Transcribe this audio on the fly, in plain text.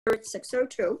at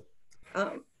 6:02.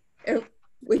 And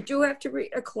we do have to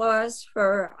read a clause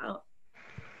for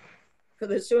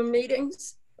the Zoom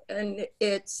meetings, and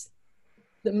it's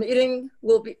the meeting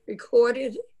will be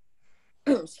recorded,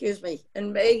 excuse me,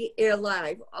 and may air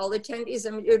live. All attendees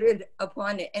are muted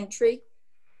upon entry.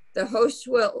 The host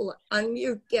will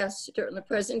unmute guests during the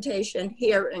presentation,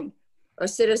 hearing, or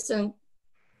citizen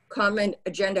comment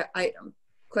agenda item.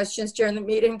 Questions during the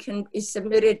meeting can be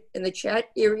submitted in the chat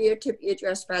area to be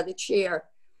addressed by the chair.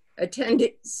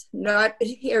 Attendees not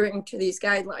adhering to these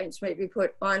guidelines may be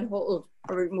put on hold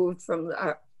or removed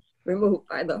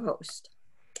by the host.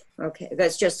 Okay,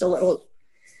 that's just a little,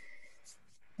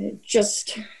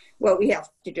 just what we have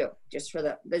to do just for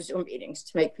the Zoom meetings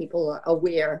to make people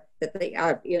aware that they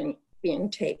are being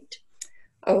taped.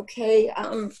 Okay,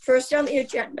 first on the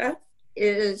agenda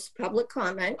is public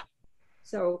comment.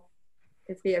 So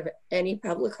if you have any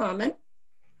public comment.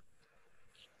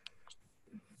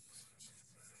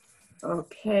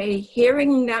 Okay,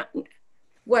 hearing none.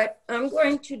 What I'm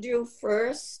going to do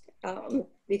first,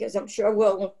 because I'm sure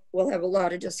we'll have a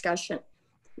lot of discussion.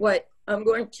 What I'm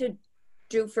going to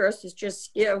do first is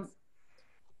just give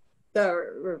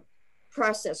the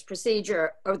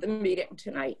procedure of the meeting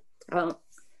tonight.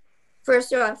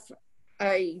 First off,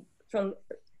 from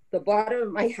the bottom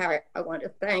of my heart, I want to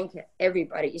thank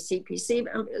everybody, CPC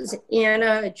members,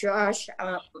 Anna, Josh,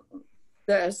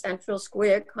 the Central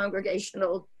Square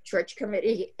Congregational Church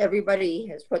Committee. Everybody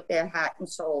has put their heart and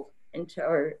soul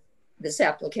into this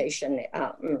application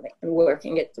and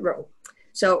working it through.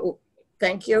 So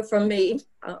thank you from me.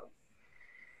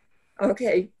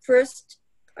 Okay, first,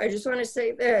 I just want to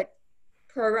say that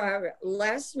per our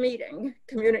last meeting,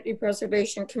 Community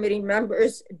Preservation Committee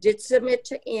members did submit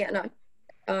to Anna,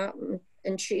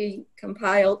 and she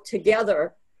compiled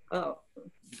together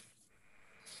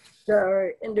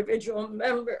the individual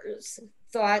members'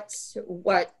 thoughts,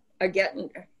 what, again,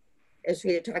 as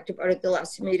we had talked about at the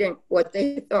last meeting, what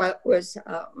they thought was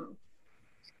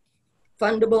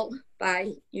fundable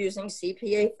by using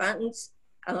CPA funds,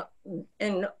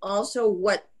 and also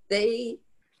what they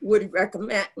would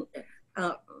recommend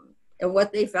and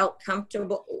what they felt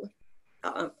comfortable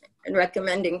in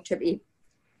recommending to be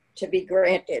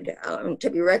granted, to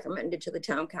be recommended to the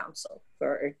town council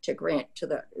to grant to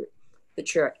the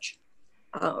church.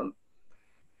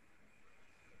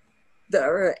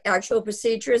 The actual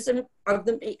procedures of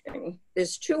the meeting,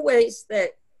 there's two ways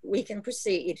that we can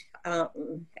proceed,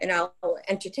 and I'll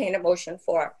entertain a motion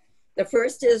for. The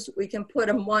first is we can put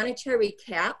a monetary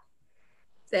cap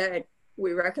that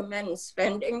we recommend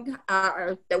spending,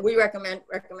 that we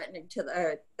recommending to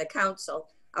the council,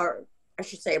 or I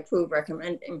should say approve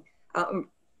recommending,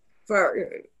 for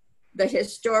the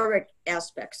historic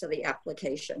aspects of the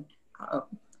application.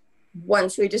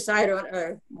 Once we decide on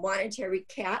a monetary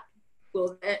cap,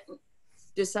 we'll then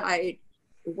decide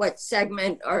what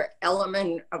segment or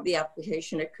element of the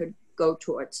application it could go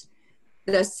towards.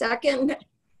 The second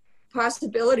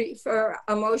possibility for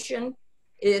a motion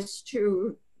is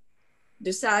to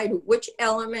decide which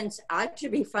elements are to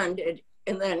be funded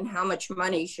and then how much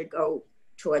money should go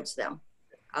towards them.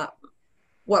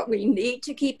 What we need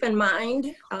to keep in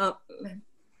mind,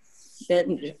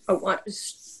 and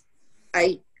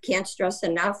I can't stress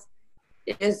enough,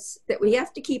 is that we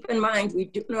have to keep in mind we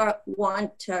do not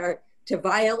want to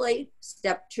violate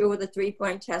step 2 of the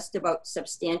 3-point test about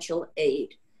substantial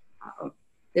aid.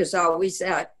 There's always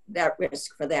that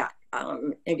risk for that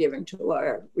and given to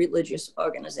our religious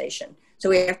organization. So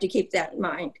we have to keep that in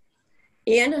mind.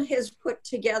 Anna has put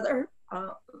together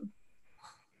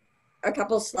a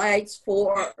couple slides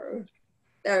for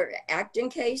the Acton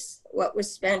case, what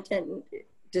was spent and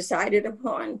decided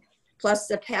upon, plus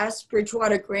the past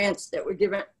Bridgewater grants that were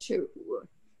given to,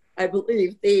 I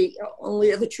believe, the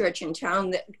only other church in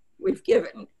town that we've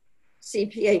given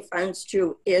CPA funds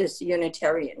to is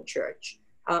Unitarian Church.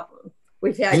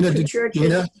 We've had two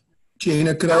churches.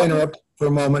 Gina, could I interrupt for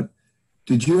a moment?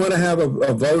 Did you want to have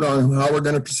a vote on how we're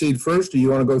going to proceed first, or you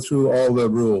want to go through all the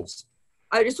rules?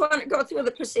 I just want to go through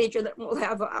the procedure, that we'll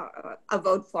have a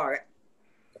vote for it.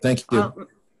 Thank you.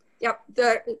 Yep.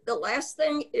 The last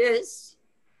thing is,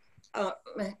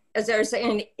 as I was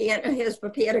saying, Anna has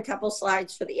prepared a couple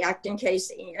slides for the Acton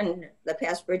case and the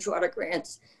past Bridgewater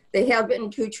grants. There have been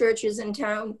 2 churches in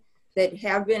town that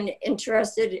have been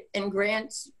interested in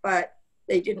grants, but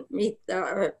they didn't meet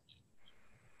the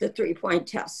 3-point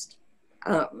test.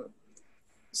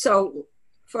 So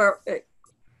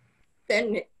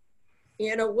then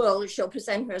Anna she'll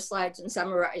present her slides and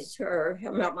summarize her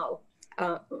memo.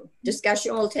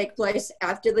 Discussion will take place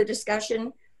after the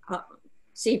discussion.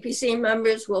 CPC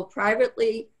members will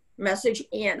privately message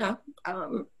Anna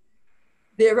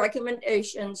their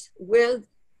recommendations with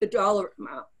the dollar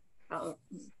amount.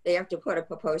 They have to put a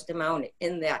proposed amount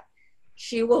in that.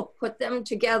 She will put them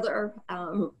together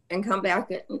and come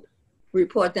back and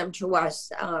report them to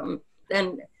us.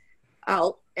 Then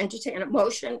I'll entertain a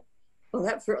motion. We'll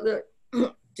have further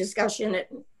discussion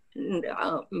and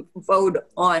vote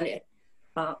on it.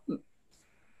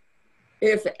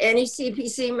 If any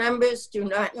CPC members do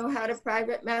not know how to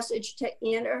private message to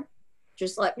Anna,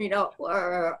 just let me know,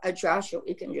 or Josh,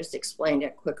 we can just explain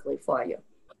it quickly for you.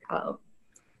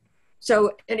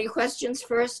 So any questions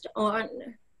first on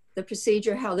the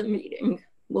procedure, how the meeting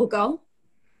will go?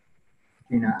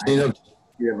 Gina, I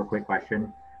do have a quick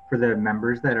question. For the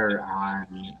members that are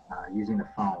on using the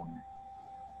phone,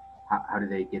 how do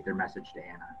they get their message to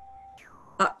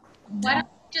Anna? Why don't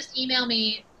you just email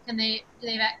me? Can they?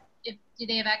 Do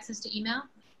they have access to email?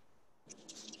 I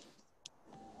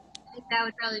think that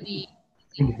would probably be. I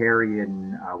think Harry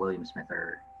and William Smith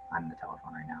are on the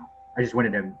telephone right now. I just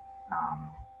wanted to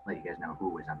let you guys know who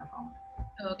was on the phone.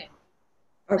 Oh, okay.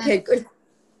 Okay, good.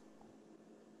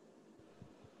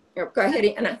 Go ahead,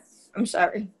 Anna. I'm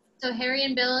sorry. So Harry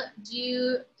and Bill,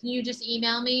 can you just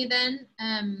email me then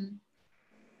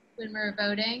when we're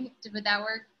voting? Would that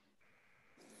work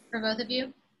for both of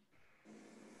you?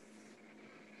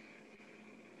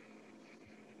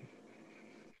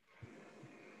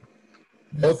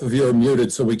 Both of you are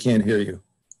muted, so we can't hear you.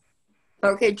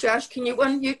 Okay, Josh, can you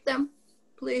unmute them,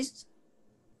 please?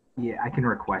 Yeah, I can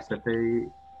request that they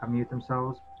unmute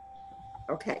themselves.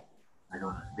 Okay.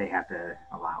 They have to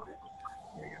allow it.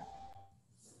 There you go.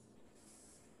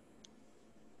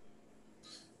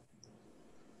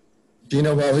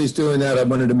 Gina, while he's doing that, I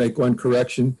wanted to make one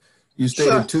correction. You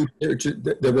stated Sure. 2 churches.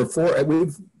 There were 4.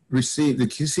 We've received, the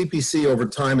CPC over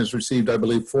time has received, I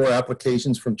believe, 4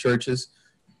 applications from churches.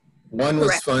 One was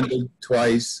Correct. funded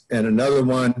twice, and another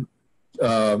one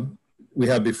we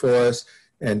have before us,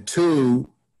 and 2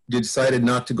 decided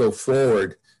not to go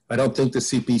forward. I don't think the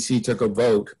CPC took a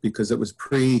vote because it was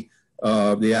pre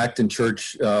the Acton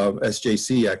Church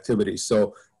SJC activities.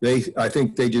 So I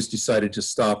think they just decided to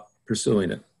stop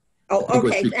pursuing it. Oh,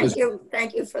 okay. Thank you.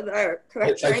 Thank you for the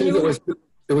correction. I think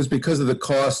it was because of the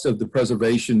cost of the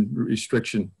preservation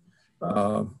restriction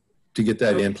to get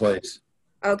that in place.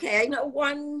 Okay, I know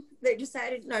one they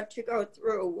decided not to go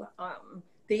through.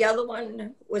 The other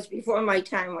one was before my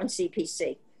time on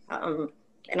CPC.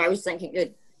 And I was thinking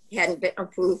it hadn't been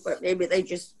approved, but maybe they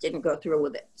just didn't go through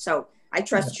with it. So I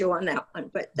trust you on that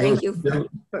one, but thank you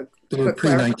for They were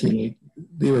pre-19.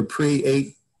 They were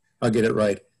pre-8. I'll get it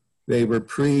right. They were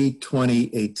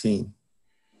pre-2018.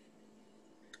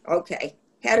 Okay.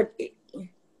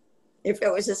 If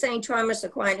it was the St. Thomas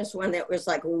Aquinas one, that was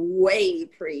like way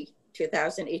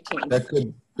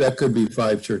pre-2018. That could be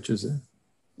 5 churches.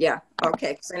 Yeah,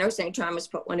 okay, because I know St. Thomas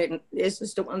put one in. This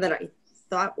is the one that I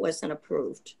thought wasn't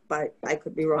approved, but I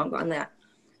could be wrong on that.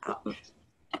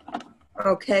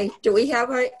 Okay, do we have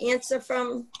an answer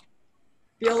from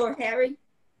Bill or Harry?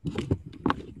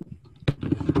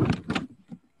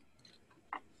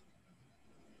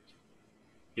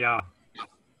 Yeah.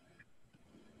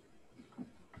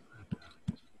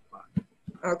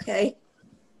 Okay.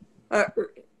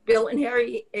 Bill and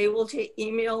Harry able to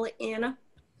email Anna?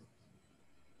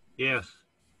 Yes.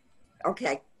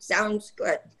 Okay, sounds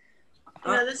good.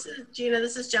 Gina,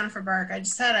 this is Jennifer Burke. I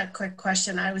just had a quick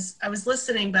question. I was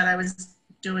listening, but I was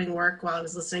doing work while I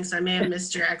was listening, so I may have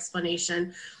missed your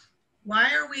explanation.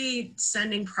 Why are we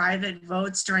sending private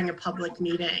votes during a public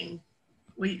meeting?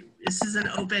 This is an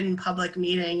open public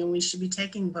meeting and we should be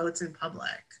taking votes in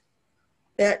public.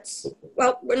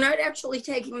 Well, we're not actually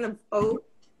taking the vote.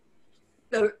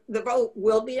 The vote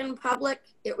will be in public.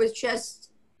 It was just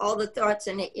all the thoughts,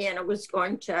 and Anna was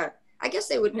going to, I guess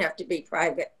they wouldn't have to be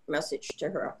private message to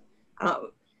her.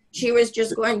 She was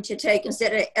just going to take,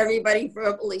 instead of everybody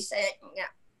verbally saying, yeah,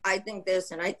 I think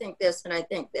this, and I think this, and I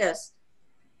think this,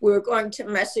 we were going to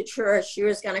message her. She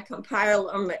was going to compile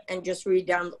them and just read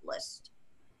down the list.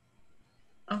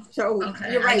 Oh, so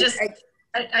okay. You're right.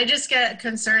 I just get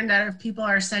concerned that if people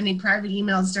are sending private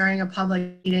emails during a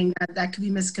public meeting, that could be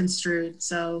misconstrued.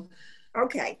 So,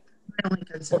 okay. My only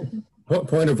concern.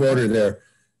 Point of order there.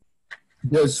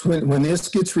 When this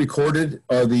gets recorded,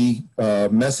 are the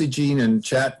messaging and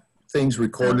chat things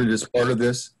recorded as part of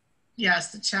this?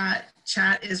 Yes, the chat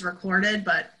is recorded,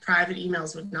 but private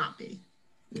emails would not be.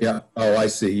 Yeah. Oh, I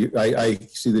see. I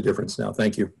see the difference now.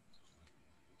 Thank you.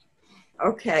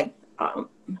 Okay. I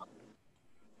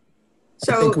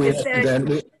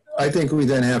think we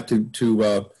then have to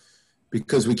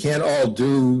because we can't all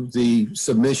do the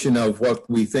submission of what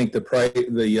we think the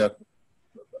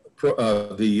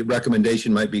the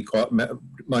recommendation might be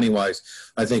money-wise,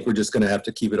 I think we're just going to have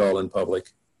to keep it all in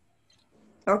public.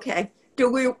 Okay.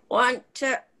 Do we want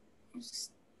to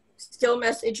still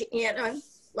message Anna,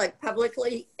 like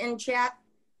publicly in chat,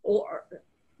 or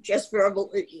just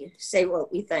verbally say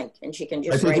what we think, and she can I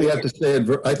just think write we it? have to say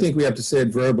it. I think we have to say it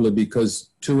verbally because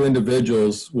two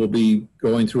individuals will be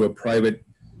going through a private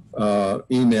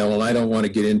email, and I don't want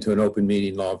to get into an open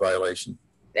meeting law violation.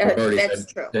 We've already That's had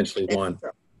true. potentially That's one.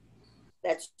 true.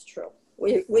 That's true.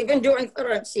 We've been doing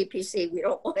good on CPC. We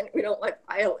don't want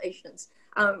violations.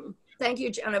 Thank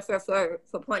you, Jennifer, for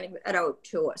pointing that out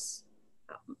to us.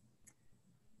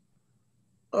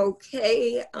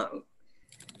 Okay.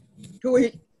 Do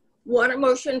we want a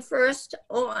motion first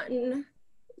on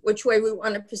which way we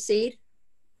want to proceed?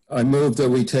 I move that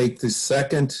we take the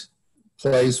second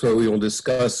place where we will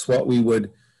discuss what we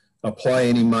would apply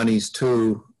any monies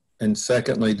to, and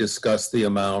secondly, discuss the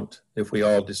amount if we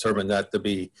all determine that to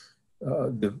be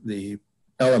the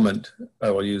element I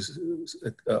will use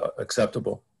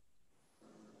acceptable.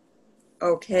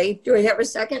 Okay. Do we have a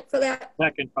second for that?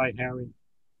 Second by Harry.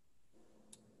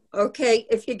 Okay.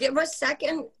 If you give a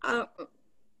second,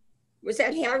 was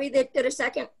that Harry that did a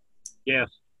second? Yes.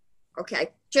 Okay,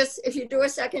 just if you do a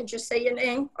second, just say your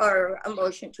name, or a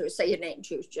motion to say your name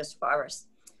too, just for us.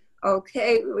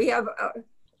 Okay, we have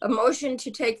a motion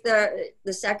to take the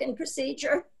second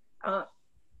procedure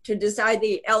to decide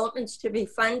the elements to be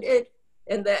funded,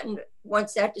 and then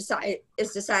once that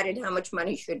is decided, how much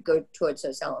money should go towards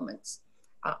those elements.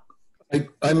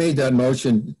 I made that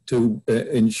motion to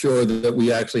ensure that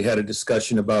we actually had a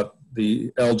discussion about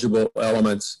the eligible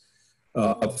elements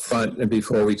up front and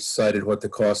before we decided what the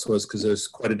cost was, because there's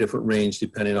quite a different range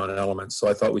depending on elements. So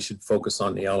I thought we should focus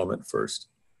on the element first.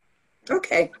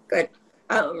 Okay, good.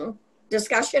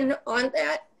 Discussion on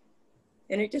that?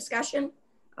 Any discussion?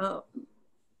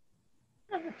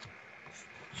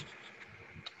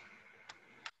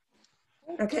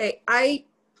 Okay, I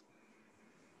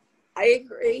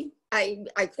agree. I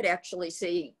could actually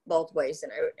see both ways,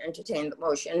 and I would entertain the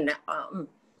motion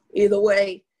either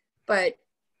way. But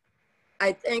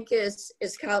I think, as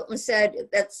Carlton said,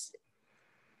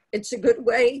 it's a good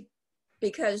way,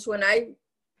 because when I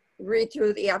read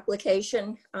through the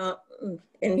application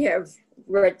and have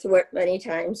read through it many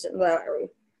times in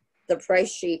the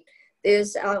price sheet,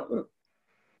 there's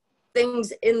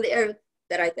things in there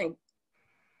that I think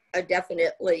are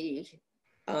definitely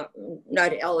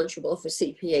not eligible for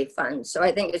CPA funds. So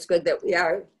I think it's good that we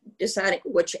are deciding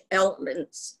which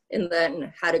elements and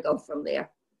then how to go from there.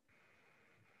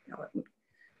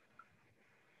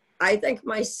 I think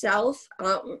myself,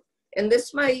 and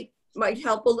this might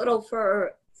help a little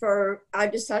for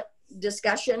our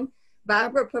discussion.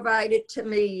 Barbara provided to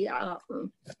me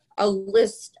a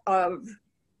list of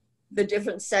the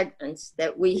different segments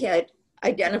that we had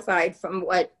identified from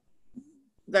what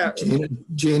the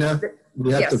Gina,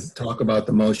 we have yes. to talk about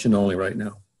the motion only right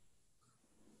now.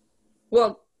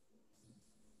 Well,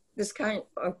 this kind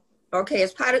of, okay,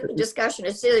 as part of the discussion,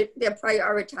 it's their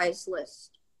prioritized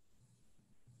list.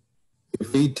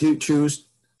 If we choose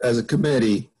as a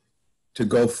committee to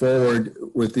go forward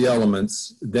with the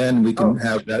elements, then we can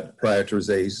have that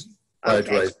prioritized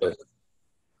list.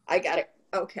 I got it.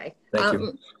 Okay. Thank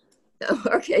you.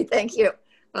 Okay, thank you.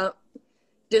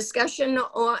 Discussion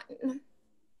on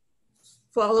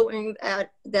following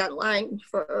that line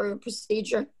for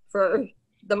procedure for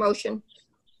the motion.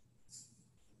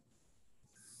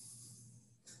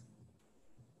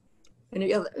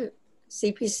 Any other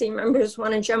CPC members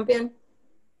want to jump in?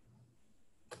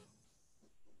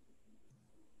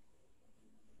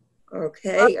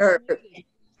 Okay, or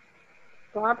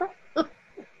Barbara?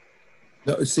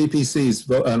 No, CPC's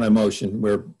vote on a motion.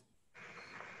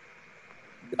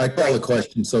 I call the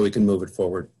question so we can move it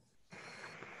forward.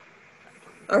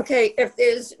 okay, if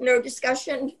there's no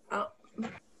discussion,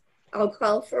 I'll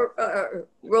call for a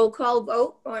roll call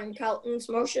vote on Carlton's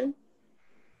motion.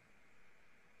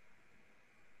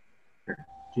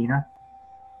 Gina,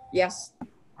 Yes.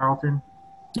 Carlton,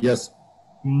 Yes.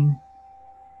 Jean.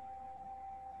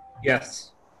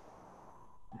 Yes.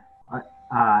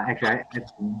 Actually, I've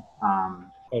seen,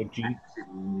 Oh, gee. is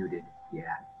muted.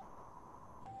 Yeah.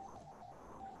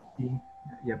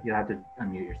 Yep, you'll have to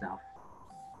unmute yourself.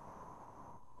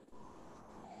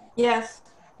 Yes.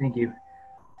 Thank you.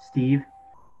 Steve,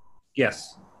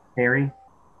 Yes. Harry,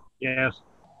 Yes.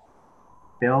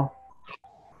 Bill,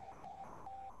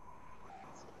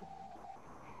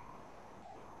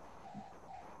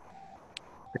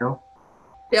 Bill,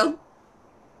 Bill?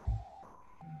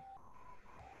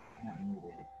 not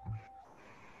muted.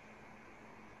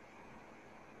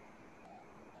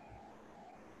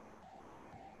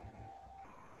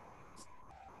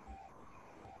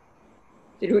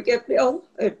 Did we get Bill?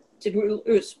 Or did we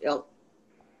lose Bill?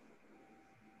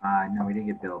 No, we didn't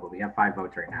get Bill, but we have 5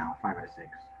 votes right now, 5 out of 6.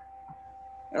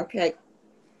 Okay.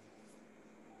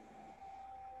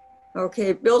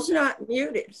 Okay, Bill's not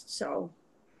muted, so,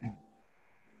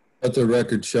 Let the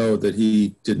record show that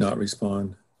he did not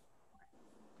respond.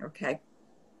 okay.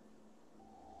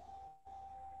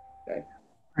 All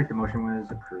right, the motion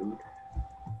was approved.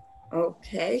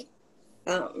 Okay.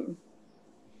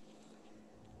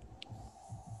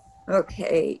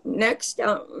 Okay, next,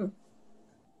 and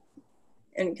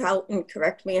Carlton,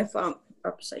 correct me if I'm,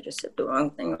 oops, I just said the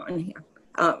wrong thing on here.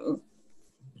 No,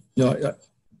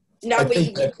 Now I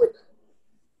think that-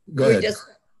 go ahead.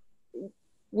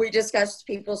 We discussed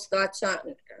people's thoughts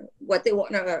on what they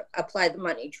want to apply the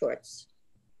money towards.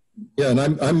 Yeah, and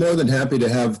I'm more than happy to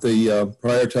have the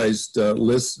prioritized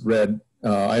list read.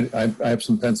 I have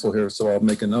some pencil here, so I'll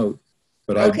make a note.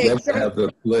 But I'd Okay, love to sure. have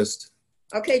the list.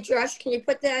 Okay, Josh, can you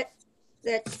put that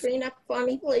screen up for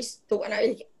me, please? The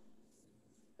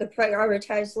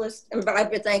prioritized list. And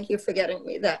Barbara, thank you for getting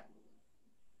me that.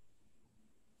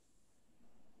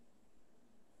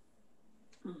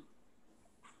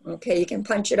 Okay, you can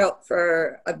punch it out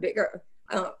for a bigger,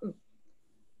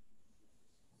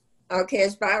 okay,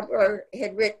 as Barbara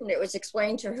had written, it was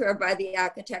explained to her by the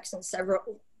architects and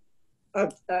several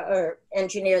of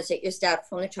engineers that you start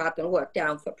from the top and work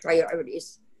down for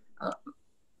priorities.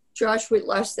 Josh, we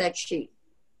lost that sheet.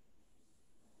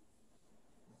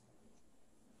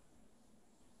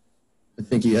 I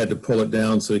think he had to pull it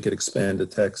down so he could expand the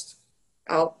text.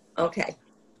 Oh, okay.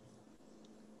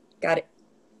 Got it.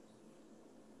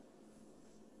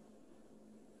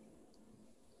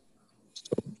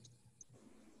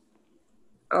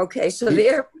 Okay, so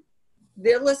their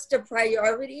list of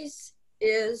priorities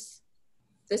is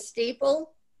the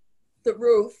steeple, the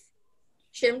roof,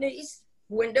 chimneys,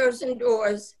 windows and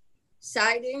doors,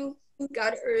 siding,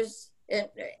 gutters, and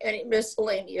any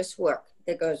miscellaneous work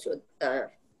that goes with the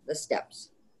steps.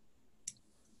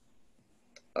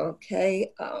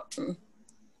 Okay.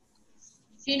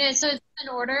 Gina, so it's an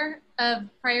order of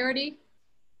priority?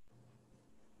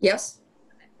 Yes.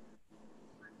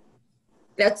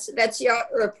 That's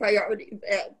your priority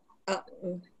that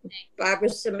Barbara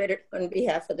submitted on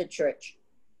behalf of the church.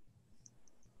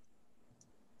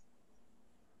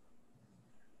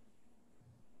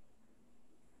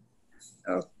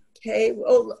 Okay,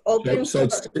 we'll open. So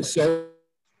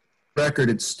record,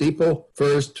 it's steeple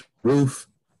first, roof,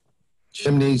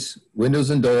 chimneys, windows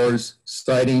and doors,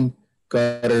 siding,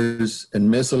 gutters,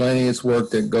 and miscellaneous work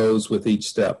that goes with each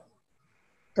step.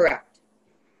 Correct.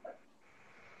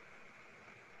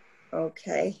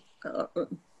 Okay.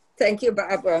 Thank you,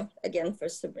 Barbara, again for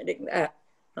submitting that.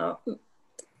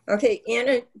 Okay,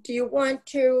 Anna, do you want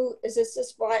to, is this a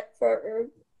spot for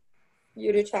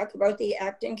you to talk about the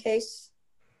Acton case?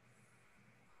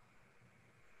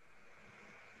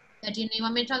 Gina, you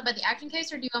want me to talk about the Acton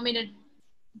case, or do you want me to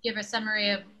give a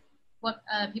summary of what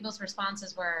people's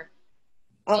responses were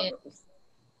in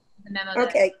the memo?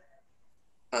 Okay.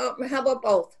 How about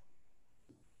both?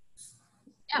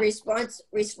 Yeah.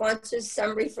 Responses,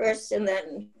 summary first, and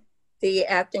then the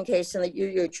Acton case in the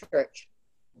UU Church.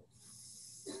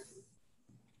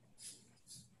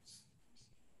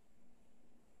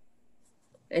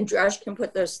 And Josh can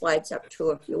put those slides up too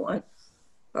if you want,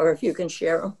 or if you can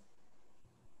share them.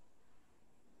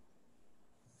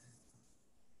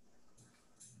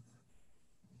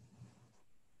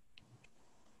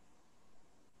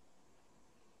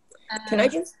 Can I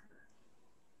just?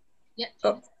 Yeah.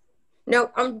 Oh, no,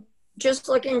 I'm just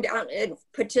looking down at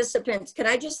participants. Can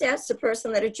I just ask the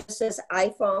person that it just says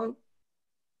iPhone?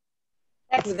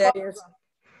 That's Who that Barbara. is?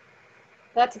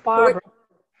 That's Barbara.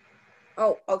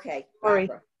 Oh, okay. Sorry.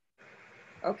 Barbara.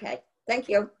 Okay, thank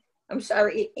you. I'm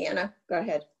sorry, Anna, go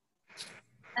ahead.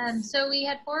 So we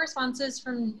had 4 responses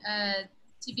from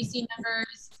CPC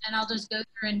members, and I'll just go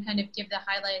through and kind of give the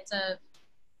highlights of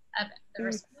the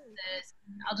responses.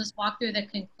 I'll just walk through the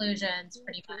conclusions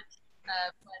pretty much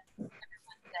of what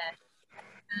everyone said.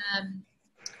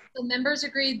 So members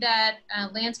agreed that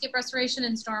landscape restoration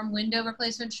and storm window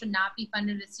replacement should not be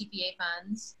funded with CPA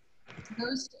funds.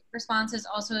 Most responses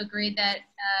also agreed that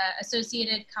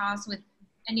associated costs with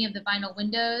any of the vinyl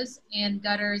windows and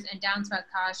gutters and downspout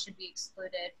costs should be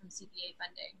excluded from CPA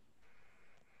funding.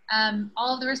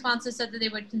 All of the responses said that they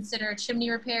would consider chimney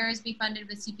repairs be funded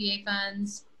with CPA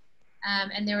funds.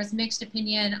 And there was mixed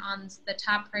opinion on the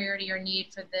top priority or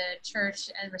need for the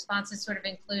church, and responses sort of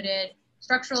included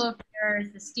structural repairs,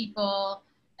 the steeple,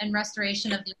 and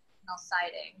restoration of the original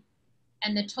siding.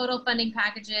 and the total funding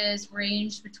packages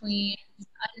ranged between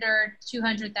under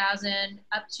 200,000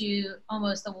 up to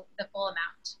almost the full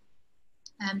amount.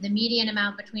 The median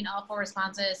amount between all 4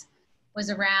 responses was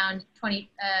around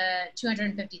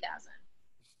 250,000.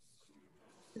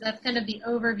 So that's kind of the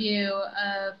overview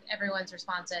of everyone's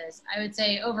responses. I would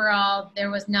say overall, there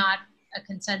was not a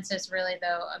consensus really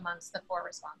though amongst the 4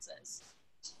 responses.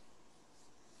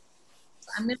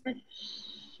 So I'm gonna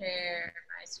share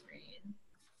my screen.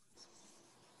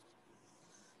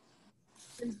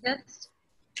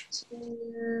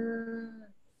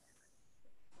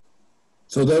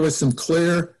 So there was some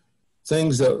clear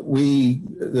things that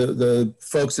the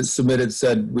folks that submitted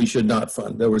said we should not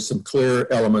fund. There were some clear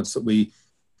elements that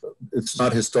it's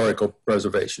not historical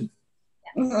preservation.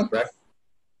 Yes. Correct?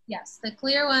 Yes, the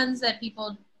clear ones that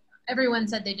everyone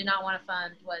said they did not want to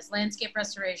fund was landscape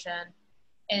restoration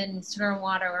and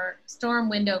storm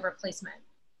window replacement.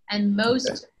 And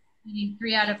most, meaning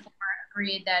 3 out of 4,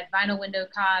 agreed that vinyl window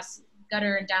costs,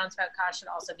 gutter and downspout costs should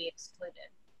also be excluded.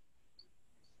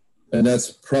 And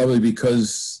that's probably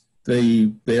because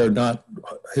they are not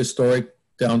historic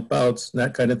downspouts and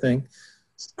that kind of thing.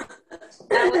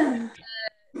 That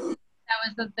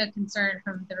was the concern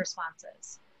from the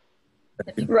responses.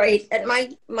 Right, and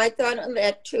my thought on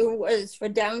that too was for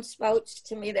downspouts,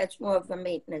 to me, that's more of a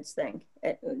maintenance thing.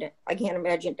 And I can't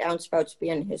imagine downspouts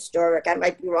being historic. I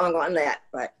might be wrong on that,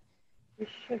 but We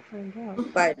should find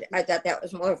out. but I thought that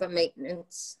was more of a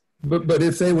maintenance. But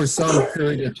if they were some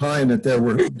period of time that there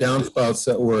were downspouts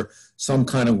that were some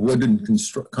kind of wooden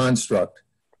construct,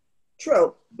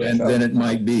 True. then it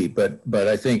might be. But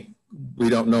I think we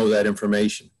don't know that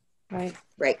information. Right.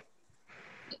 Right.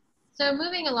 So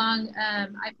moving along,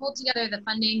 I pulled together the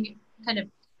funding kind of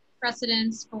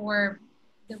precedents for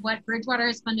what Bridgewater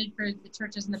has funded for the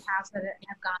churches in the past that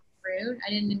have gone through.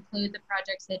 I didn't include the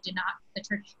projects that did not, the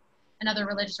church and other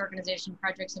religious organization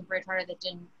projects in Bridgewater that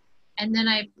didn't. And then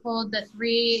I pulled the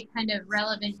 3 kind of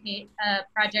relevant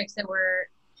projects that were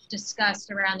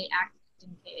discussed around the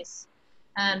Acton case.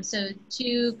 So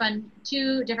 2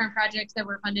 different projects that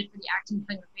were funded for the Acton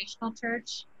Congregational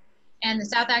Church and the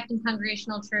South Acton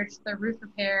Congregational Church, the roof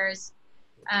repairs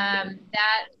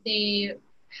that they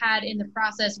had in the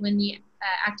process when the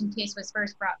Acton case was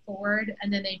first brought forward,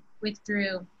 and then they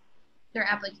withdrew their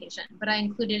application. But I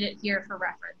included it here for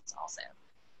reference also.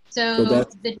 So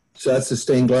that's the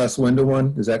stained glass window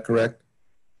one, is that correct?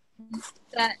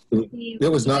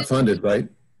 It was not funded, right?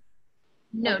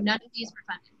 No, none of these were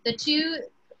funded. The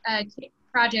 2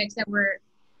 projects that were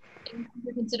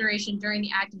under consideration during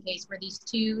the Acton case were these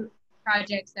 2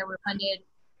 projects that were funded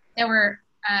that were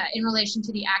in relation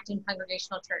to the Acton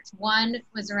Congregational Church. One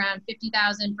was around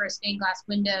 50,000 for stained glass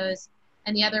windows,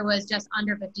 and the other was just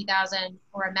under 50,000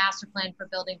 for a master plan for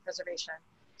building preservation.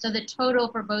 So the total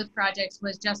for both projects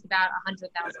was just about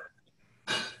 100,000.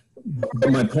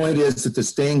 But my point is that the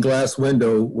stained glass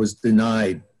window was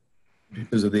denied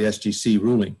because of the SGC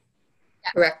ruling.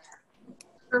 Yeah. Correct.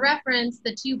 For reference,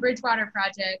 the 2 Bridgewater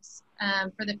projects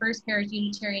for the First Parish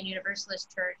Unitarian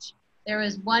Universalist Church, there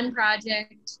was one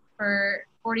project for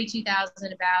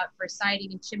 42,000 about for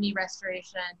siding and chimney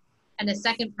restoration, and a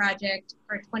second project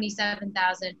for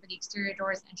 27,000 for the exterior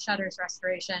doors and shutters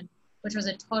restoration, which was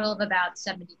a total of about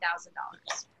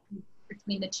 $70,000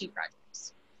 between the 2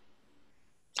 projects.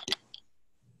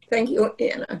 Thank you,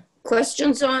 Anna.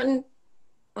 Questions on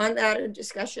that or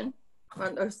discussion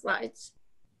on those slides?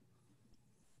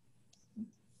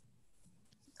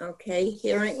 Okay,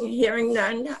 hearing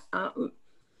none.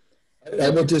 I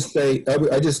will just say,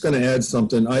 I'm just going to add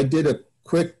something. I did a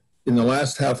quick, in the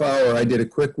last half hour, I did a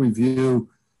quick review,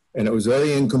 and it was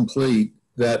very incomplete,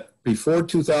 that before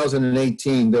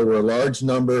 2018, there were a large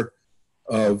number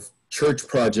of church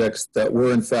projects that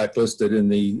were in fact listed in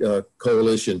the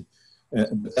coalition.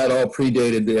 That all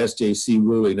predated the SJC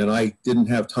ruling, and I didn't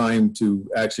have time to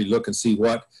actually look and see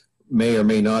what may or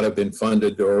may not have been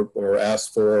funded or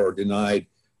asked for or denied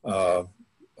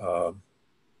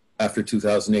after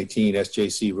 2018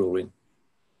 SJC ruling.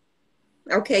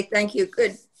 Okay, thank you.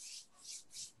 Good.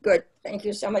 Good. Thank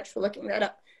you so much for looking that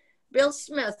up. Bill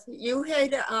Smith, you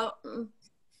had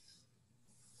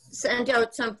sent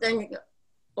out something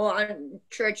on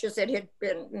churches that had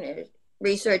been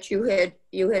research you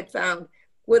had found.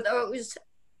 Were those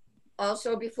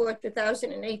also before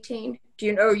 2018? Do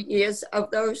you know years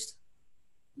of those?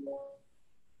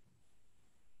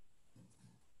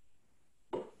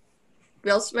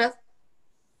 Bill Smith?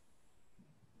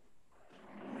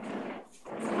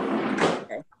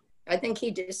 Okay. I think he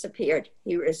disappeared.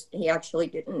 He actually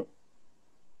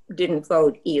didn't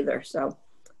vote either. So,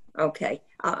 okay.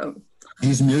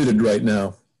 He's muted right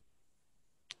now.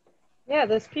 Yeah,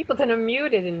 there's people that are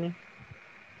muted and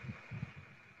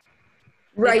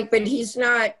Right, but he's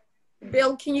not.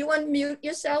 Bill, can you unmute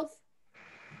yourself?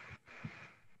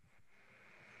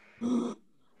 Are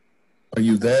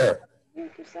you there?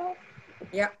 mute yourself.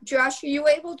 Yeah. Josh, are you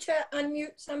able to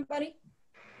unmute somebody?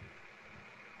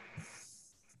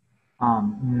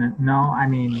 No, I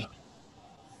mean,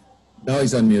 No,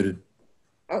 he's unmuted.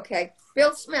 Okay.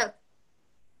 Bill Smith.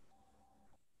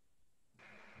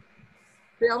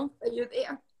 Bill, are you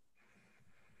there?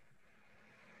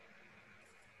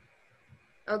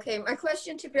 Okay, my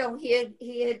question to Bill, he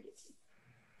had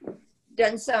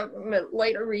done some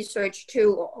later research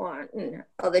too on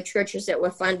other churches that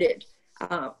were funded.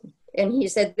 And he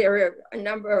said there are a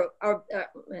number of,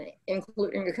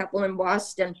 including a couple in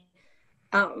Boston.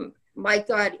 My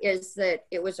thought is that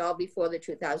it was all before the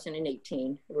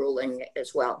 2018 ruling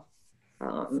as well.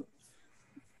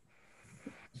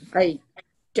 I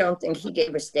don't think he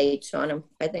gave us dates on them.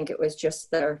 I think it was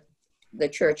just the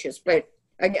churches. But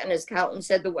again, as Carlton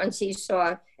said, the ones he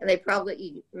saw, and they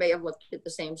probably may have looked at the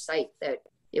same site, that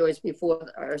it was before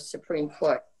our Supreme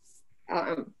Court.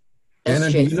 Anna,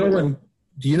 do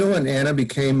you know when Anna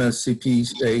became a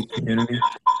CPA community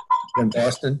in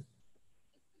Boston?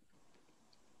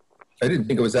 I didn't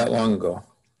think it was that long ago.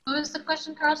 What was the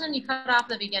question, Carlton? You cut off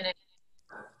the beginning.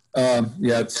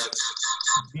 Yeah,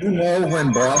 do you know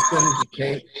when Boston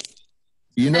became?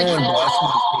 Do you know when Boston?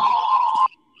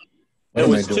 It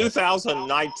was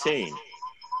 2019.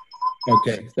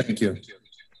 Okay, thank you.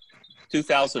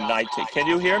 2019. Can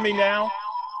you hear me now?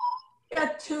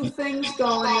 Got two things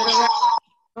going that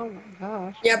Oh my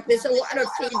gosh. Yep, there's a lot of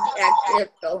feedback there,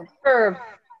 Bill. Herb.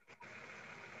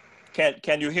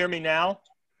 Can you hear me now?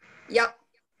 Yep.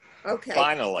 Okay.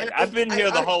 Finally. And I've been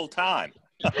here the whole time.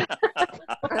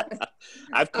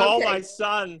 I've called my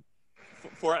son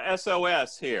for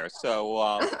SOS here.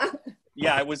 So,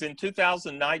 yeah, it was in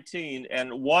 2019,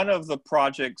 and one of the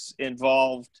projects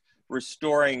involved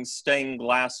restoring stained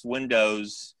glass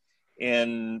windows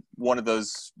in one of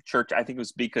those church, I think it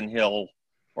was Beacon Hill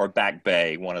or Back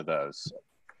Bay, one of those.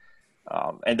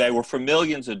 And they were for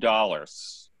millions of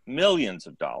dollars.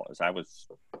 I was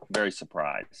very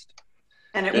surprised.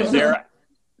 And it was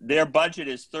their budget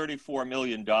is $34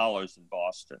 million in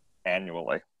Boston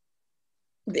annually.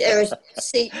 There's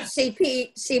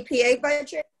CPA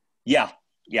budget. Yeah.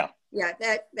 Yeah,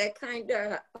 that kind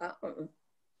of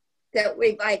that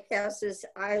way bypasses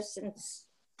ours since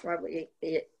probably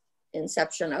the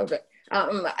inception of it.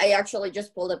 I actually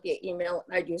just pulled up your email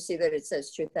and I do see that it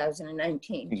says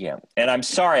 2019. Yeah, and I'm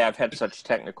sorry I've had such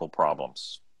technical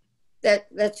problems.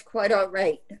 That's quite all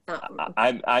right.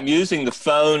 I'm using the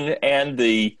phone and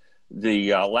the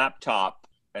laptop,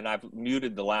 and I've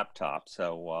muted the laptop,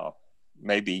 so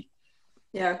maybe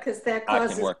because that I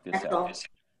causes can work this echo. out.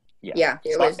 Yeah,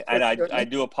 it So, was, and I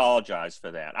do apologize for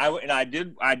that. I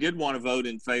did want to vote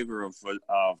in favor of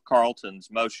Carlton's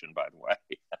motion, by the way.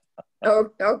 Oh,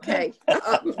 okay.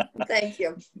 Thank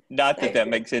you. Not that that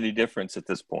makes any difference at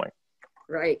this point.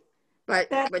 Right, but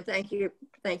thank you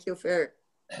for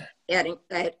adding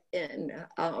that in.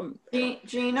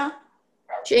 Gina?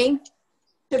 Jean?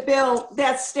 To Bill,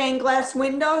 that stained glass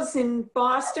windows in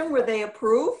Boston, were they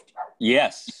approved?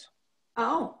 Yes.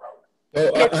 Oh.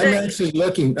 Well, I'm actually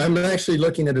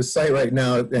looking at a site right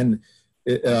now, and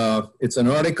it's an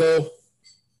article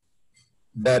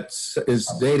that is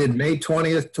dated May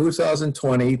 20th,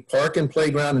 2020, Park and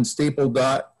Playground and Steeple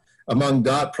among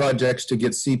DOT projects to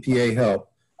get CPA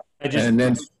help. And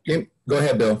then, go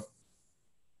ahead, Bill.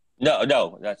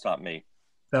 No, that's not me.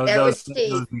 That was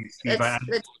Steve. me, Steve.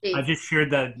 That's Steve. I just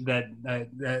shared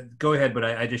that go ahead, but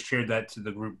I just shared that to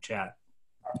the group chat.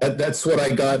 That's what I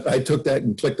got. I took that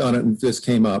and clicked on it, and this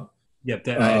came up. Yep,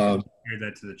 I shared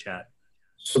that to the chat.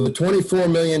 So the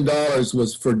 $24 million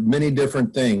was for many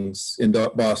different things in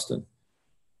Boston.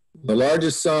 The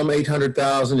largest sum,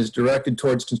 $800,000, is directed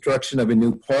towards construction of a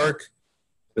new park.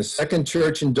 The second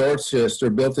church in Dorchester,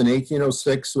 built in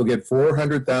 1806, will get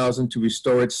 $400,000 to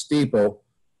restore its steeple,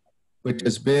 which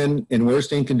has been in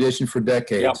worsening condition for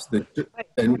decades. Yep.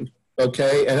 And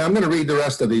I'm going to read the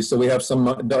rest of these so we have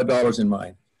some dollars in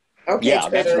mind. Okay, Yeah,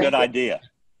 that's a good idea.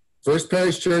 First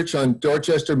Parish Church on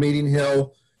Dorchester Meeting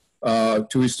Hill, to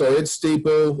restore its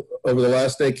steeple over the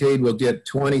last decade, will get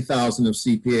 $20,000 of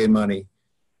CPA money.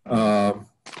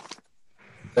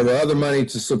 There were other money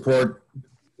to support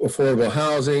affordable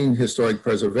housing, historic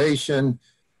preservation,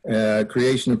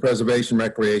 creation and preservation,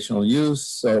 recreational use.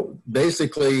 So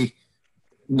basically,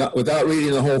 without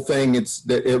reading the whole thing,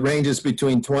 it ranges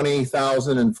between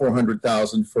 $20,000 and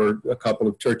 $400,000 for a couple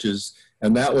of churches,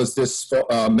 and that was this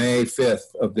May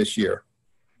 5th of this year.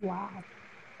 Wow.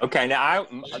 Okay, now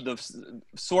the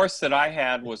source that I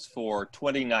had was for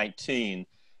 2019.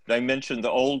 They mentioned the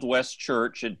Old West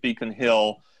Church at Beacon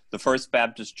Hill, the First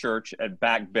Baptist Church at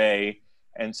Back Bay,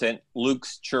 and St.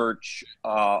 Luke's Church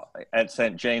at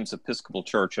St. James Episcopal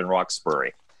Church in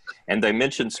Roxbury. And they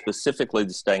mentioned specifically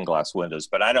the stained glass windows,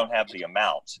 but I don't have the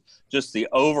amounts. Just the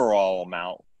overall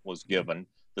amount was given,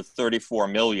 the 34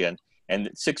 million, and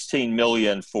 16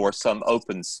 million for some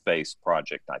open space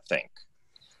project, I think.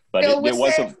 But Bill, it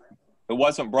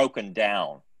wasn't broken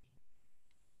down.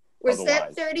 Was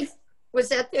otherwise.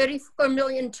 that 34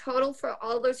 million total for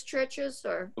all those churches,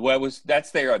 or? Well,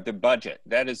 that's the budget.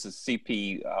 That is the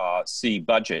CPC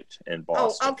budget in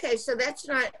Boston. Oh, okay. So that's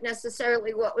not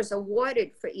necessarily what was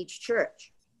awarded for each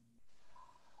church.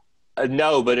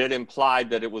 No, but it implied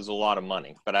that it was a lot of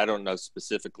money, but I don't know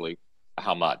specifically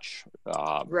how much.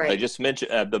 Right. They just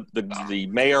mentioned the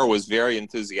mayor was very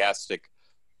enthusiastic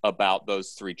about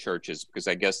those three churches because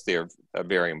I guess they're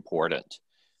very important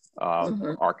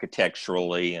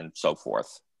architecturally and so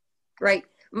forth. Right.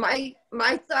 My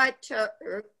thought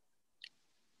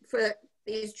for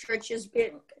these churches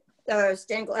being the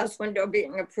stained glass window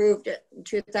being approved in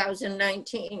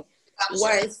 2019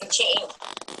 was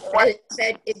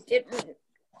that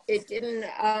it didn't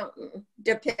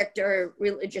depict a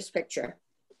religious picture.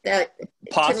 That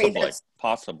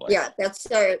possibly. Yeah, that's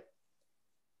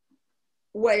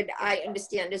what I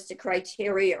understand is the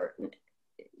criteria.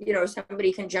 You know,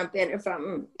 somebody can jump in if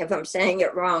I'm saying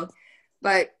it wrong,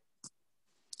 but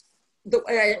the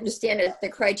way I understand it, the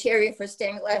criteria for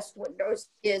stained glass windows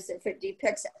is if it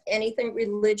depicts anything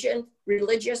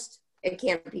religious, it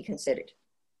can't be considered.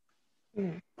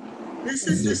 This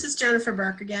is Jennifer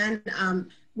Burke again.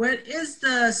 What is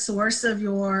the source of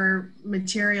your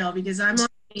material? Because I'm on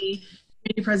the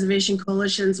Community Preservation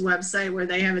Coalition's website where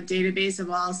they have a database of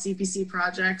all CPC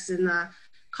projects in the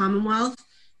Commonwealth.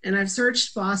 And I've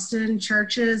searched Boston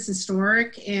churches,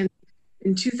 historic, and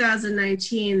in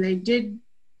 2019, they did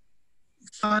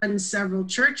fund several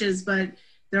churches, but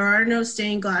there are no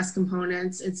stained glass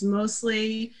components. It's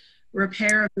mostly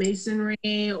repair of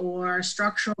masonry or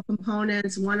structural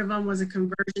components. One of them was a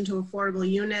conversion to affordable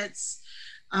units.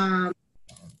 There's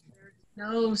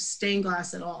no stained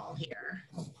glass at all here.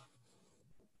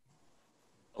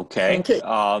 Okay.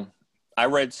 I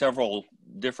read several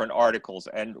different articles,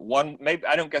 and one, maybe,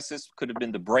 I don't guess this could have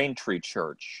been the Braintree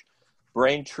Church.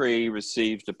 Braintree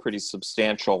received a pretty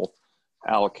substantial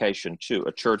allocation to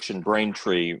a church in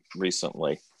Braintree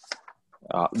recently.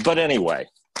 But anyway.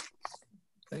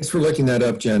 Thanks for looking that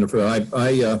up, Jennifer.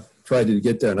 I tried to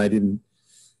get there and I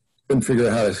couldn't figure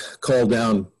out how to call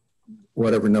down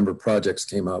whatever number of projects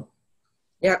came up.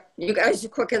 Yeah, you guys are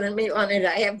quicker than me on it.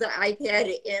 I have the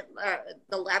iPad and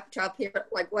the laptop here,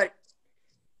 like what,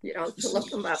 to look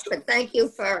them up. But thank you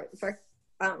for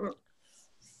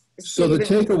so the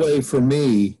takeaway for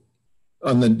me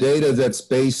on the data that's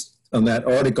based on that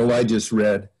article I just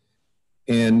read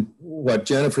and what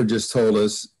Jennifer just told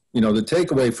us, the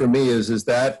takeaway for me is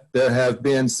that there have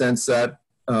been, since that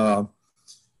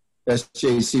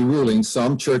SJC ruling,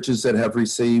 some churches that have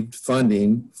received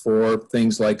funding for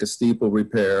things like a steeple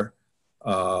repair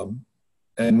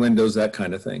and windows, that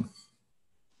kind of thing.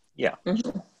 Yeah.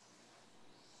 Mm-hmm.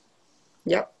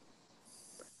 Yep.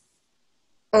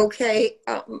 Okay.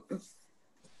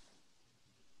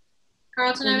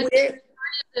 Carlton, I would say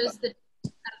those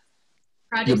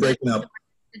projects You're breaking up.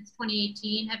 Since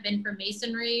 2018 have been for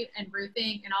masonry and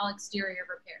roofing and all exterior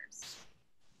repairs.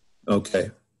 Okay.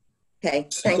 Okay.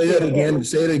 Say it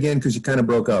again because you kind of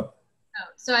broke up. Oh,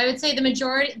 so I would say the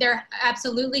majority, there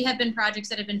absolutely have been projects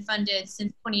that have been funded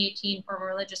since 2018 for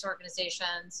religious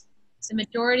organizations. The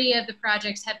majority of the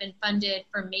projects have been funded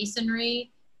for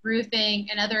masonry, roofing,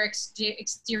 and other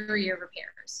exterior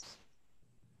repairs.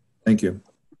 Thank you.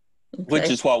 Okay. Which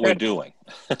is what we're doing.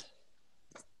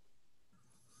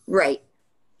 Right.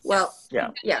 Well,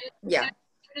 yeah.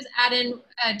 Just add in,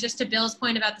 just to Bill's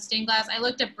point about the stained glass, I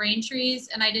looked at Braintrees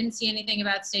and I didn't see anything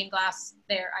about stained glass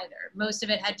there either. Most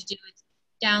of it had to do with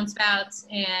downspouts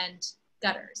and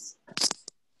gutters.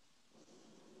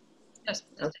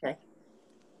 Okay.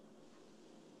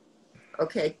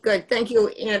 Okay, good. Thank you,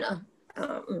 Anna.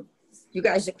 You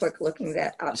guys are quick looking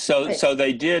that up. So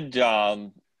they did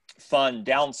fund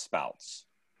downspouts.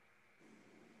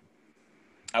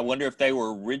 I wonder if they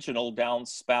were original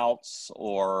downspouts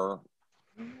or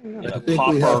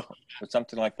copper or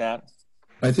something like that.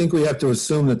 I think we have to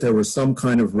assume that there was some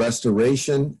kind of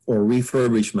restoration or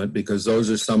refurbishment because those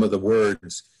are some of the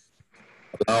words,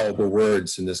 allowable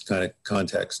words in this kind of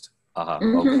context.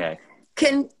 Okay.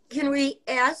 Can can we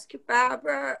ask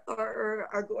Barbara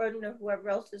or Gordon or whoever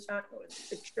else is on with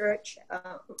the church?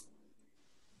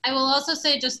 I will also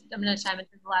say, I'm going to chime in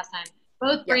for the last time.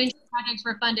 Both brain projects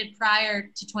were funded prior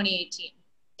to 2018.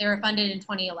 They were funded in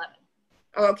 2011.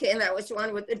 Oh, okay, and that was the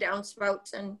one with the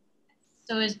downspouts and.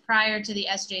 So it was prior to the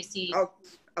SJC. Oh,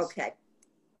 okay.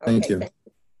 Thank you.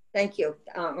 Thank you.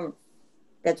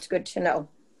 That's good to know.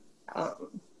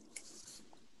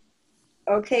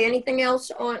 Okay, anything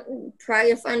else on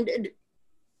prior funded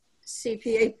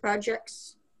CPA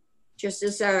projects? Just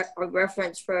as a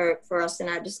reference for us in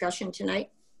our discussion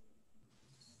tonight.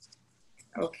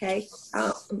 Okay.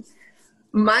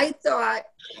 My thought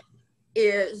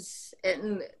is,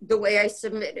 and the way I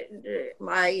submitted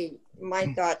my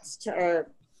thoughts to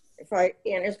for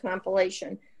Anna's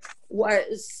compilation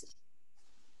was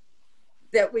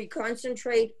that we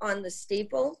concentrate on the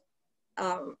steeple,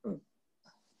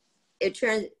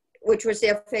 which was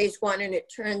their phase one, and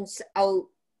it turns out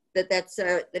that that's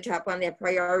the top on their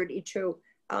priority too.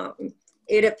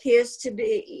 It appears to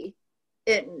be,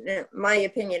 in my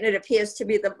opinion, it appears to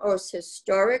be the most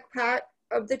historic part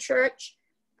of the church.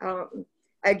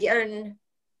 Again,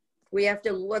 we have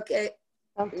to look at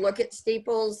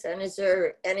steeples, and is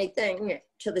there anything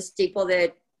to the steeple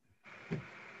that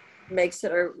makes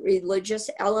it a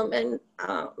religious element?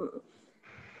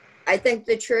 I think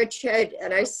the church had,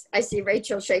 and I see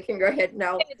Rachel shaking her head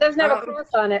no. It doesn't have a cross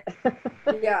on it.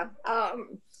 Yeah.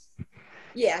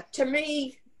 Yeah, to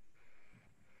me,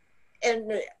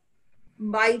 and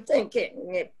my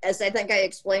thinking, as I think I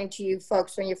explained to you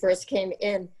folks when you first came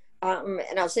in,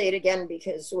 and I'll say it again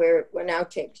because we're now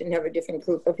taped and have a different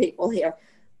group of people here.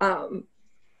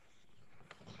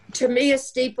 To me, a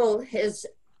steeple has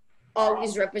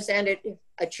always represented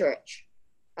a church.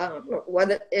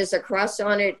 Whether there's a cross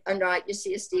on it or not, you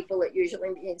see a steeple, it usually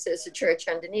means there's a church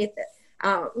underneath it.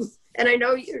 And I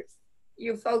know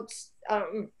you folks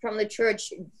from the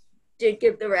church did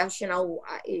give the rationale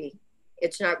why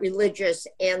it's not religious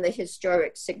and the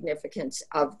historic significance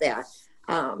of that.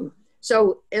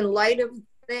 So in light of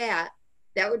that,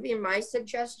 that would be my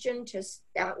suggestion, to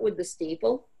start with the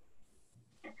steeple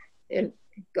and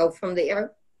go from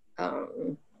there.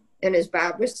 And as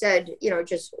Barbara said,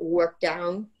 just work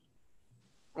down.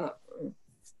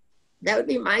 That would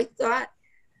be my thought.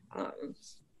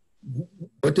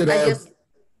 What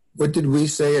did we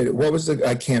say? What was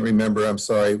I can't remember. I'm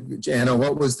sorry. Anna,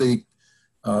 what was the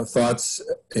thoughts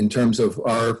in terms of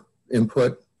our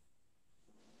input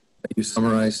that you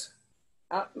summarized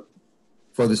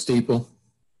for the steeple?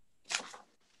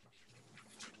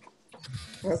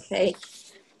 Okay.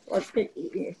 Let's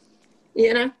see.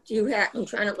 Anna, do you have, I'm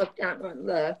trying to look down on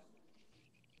the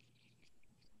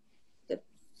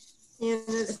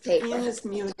paper. Anna's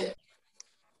muted.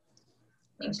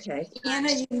 Okay.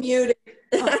 Anna, you muted.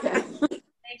 Okay.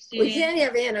 Thanks, Judy. We can't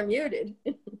have Anna muted.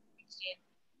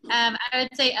 I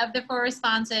would say of the 4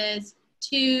 responses,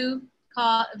 2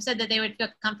 said that they would feel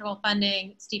comfortable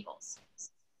funding steeples.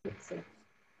 Okay.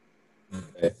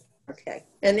 Okay.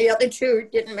 And the other 2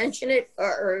 didn't mention it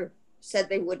or said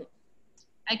they wouldn't.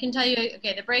 I can tell you,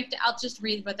 okay, the breakdown, I'll just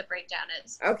read what the breakdown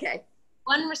is. Okay.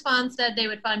 1 response said they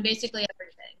would fund basically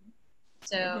everything.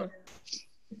 So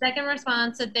the second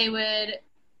response said they would,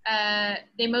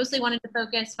 they mostly wanted to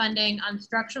focus funding on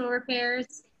structural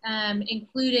repairs,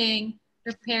 including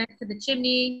repairs to the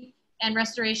chimney and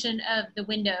restoration of the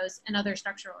windows and other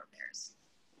structural repairs.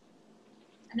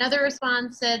 Another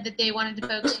response said that they wanted to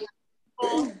focus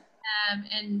on people,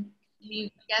 and you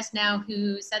guess now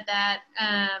who said that.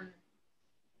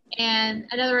 And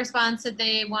another response said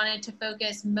they wanted to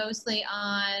focus mostly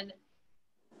on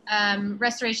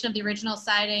restoration of the original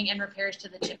siding and repairs to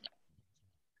the chimney.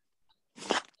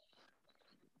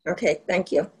 Okay,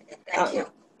 thank you. But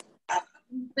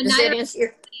neither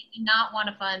did not want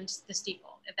to fund the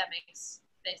steeple, if that makes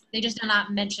sense. They just did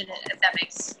not mention it, if that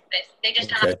makes sense. They just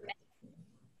did not.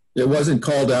 It wasn't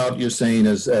called out, you're saying,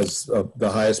 as the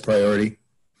highest priority?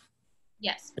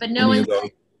 Yes, but no one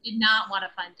did not want to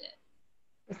fund it.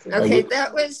 Okay,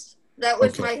 that was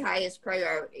my highest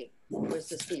priority, was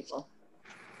the steeple.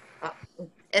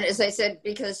 And as I said,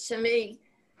 because to me,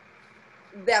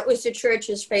 that was the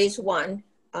church's phase 1.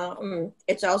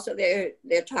 It's also their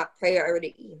top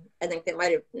priority. I think they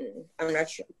might have, I'm not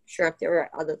sure if there were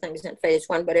other things in phase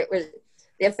 1, but it was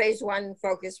their phase 1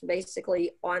 focused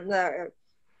basically on the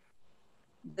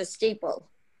steeple.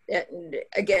 And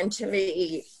again, to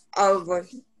me, of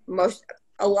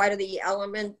a lot of the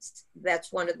elements,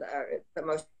 that's one of the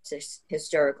most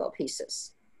historical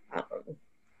pieces. Do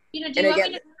you want me to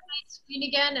put my screen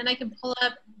again, and I can pull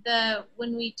up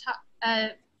when we talk,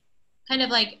 kind kind of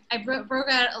like, I broke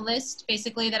out a list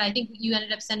basically that I think you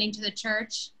ended up sending to the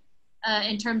church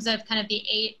in terms of kind of the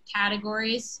 8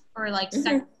 categories for like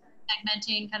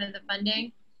segmenting kind of the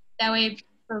funding. That way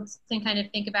folks can kind of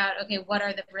think about, okay, what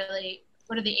are the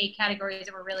 8 categories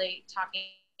that we're really talking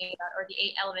about, or the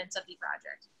 8 elements of the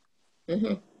project.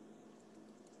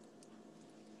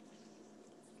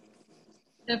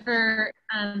 So for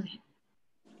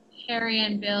Harry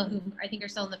and Bill, who I think are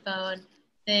still on the phone,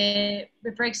 it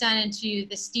breaks down into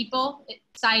the steeple,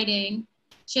 siding,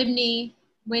 chimney,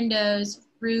 windows,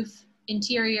 roof,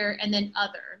 interior, and then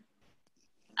other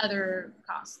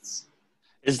costs.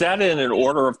 Is that in an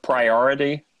order of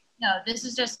priority? No, this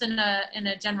is just in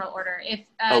a general order. If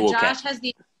okay. Josh has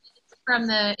the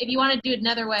if you want to do it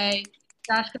another way,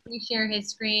 Josh could please share his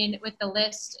screen with the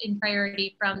list in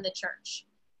priority from the church,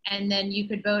 and then you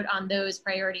could vote on those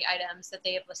priority items that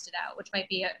they have listed out, which might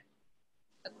be a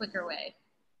quicker way.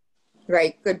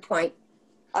 Right, good point.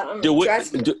 Do we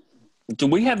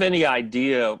have any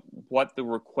idea what the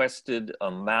requested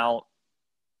amount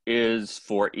is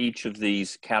for each of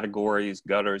these categories: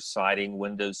 gutters, siding,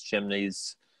 windows,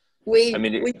 chimneys? We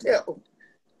do.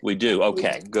 We do.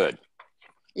 Okay, good.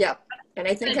 Yeah, and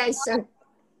I think I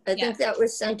think that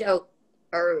was sent out,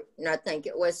 or not think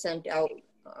it was sent out.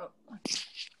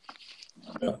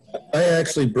 I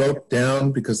actually broke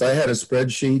down, because I had a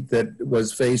spreadsheet that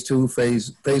was phase 1,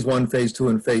 phase 2,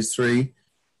 and phase 3.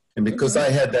 And because I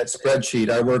had that spreadsheet,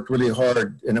 I worked really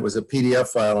hard, and it was a PDF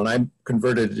file, and I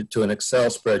converted it to an Excel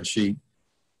spreadsheet.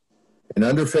 And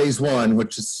under phase 1,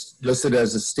 which is listed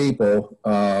as a steeple,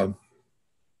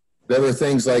 there were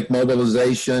things like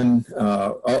mobilization.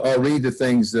 I'll read the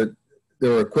things that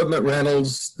there were: equipment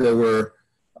rentals, there were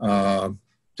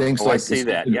things like— I see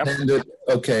that, yep.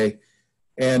 Okay.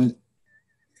 And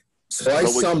so I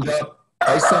summed up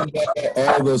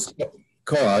all those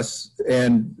costs,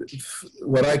 and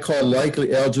what I call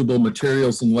likely eligible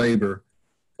materials and labor.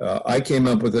 I came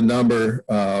up with a number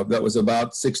that was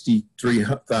about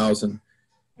 $63,000.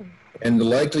 And the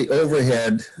likely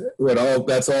overhead,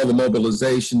 that's all the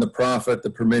mobilization, the profit,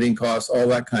 the permitting costs, all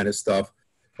that kind of stuff,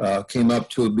 came up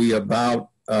to be about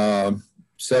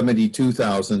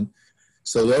 $72,000.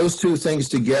 So those two things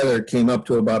together came up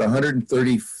to about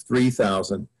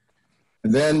 $133,000.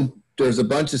 And then there's a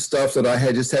bunch of stuff that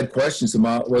I just had questions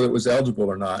about whether it was eligible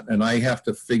or not. And I have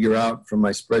to figure out from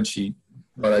my spreadsheet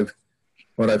what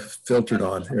I've filtered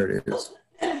on. Here it is.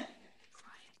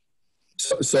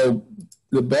 So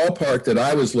the ballpark that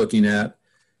I was looking at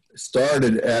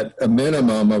started at a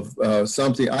minimum of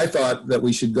something. I thought that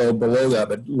we should go below that,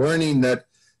 but learning that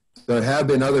there have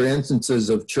been other instances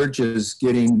of churches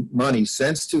getting money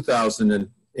since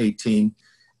 2018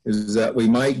 is that we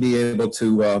might be able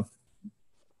to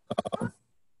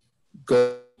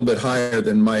go a bit higher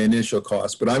than my initial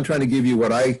cost. But I'm trying to give you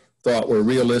what I thought were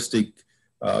realistic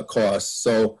costs.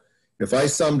 So if I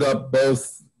summed up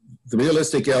both the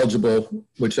realistic eligible,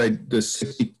 which the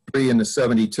 63 and the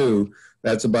 72,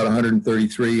 that's about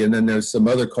 133. And then there's some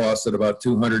other costs at about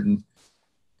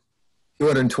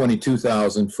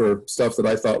 222,000 for stuff that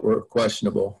I thought were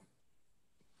questionable.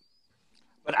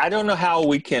 But I don't know how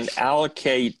we can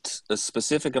allocate a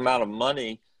specific amount of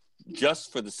money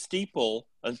just for the steeple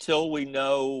until we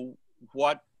know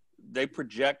what they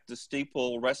project the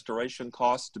steeple restoration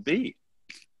cost to be.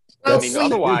 Well, I mean,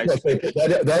 otherwise,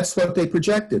 that's what they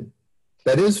projected.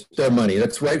 That is their money.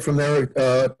 That's right from their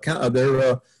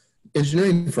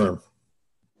engineering firm.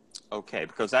 Okay,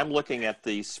 because I'm looking at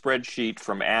the spreadsheet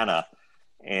from Anna,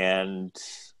 and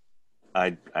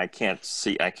I can't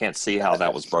see how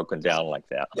that was broken down like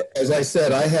that. As I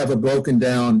said, I have it broken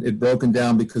down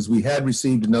because we had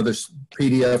received another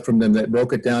PDF from them that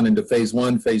broke it down into phase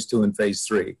 1, phase 2, and phase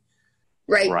 3.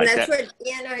 Right. And that's what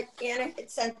Anna had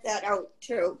sent that out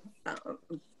too.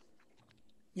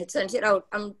 Had sent it out.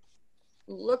 I'm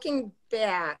looking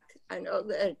back. I know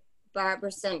that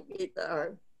Barbara sent me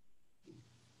the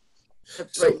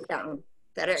breakdown.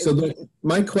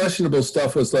 My questionable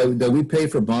stuff was like, do we pay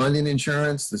for bonding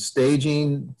insurance, the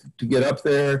staging to get up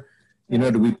there? You know,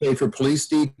 do we pay for police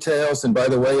details? And by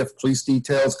the way, if police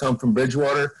details come from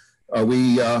Bridgewater, are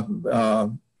we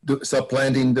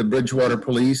supplanting the Bridgewater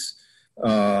police?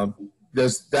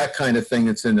 There's that kind of thing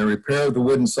that's in the repair of the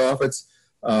wooden soffits.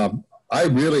 I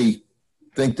really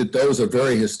think that those are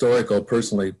very historical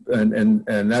personally,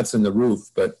 and that's in the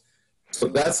roof. But so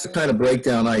that's the kind of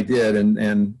breakdown I did.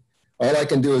 And all I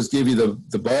can do is give you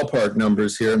the ballpark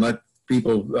numbers here and let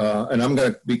people, and I'm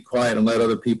going to be quiet and let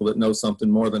other people that know something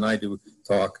more than I do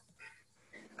talk.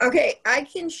 Okay, I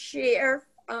can share,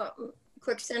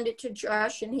 quick send it to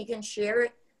Josh and he can share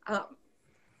it.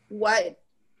 What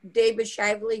David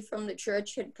Shively from the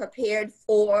church had prepared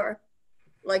for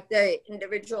like the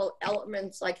individual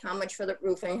elements, like how much for the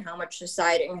roofing, how much for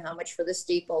siding, how much for the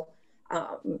steeple,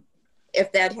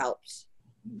 if that helps.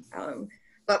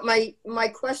 But my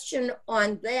question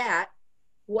on that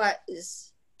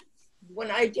was,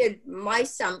 when I did my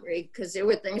summary, because there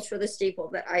were things for the steeple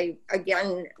that I,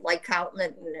 again, like Carlton,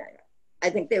 and I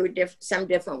think they were some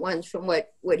different ones from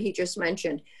what he just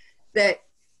mentioned, that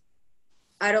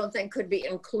I don't think could be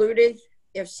included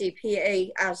if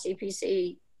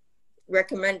CPC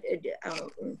recommended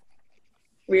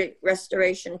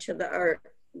restoration to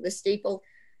the steeple.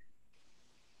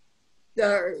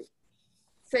 The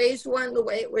phase one, the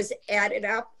way it was added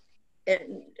up,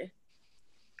 and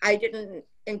I didn't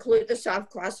include the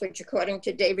soft cost, which according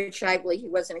to David Shively, he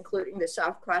wasn't including the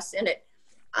soft costs in it.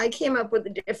 I came up with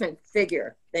a different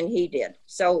figure than he did.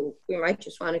 So we might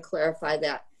just want to clarify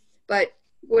that. But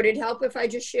would it help if I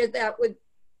just shared that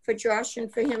for Josh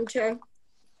and for him to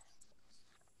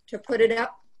put it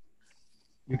up?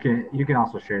 You can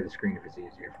also share the screen if it's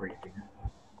easier for you, Gina.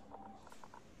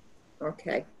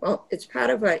 Okay, well, it's part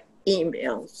of an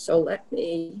email, so let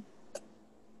me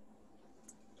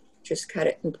just cut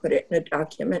it and put it in a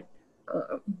document.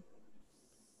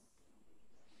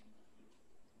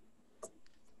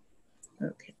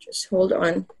 Okay, just hold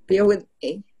on, bear with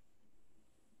me.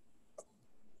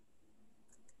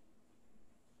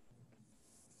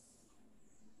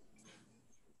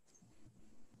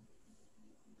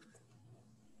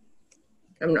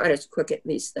 I'm not as quick at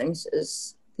these things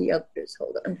as the others,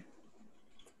 hold on.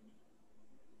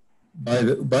 By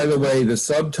the way, the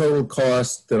subtotal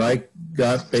cost that I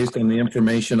got based on the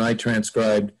information I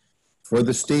transcribed for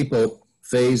the steeple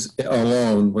phase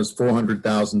alone was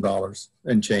 $400,000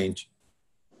 and change.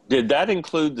 Did that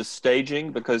include the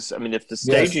staging? Because I mean, if the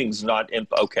staging's not in,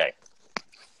 okay.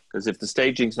 Because if the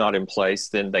staging's not in place,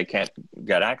 then they can't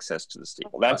get access to the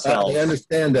steeple. That sounds. I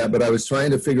understand that, but I was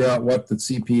trying to figure out what the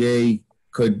CPA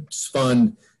could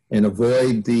fund and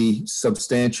avoid the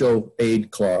substantial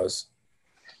aid clause.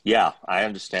 Yeah, I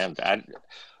understand that.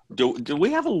 Do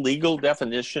we have a legal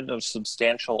definition of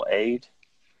substantial aid?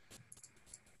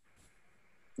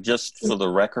 Just for the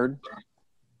record?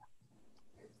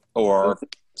 Or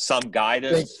some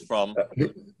guidance from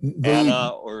Anna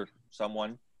or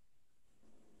someone?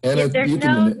 Anna, there's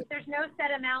no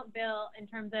set amount, Bill, in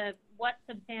terms of what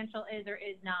substantial is or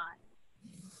is not.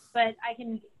 But I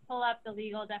can pull up the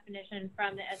legal definition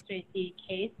from the SJC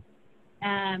case.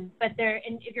 But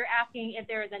if you're asking if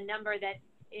there is a number that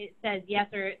it says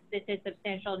yes or this is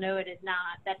substantial, no, it is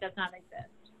not. That does not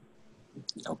exist.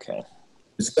 Okay.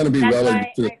 It's going to be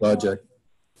relative to the project.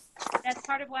 That's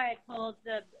part of why I pulled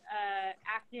the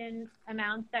Acton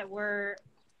amounts that were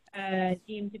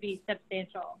deemed to be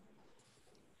substantial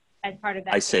as part of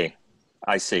that. I see.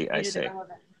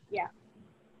 Yeah.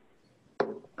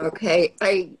 Okay,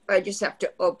 I just have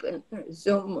to open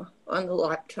Zoom on the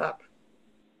laptop,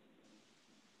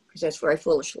 because that's where I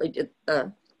foolishly did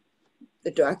the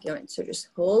document. So just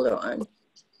hold on.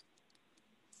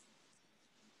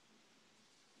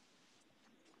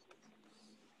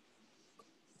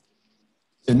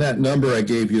 In that number I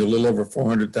gave you, a little over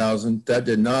 400,000, that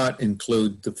did not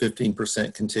include the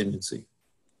 15% contingency.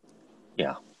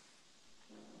 Yeah.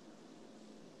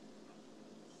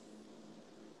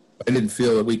 I didn't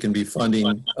feel that we can be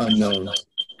funding unknown.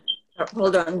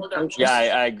 Hold on.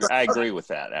 Yeah, I agree with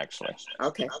that, actually.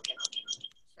 Okay.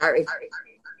 Sorry.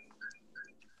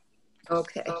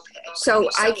 Okay. So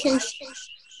I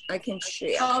can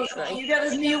share. Oh, right? you got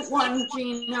to mute one,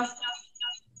 Gina.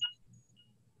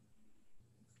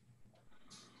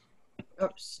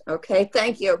 Oops. Okay.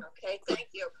 Thank you.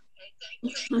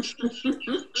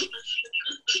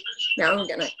 Now I'm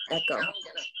gonna echo.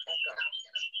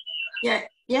 Yeah,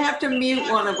 you have to mute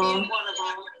one of them.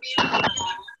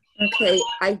 Okay,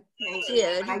 I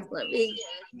did. Let me.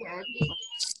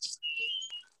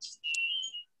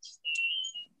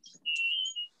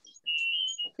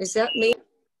 Is that me?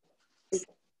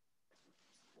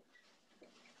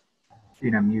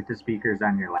 Gina, mute the speakers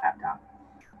on your laptop.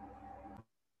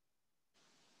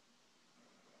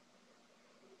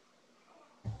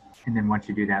 And then once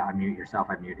you do that, unmute yourself.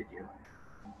 I muted you.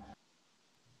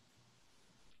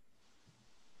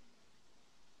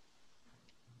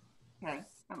 Okay,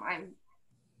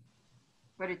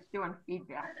 but it's doing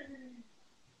feedback,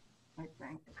 I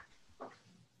think.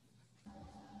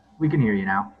 We can hear you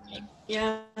now.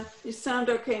 Yeah, you sound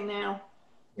okay now.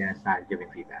 Yeah, it's not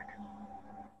giving feedback.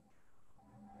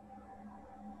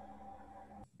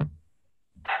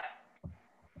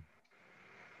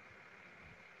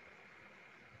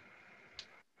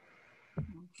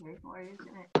 Okay, why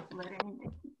isn't it letting me?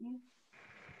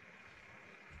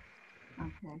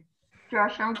 Okay.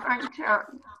 Josh, I'm trying to.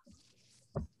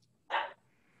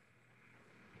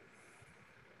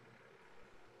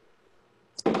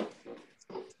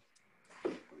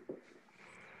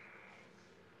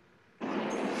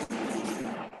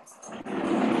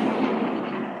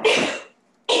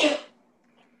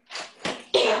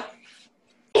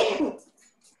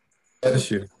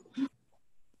 Bless you.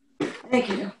 Thank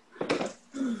you.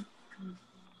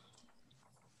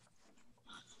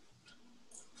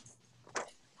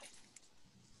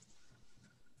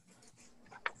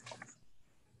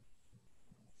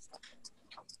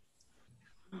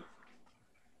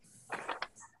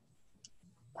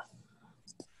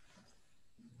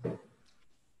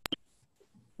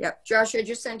 Yep, Josh, I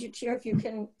just sent it to you. If you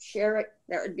can share it,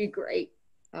 that would be great.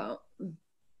 I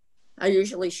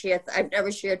usually share, I've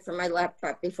never shared from my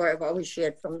laptop before. I've always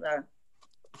shared from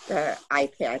the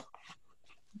iPad.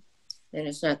 And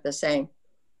it's not the same.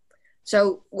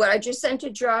 So what I just sent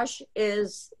to Josh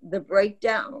is the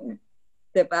breakdown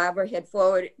that Barbara had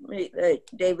forwarded me, that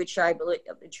David Scheibele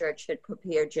of the church had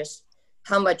prepared, just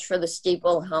how much for the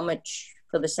steeple, how much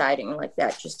for the siding, like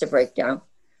that, just a breakdown.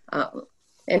 And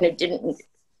it didn't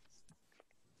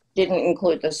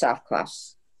include the soft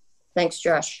costs. Thanks,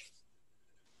 Josh.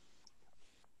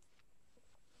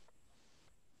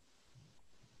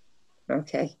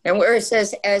 Okay, and where it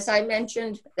says, as I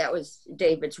mentioned, that was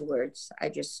David's words. I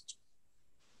just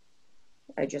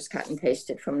cut and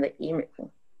pasted from the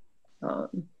email.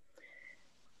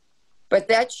 But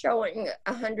that's showing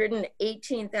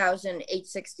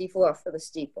 $118,864 for the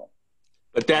steeple.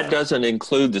 But that doesn't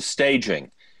include the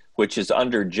staging, which is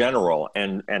under general,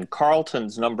 and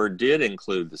Carlton's number did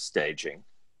include the staging.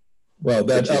 Well,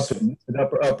 that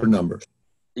upper number.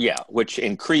 Yeah, which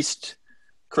increased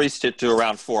it to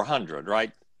around 400,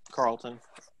 right, Carlton?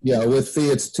 Yeah, with fee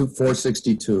it's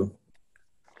 462.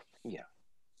 Yeah.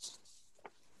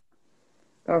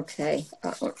 Okay.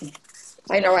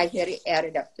 I know I had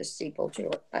added up the steeple to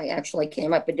it. I actually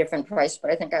came up a different price,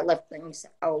 but I think I left things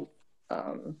out.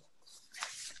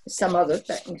 Some other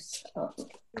things.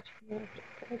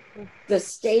 The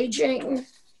staging.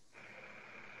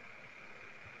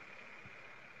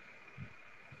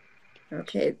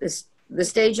 Okay, the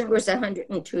staging was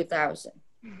 102,000.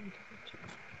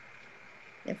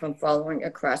 If I'm following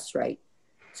across right.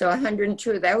 So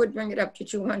 102, that would bring it up to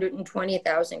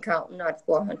 220,000, Carlton, not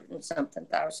 400 and something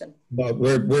thousand. But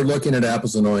we're looking at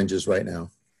apples and oranges right now.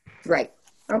 Right.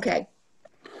 Okay.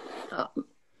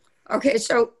 Okay.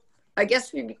 So I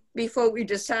guess before we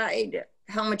decide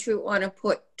how much we want to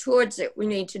put towards it, we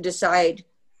need to decide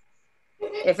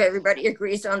if everybody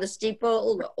agrees on the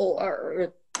steeple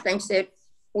or thinks that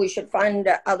we should fund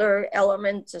other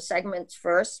elements or segments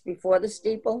first before the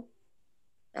steeple.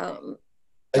 I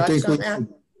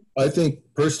think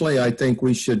personally, I think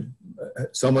we should,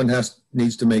 someone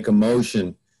needs to make a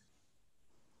motion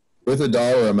with a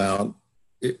dollar amount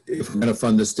if we're going to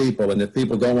fund the steeple. And if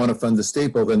people don't want to fund the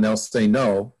steeple, then they'll say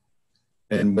no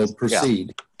and we'll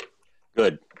proceed. Yeah.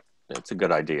 Good. That's a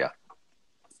good idea.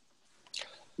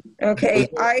 Okay.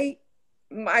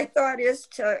 My thought is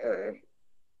to,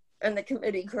 and the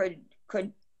committee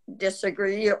could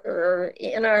disagree, or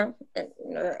Anna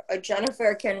or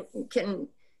Jennifer can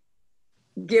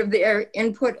give their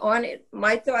input on it.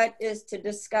 My thought is to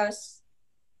discuss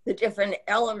the different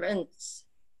elements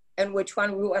and which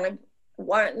one we want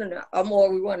or more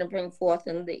we want to bring forth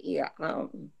in the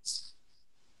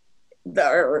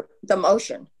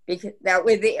motion, because that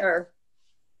way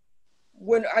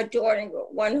we're not doing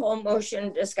one whole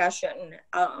motion discussion.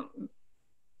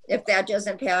 If that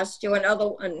doesn't pass, do another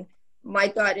one. My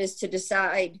thought is to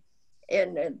decide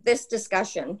in this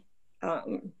discussion,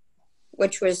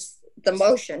 which was the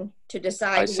motion, to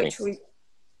decide which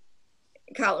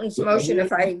Carlton's motion,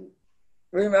 if I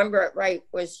remember it right,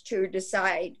 was to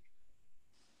decide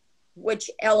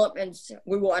which elements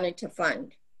we wanted to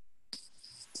fund.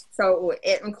 So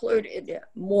it included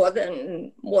more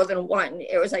than one.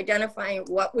 It was identifying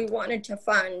what we wanted to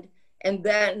fund and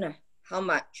then how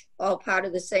much, all part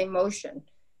of the same motion.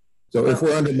 So if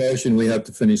we're under motion, we have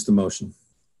to finish the motion.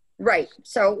 Right.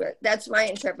 So that's my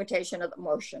interpretation of the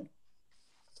motion.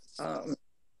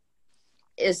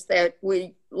 Is that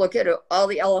we look at all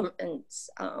the elements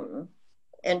and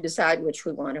decide which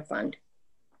we want to fund.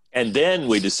 And then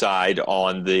we decide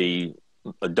on the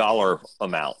dollar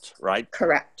amount, right?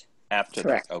 Correct. After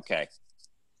Correct. that, okay.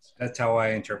 That's how I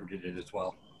interpreted it as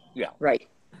well. Yeah. Right.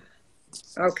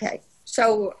 Okay.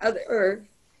 So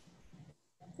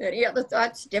any other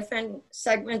thoughts, different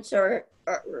segments or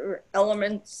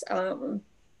elements that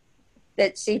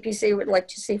CPC would like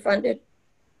to see funded?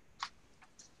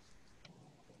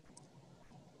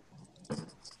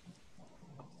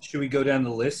 should we go down the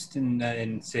list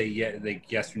and say like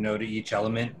yes or no to each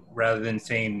element rather than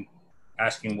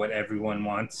asking what everyone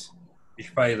wants? You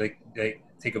should probably like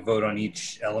take a vote on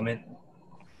each element.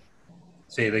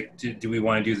 Say like, do we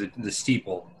want to do the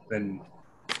steeple? Then.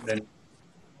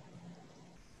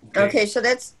 Okay, so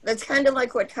that's kind of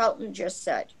like what Carlton just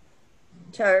said.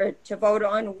 To vote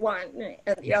on one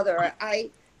and the other.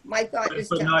 My thought is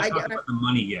but to not talking identify about the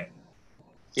money yet.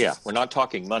 Yeah, we're not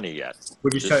talking money yet.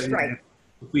 We're just Just- talking, Right.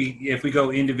 if we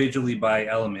go individually by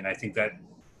element, I think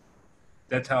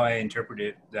that's how I interpret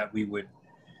it. That we would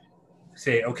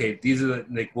say, okay, these are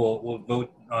we'll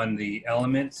vote on the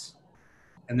elements,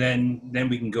 and then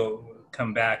we can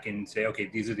come back and say, okay,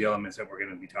 these are the elements that we're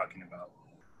going to be talking about.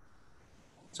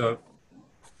 So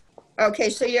Okay,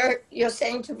 so you're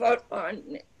saying to vote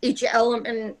on each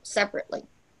element separately.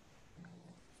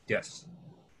 yes,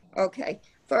 Okay,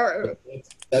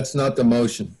 That's not the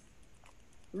motion,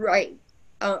 right.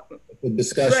 the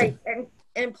discussion. Right,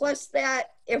 and plus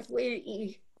that,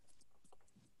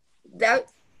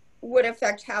 that would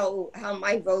affect how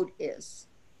my vote is.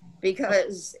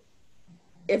 Because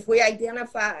if we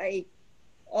identify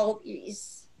all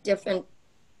these different,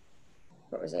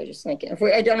 what was I just thinking? If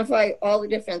we identify all the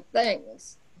different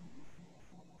things,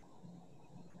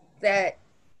 that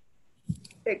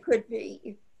it could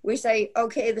be, we say,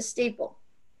 okay, the steeple,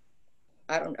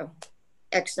 I don't know,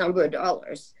 X number of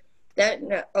dollars.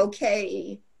 Then,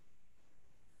 okay,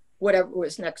 whatever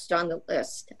was next on the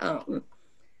list.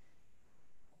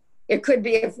 It could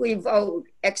be if we vote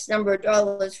X number of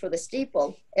dollars for the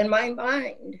steeple, in my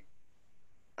mind,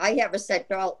 I have a set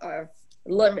dollar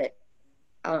limit,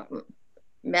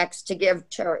 max to give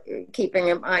to, keeping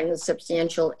in mind the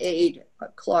substantial aid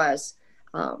clause.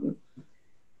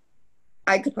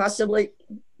 I could possibly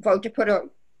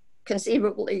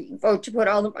conceivably vote to put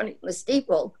all the money in the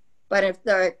steeple, but if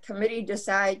the committee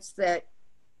decides that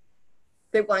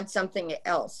they want something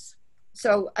else.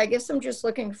 So I guess I'm just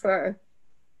looking for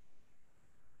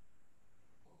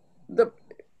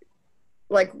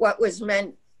what was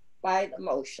meant by the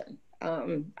motion.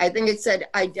 I think it said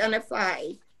identify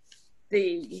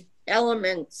the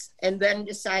elements and then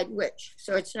decide which.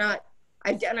 So it's not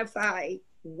identify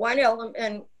one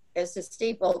element as the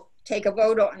steeple, take a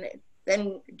vote on it,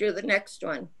 then do the next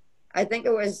one. I think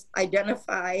it was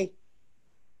identify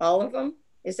all of them.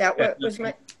 Is that what was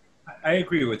meant? I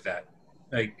agree with that.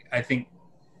 Like I think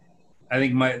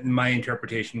my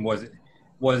interpretation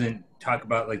wasn't talk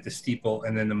about like the steeple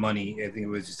and then the money. I think it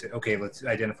was just okay, let's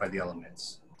identify the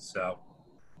elements. So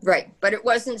right, but it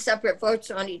wasn't separate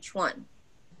votes on each one.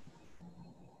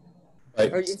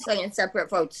 Right. Or are you saying separate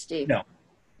votes, Steve?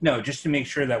 No, just to make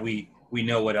sure that we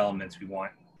know what elements we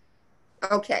want.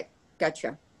 Okay,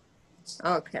 gotcha.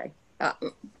 Okay.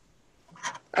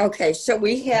 Okay, so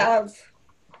we have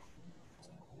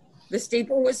the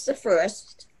steeple was the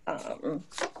first.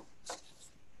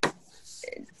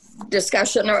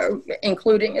 Discussion or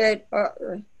including it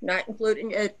or not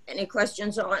including it. Any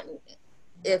questions on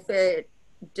if it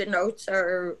denotes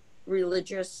our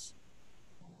religious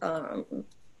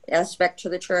aspect to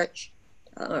the church?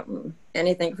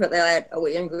 Anything for that? Are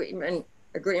we in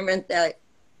agreement that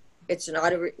it's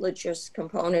not a religious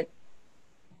component?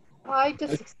 I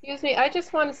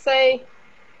just want to say,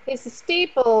 is the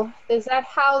steeple, does that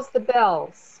house the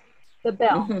bells? The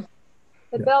bell. Mm-hmm.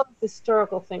 The bell is a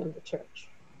historical thing in the church.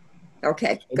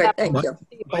 Okay, good, thank you.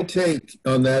 My take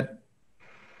on that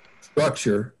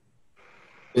structure,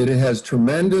 it has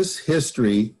tremendous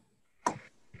history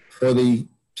for the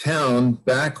town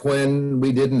back when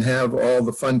we didn't have all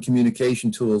the fun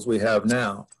communication tools we have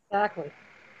now. Exactly.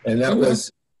 And that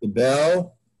was the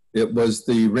bell, it was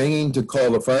the ringing to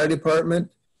call the fire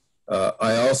department.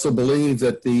 I also believe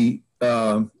that the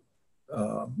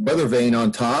weather vane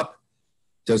on top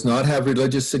does not have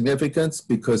religious significance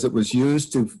because it was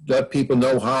used to let people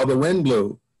know how the wind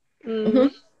blew. Mm-hmm.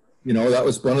 You know, that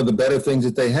was one of the better things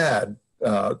that they had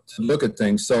to look at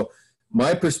things. So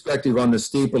my perspective on the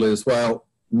steeple is, while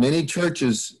many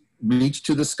churches reach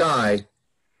to the sky,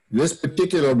 this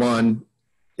particular one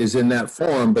is in that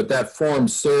form, but that form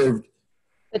served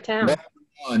The town.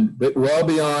 well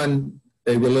beyond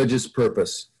a religious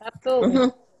purpose. Absolutely.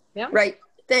 Mm-hmm. Yeah. Right,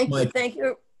 thank you, Mike. thank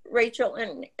you, Rachel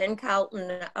and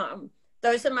Carlton.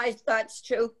 Those are my thoughts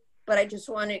too, but I just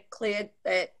want it clear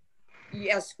that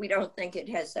yes, we don't think it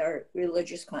has a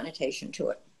religious connotation to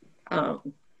it.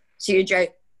 CJ,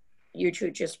 you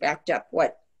two just backed up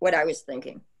what I was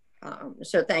thinking.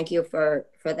 So thank you for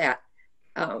that.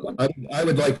 I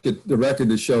would like the record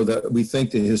to show that we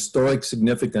think the historic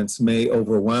significance may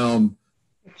overwhelm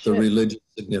the religious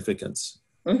significance.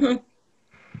 Mm-hmm.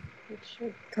 It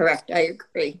should. Correct, I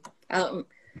agree.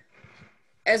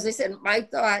 As I said, my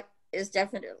thought is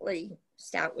definitely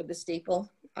start with the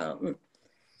steeple. Let's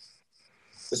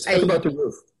talk about the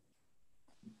roof.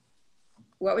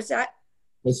 What was that?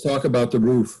 Let's talk about the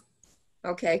roof.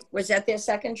 Okay, was that their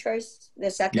second choice? Their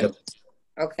second? Yep.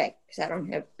 Okay, because I don't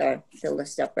have the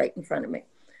list up right in front of me.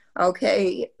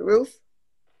 Okay, roof.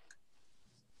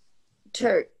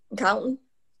 Carlton?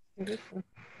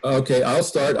 Okay, I'll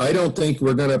start. I don't think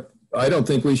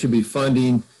we should be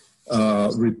funding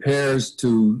repairs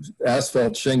to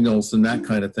asphalt shingles and that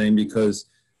kind of thing, because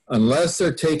unless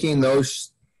they're taking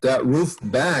that roof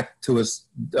back to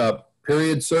a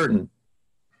period certain,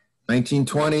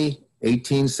 1920,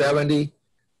 1870,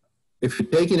 if you're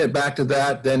taking it back to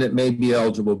that, then it may be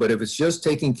eligible. But if it's just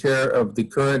taking care of the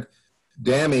current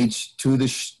damage to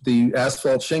the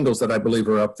asphalt shingles that I believe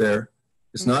are up there,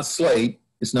 it's not slate,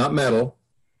 it's not metal.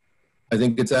 I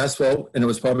think it's asphalt, and it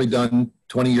was probably done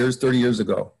 20 years, 30 years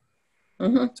ago.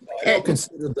 Mm-hmm. So I don't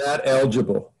consider that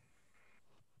eligible.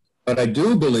 But I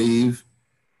do believe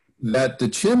that the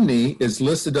chimney is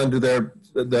listed under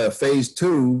the phase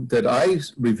 2 that I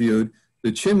reviewed.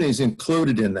 The chimney is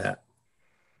included in that.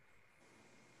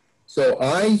 So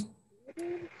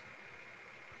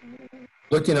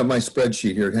looking at my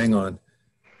spreadsheet here, hang on.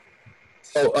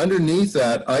 So underneath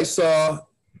that, I saw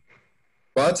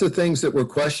lots of things that were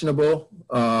questionable,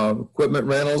 equipment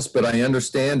rentals, but I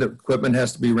understand that equipment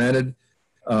has to be rented.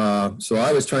 So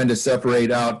I was trying to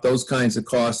separate out those kinds of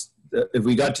costs. If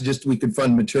we got to we could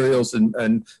fund materials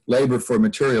and labor for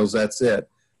materials, that's it.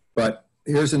 But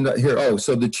so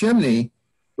the chimney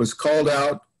was called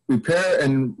out, repair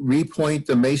and repoint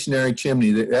the masonry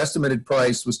chimney. The estimated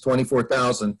price was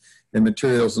 $24,000 in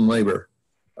materials and labor.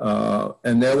 But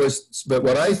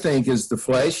what I think is the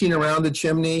flashing around the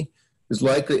chimney is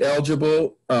likely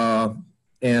eligible.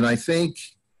 And I think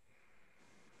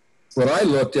what I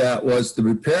looked at was the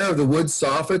repair of the wood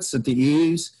soffits at the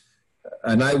eaves.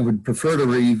 And I would prefer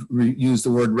to use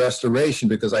the word restoration,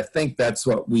 because I think that's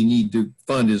what we need to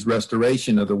fund, is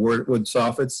restoration of the wood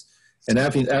soffits. And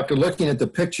after looking at the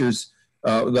pictures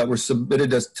that were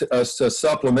submitted to us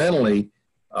supplementally,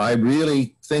 I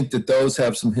really think that those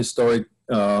have some historic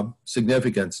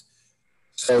significance.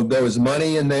 So there was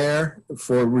money in there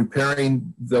for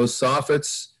repairing those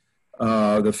soffits.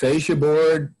 The fascia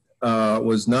board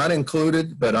was not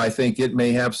included, but I think it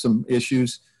may have some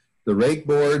issues. The rake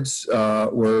boards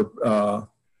the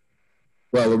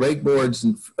rake boards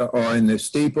are in the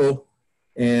steeple,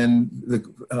 and the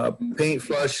paint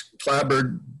flush,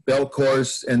 clapboard, belt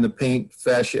course, and the paint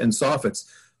fascia and soffits.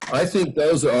 I think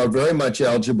those are very much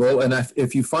eligible. And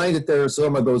if you find that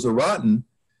some of those are rotten,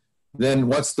 then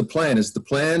what's the plan? Is the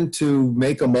plan to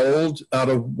make a mold out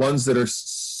of ones that are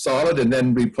solid and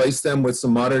then replace them with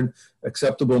some modern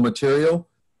acceptable material?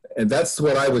 And that's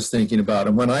what I was thinking about.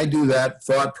 And when I do that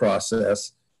thought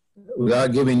process,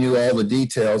 without giving you all the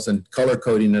details and color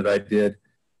coding that I did,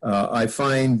 I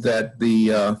find that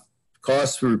the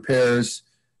costs for repairs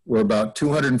were about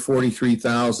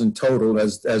 $243,000 total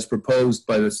as proposed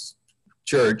by the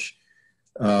church.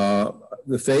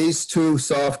 The phase 2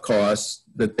 soft costs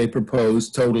that they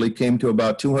proposed totally came to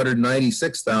about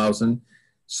 $296,000,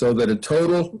 so that a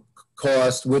total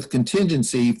cost with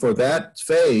contingency for that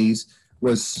phase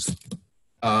was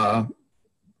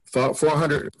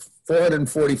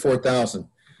 $444,000,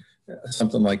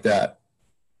 something like that.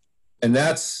 And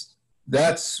that's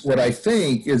what I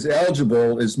think is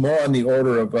eligible, is more on the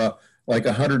order of like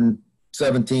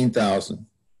 $117,000.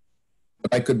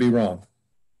 But I could be wrong.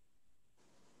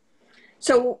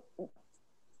 So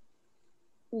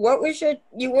what was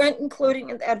you weren't including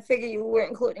in that figure, you weren't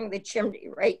including the chimney,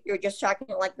 right? You're just talking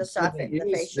like the soffit and the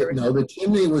fascia. No, the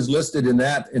chimney was listed in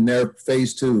their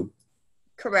phase 2.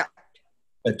 Correct.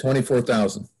 At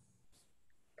 $24,000.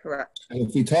 Correct. And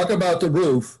if you talk about the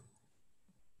roof,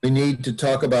 we need to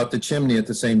talk about the chimney at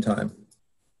the same time.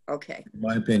 Okay. In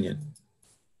my opinion.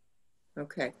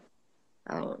 Okay.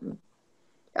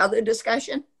 Other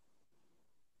discussion?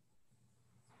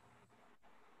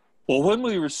 Well, when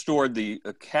we restored the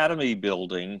Academy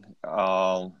building,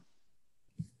 and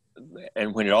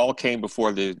when it all came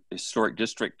before the Historic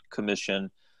District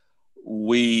Commission,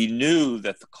 we knew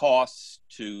that the costs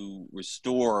to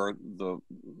restore the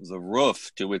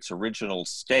roof to its original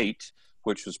state,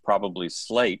 which was probably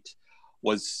slate,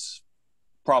 was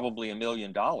probably $1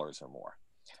 million or more.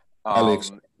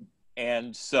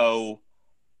 And so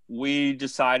we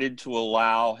decided to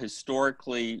allow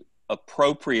historically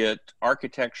appropriate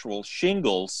architectural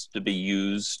shingles to be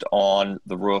used on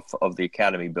the roof of the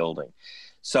Academy building.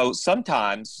 So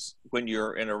sometimes when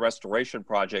you're in a restoration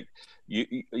project,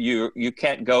 you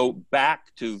can't go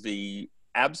back to the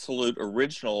absolute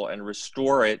original and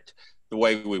restore it the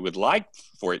way we would like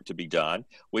for it to be done.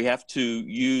 We have to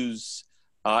use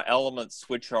elements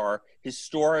which are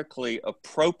historically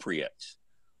appropriate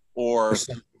or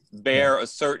bear a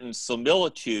certain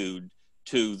similitude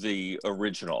to the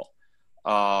original.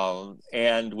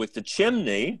 And with the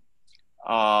chimney,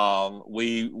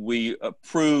 we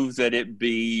approved that it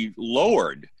be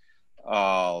lowered.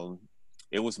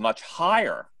 It was much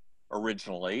higher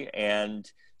originally, and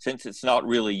since it's not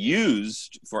really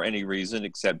used for any reason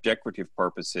except decorative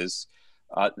purposes,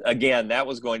 again, that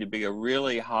was going to be a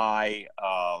really high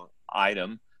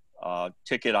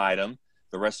ticket item,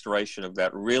 the restoration of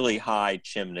that really high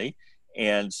chimney.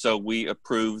 And so we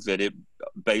approved that it,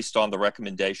 based on the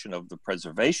recommendation of the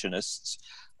preservationists,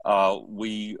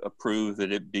 we approved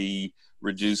that it be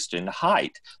reduced in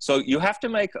height. So you have to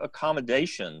make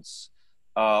accommodations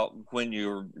when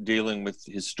you're dealing with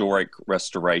historic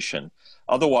restoration.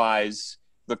 Otherwise,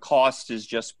 the cost is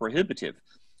just prohibitive.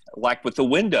 Like with the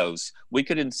windows, we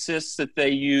could insist that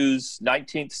they use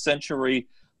 19th century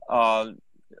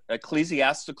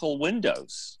ecclesiastical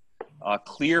windows,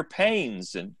 clear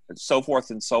panes and so forth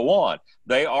and so on.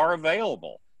 They are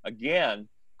available. Again,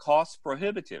 cost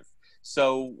prohibitive.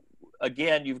 So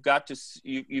again, you've got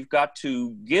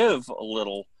to give a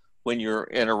little when you're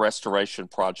in a restoration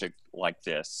project like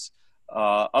this.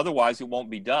 Otherwise, it won't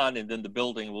be done, and then the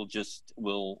building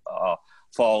will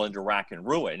fall into rack and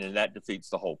ruin, and that defeats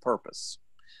the whole purpose.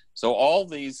 So all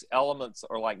these elements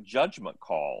are like judgment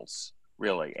calls,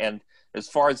 really. And as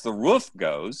far as the roof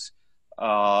goes,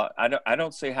 I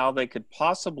don't see how they could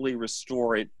possibly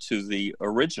restore it to the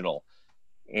original.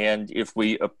 And if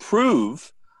we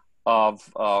approve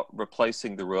of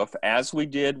replacing the roof, as we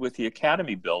did with the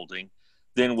Academy building,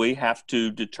 then we have to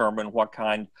determine what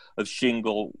kind of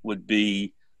shingle would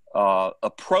be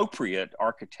appropriate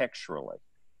architecturally.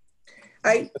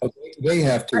 They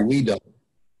have to, we don't.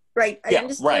 Right. I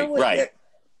understand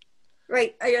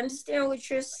Right. I understand what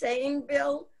you're saying,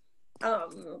 Bill.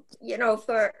 You know,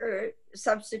 for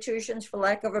substitutions, for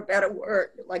lack of a better word,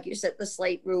 like you said, the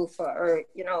slate roof, or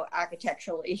you know,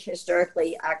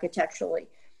 historically, architecturally,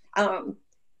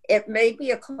 it may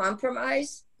be a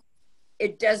compromise.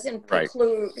 It doesn't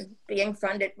preclude being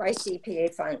funded by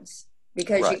CPA funds,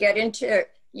 because you get into,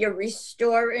 you're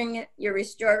restoring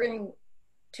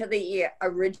to the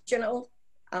original.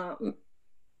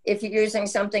 If you're using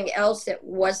something else that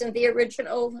wasn't the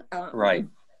original,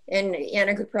 and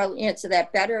Anna could probably answer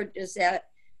that better. Does that,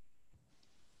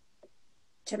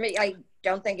 to me, I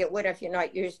don't think it would if you're not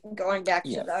going back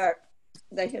to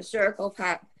the historical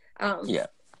part.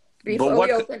 Before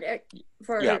we open it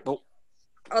for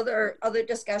other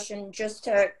discussion, just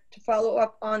to follow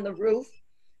up on the roof,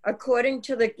 according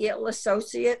to the Gale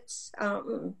Associates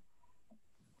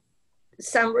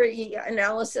summary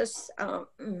analysis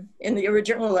in the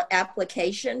original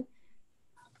application,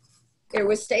 it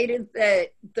was stated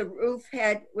that the roof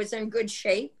was in good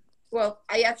shape. Well,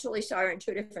 I actually saw it in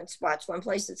two different spots. One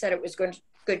place it said it was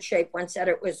good shape, one said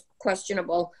it was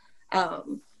questionable.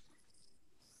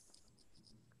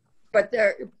 But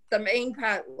the main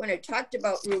part, when it talked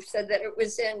about roof, said that it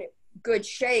was in good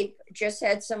shape, just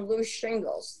had some loose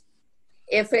shingles.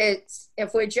 If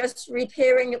we're just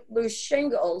repairing loose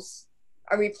shingles,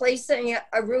 or replacing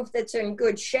a roof that's in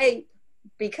good shape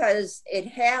because it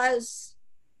has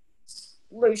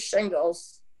loose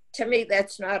shingles, to me,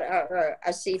 that's not a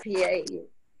CPA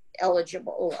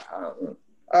eligible,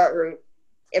 or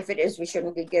if it is, we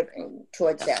shouldn't be giving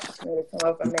towards that.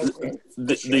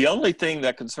 The only thing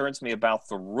that concerns me about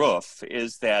the roof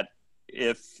is that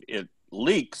if it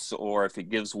leaks or if it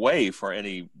gives way for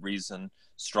any reason,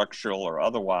 structural or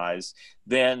otherwise,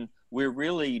 then we're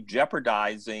really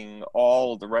jeopardizing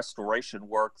all of the restoration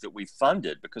work that we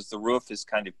funded, because the roof is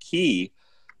kind of key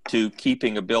to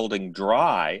keeping a building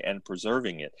dry and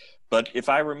preserving it. But if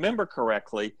I remember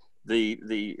correctly,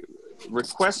 the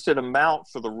requested amount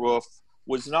for the roof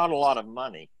was not a lot of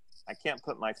money. I can't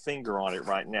put my finger on it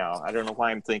right now. I don't know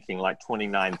why I'm thinking like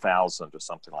 29,000 or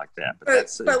something like that.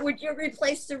 But would you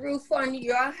replace the roof on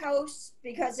your house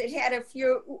because it had a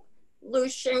few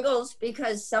loose shingles,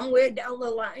 because somewhere down the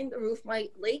line the roof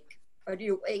might leak, or do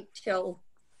you wait till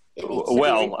it needs to be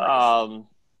replaced?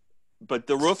 But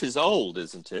the roof is old,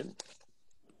 isn't it?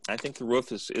 I think the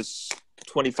roof is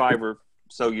 25 or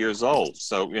so years old,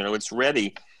 so you know it's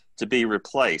ready to be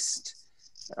replaced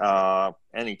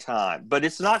anytime. But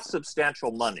it's not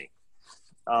substantial money.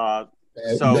 Bill,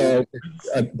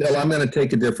 I'm going to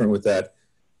take a different with that.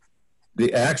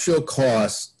 The actual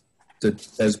cost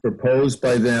as proposed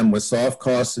by them with soft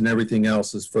costs and everything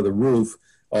else is for the roof,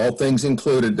 all things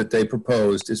included that they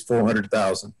proposed is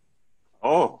 400,000.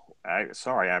 Oh,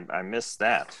 sorry, I missed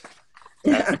that.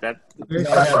 That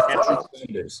I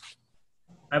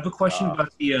have a question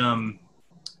about the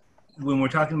when we're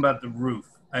talking about the roof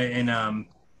and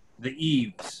the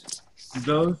eaves. Do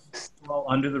those fall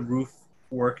under the roof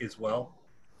work as well,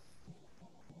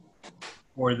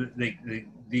 or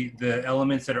the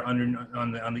elements that are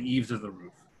on the eaves of the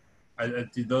roof?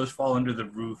 Do those fall under the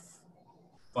roof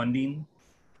funding?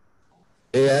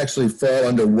 They actually fall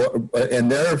under what,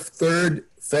 and their third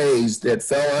phase that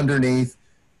fell underneath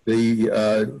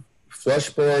the flush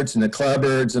boards and the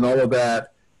clapboards and all of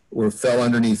that fell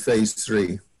underneath phase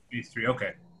 3. Phase 3,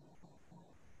 okay.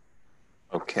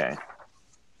 Okay.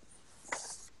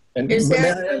 And Is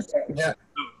that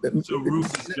so roof?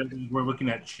 We're looking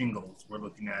at shingles. We're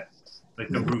looking at like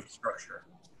the roof structure.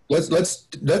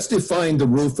 Let's define the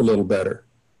roof a little better.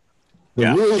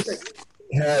 The roof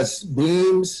has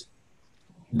beams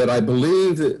that I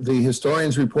believe the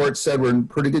historian's report said were in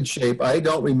pretty good shape. I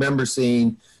don't remember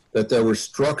seeing that there were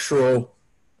structural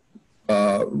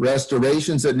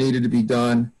restorations that needed to be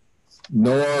done,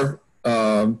 nor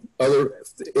other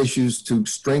issues to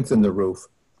strengthen the roof.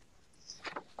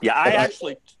 Yeah, I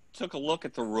actually took a look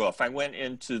at the roof. I went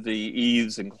into the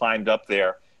eaves and climbed up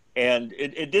there, and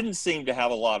it didn't seem to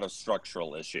have a lot of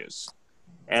structural issues.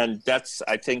 And that's,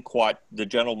 I think, what the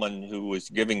gentleman who was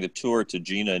giving the tour to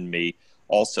Gina and me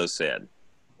also said.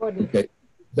 Okay,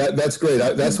 that's great.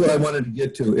 That's what I wanted to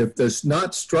get to. If there's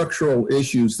not structural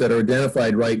issues that are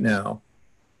identified right now,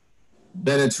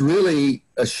 then it's really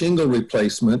a shingle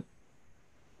replacement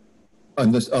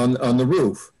on the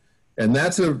roof. And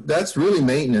that's really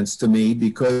maintenance to me,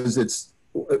 because it's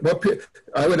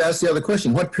I would ask the other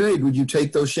question: what period would you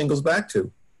take those shingles back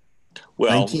to?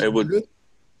 Well, it would.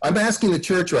 I'm asking the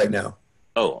church right now.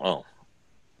 Oh.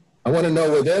 I want to know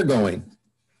where they're going.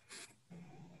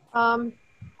 Gordon,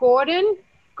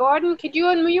 could you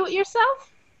unmute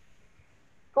yourself?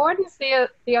 Gordon's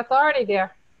the authority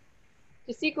there. Do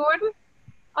you see Gordon?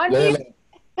 Unmute.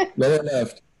 Lower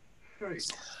left.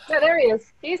 Yeah, there he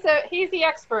is. He's the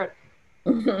expert.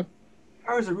 As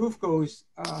far as the roof goes,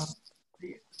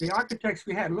 the architects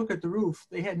we had look at the roof,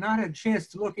 they had not had a chance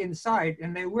to look inside,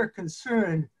 and they were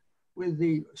concerned with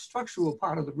the structural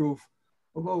part of the roof.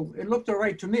 Although it looked all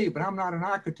right to me, but I'm not an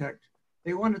architect.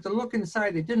 They wanted to look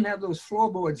inside. They didn't have those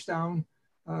floorboards down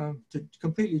to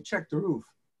completely check the roof.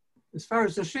 As far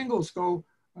as the shingles go,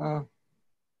 I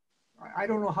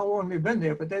don't know how long they've been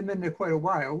there, but they've been there quite a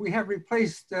while. We have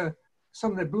replaced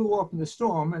some that blew off in the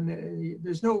storm, and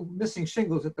there's no missing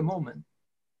shingles at the moment.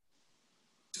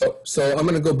 So I'm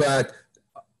going to go back.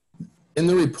 In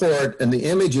the report and the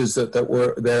images that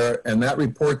were there and that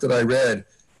report that I read,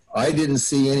 I didn't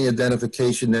see any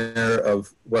identification there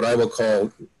of what I will call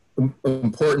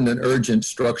important and urgent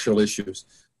structural issues.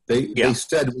 They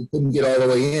said we couldn't get all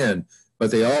the way in,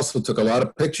 but they also took a lot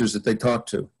of pictures that they talked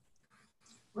to.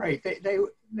 Right.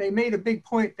 They made a big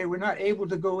point. They were not able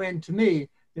to go in, to me,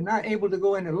 they're not able to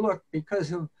go in and look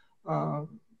because of,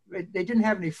 they didn't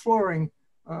have any flooring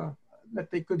that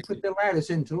they could put their ladders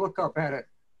in to look up at it.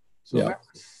 So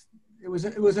it was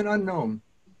an unknown.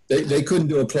 They couldn't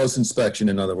do a close inspection,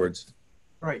 in other words.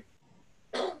 Right.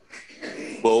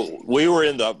 Well, we were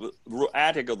in the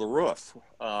attic of the roof.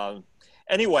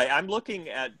 Anyway, I'm looking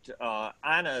at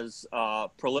Anna's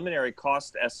preliminary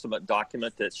cost estimate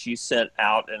document that she sent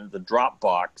out in the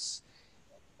Dropbox.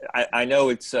 I know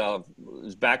it's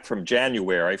back from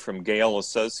January from Gale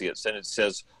Associates, and it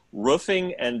says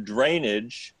roofing and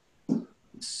drainage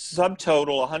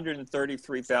subtotal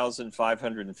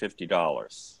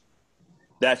 $133,550.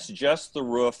 That's just the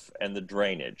roof and the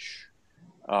drainage.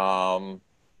 Was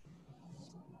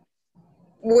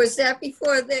that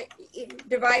before they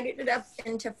divided it up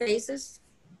into phases?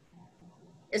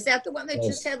 Is that the one that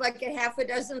just had like a half a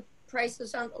dozen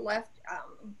prices on the left?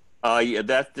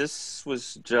 Yeah, this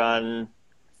was done.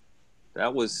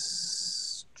 That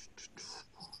was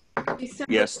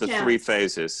December yes, the 10th. 3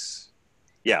 phases.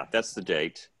 Yeah, that's the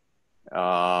date.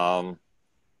 So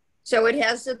it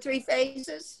has the 3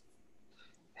 phases?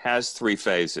 Has 3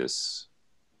 phases.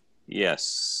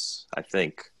 Yes, I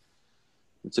think.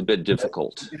 It's a bit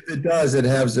difficult. If it does, it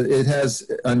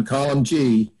has on column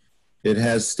G, it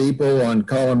has steeple, on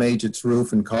column H its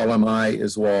roof, and column I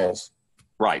is walls.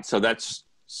 Right, so that's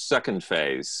 2nd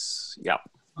phase. Yeah.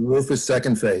 The roof is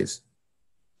 2nd phase.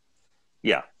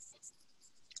 Yeah.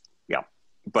 Yeah.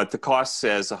 But the cost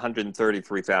says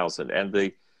 $133,000, and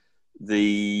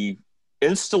the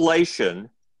installation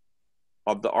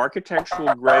of the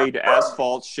architectural grade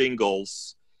asphalt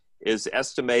shingles is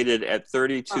estimated at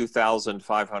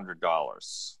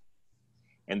 $32,500.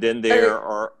 And then there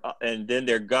are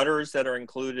gutters that are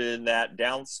included in that,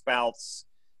 downspouts,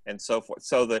 and so forth.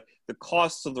 So the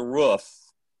cost of the roof,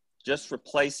 just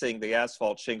replacing the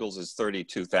asphalt shingles, is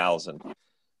 $32,000.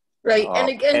 Right, and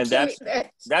again, and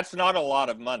that's not a lot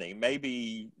of money.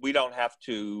 Maybe we don't have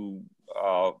to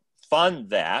fund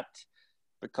that,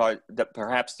 because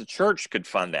perhaps the church could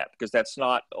fund that, because that's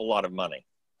not a lot of money.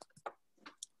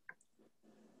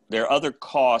 There are other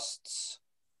costs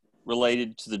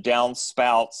related to the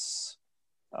downspouts.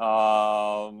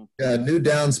 New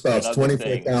downspouts,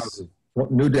 $24,000.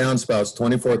 New downspouts,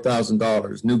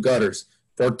 $24,000. New gutters,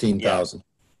 $14,000.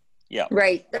 Yeah.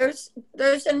 Right. There's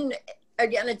an,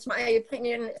 again, it's my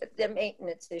opinion, the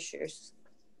maintenance issues.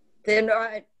 They're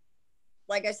not,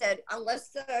 like I said, unless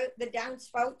the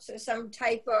downspouts are some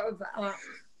type of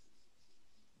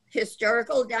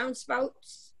historical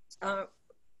downspouts.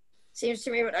 Seems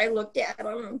to me when I looked at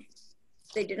them,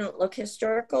 they didn't look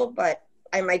historical, but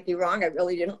I might be wrong. I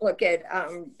really didn't look at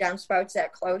downspouts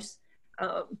that close.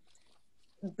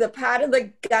 The part of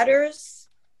the gutters,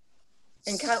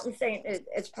 and Carlton's saying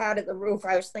it's part of the roof.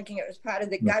 I was thinking it was part of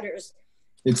the gutters.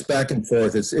 It's back and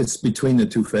forth. It's between the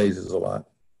two phases a lot.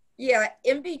 Yeah,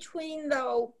 in between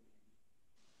though,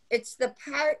 it's the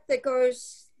part that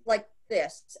goes like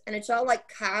this, and it's all like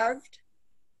carved.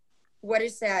 What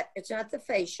is that? It's not the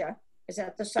fascia. Is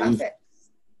that the soffit?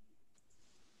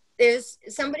 There's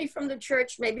somebody from the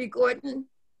church, maybe Gordon,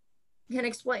 can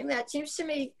explain that. Seems to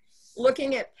me,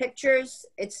 looking at pictures,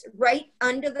 it's right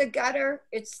under the gutter.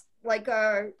 It's like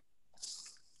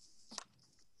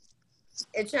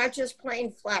it's not just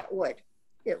plain flat wood.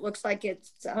 It looks like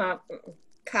it's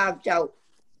carved out.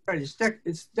 Right,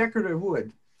 it's decorative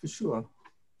wood, for sure.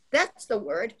 That's the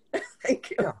word. Thank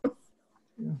you.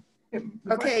 Yeah.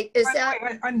 Okay, is that...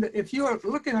 If you are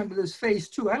looking under this phase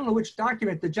 2, I don't know which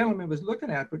document the gentleman was looking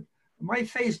at, but my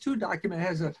phase 2 document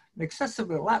has an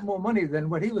excessive, a lot more money than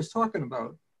what he was talking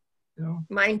about. You know?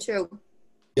 Mine too.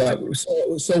 Yeah,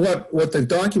 so what the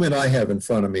document I have in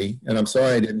front of me, and I'm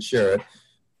sorry I didn't share it,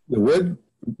 the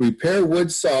repair wood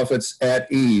soffits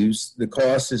at eaves,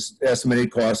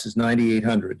 estimated cost is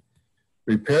 $9,800.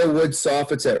 Repair wood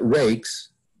soffits at rakes,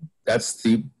 that's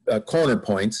the corner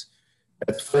points,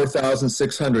 that's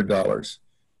 $4,600.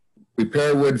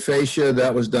 Repair wood fascia,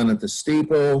 that was done at the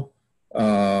steeple.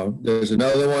 There's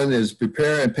another one, is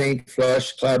prepare and paint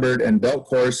flush, clapboard, and belt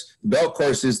course. The belt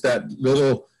course is that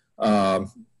little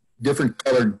different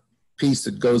colored piece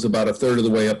that goes about a third of the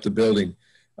way up the building.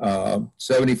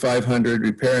 $7,500.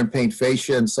 Repair and paint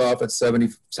fascia and soffit,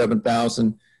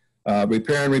 $77,000.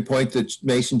 Repair and repoint the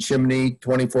mason chimney,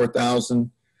 $24,000.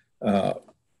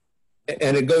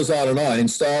 And it goes on and on.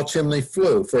 Install chimney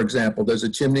flue, for example. There's a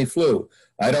chimney flue.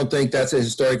 I don't think that's a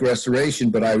historic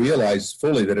restoration, but I realize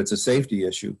fully that it's a safety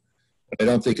issue. But I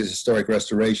don't think it's historic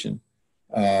restoration.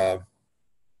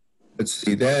 Let's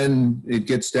see, then it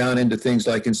gets down into things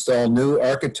like install new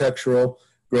architectural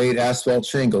grade asphalt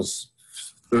shingles,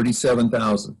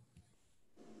 $37,000,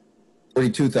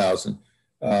 $42,000.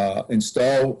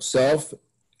 Install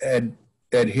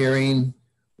self-adhering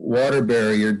water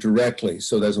barrier directly.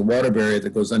 So there's a water barrier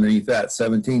that goes underneath that,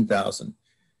 $17,000.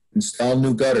 Install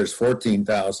new gutters,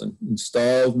 $14,000.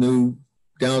 Install new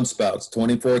downspouts,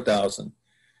 $24,000.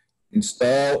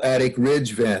 Install attic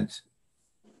ridge vent.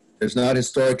 There's not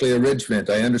historically a ridge vent.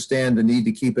 I understand the need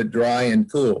to keep it dry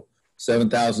and cool,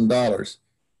 $7,000.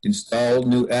 Install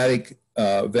new attic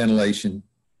ventilation,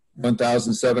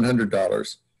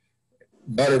 $1,700.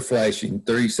 Gutter flashing,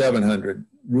 $3,700.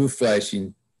 Roof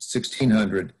flashing,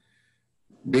 $1,600.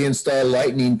 Reinstall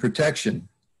lightning protection.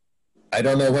 I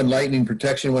don't know when lightning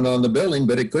protection went on the building,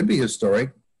 but it could be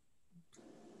historic,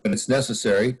 but it's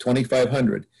necessary,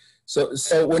 $2,500.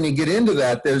 So when you get into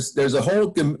that, there's a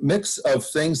whole mix of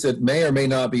things that may or may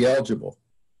not be eligible.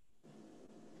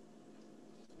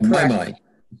 In my mind,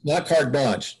 not carte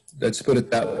blanche. Let's put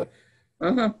it that way.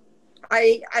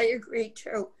 I agree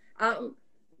too.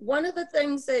 One of the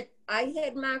things that I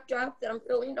had marked up that I'm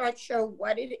really not sure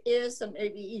what it is, and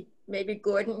maybe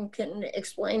Gordon can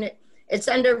explain it. It's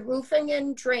under roofing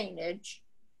and drainage.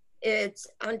 It's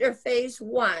under phase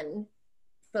 1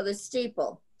 for the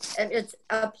steeple. And it's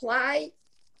apply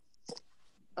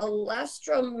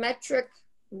elastrometric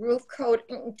roof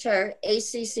coating to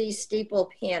ACC steeple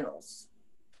panels.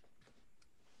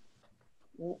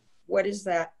 What is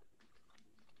that?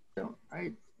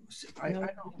 I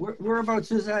don't,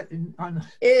 whereabouts is that?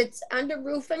 It's under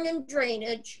roofing and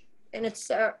drainage, and it's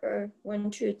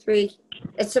 1, 2, 3.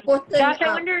 It's supposed to. Josh,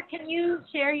 I wonder, can you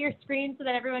share your screen so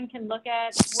that everyone can look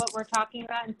at what we're talking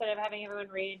about instead of having everyone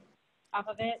read? off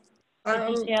of it.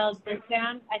 The detailed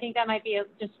breakdown. I think that might be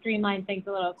just streamline things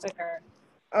a little quicker.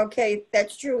 Okay,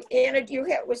 that's true. Anna, do you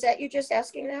have, was that you just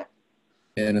asking that?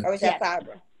 Anna. Or was that Yes.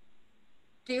 Barbara?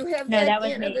 Do you have No, that? that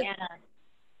was Anna, me, Anna.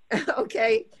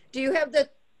 Okay. Do you have the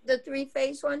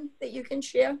three-phase one that you can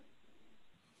share?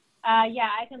 Yeah,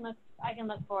 I can look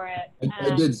for it.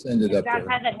 I did send it If up Doc there.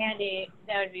 has it handy,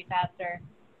 that would be faster.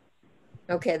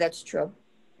 Okay, that's true.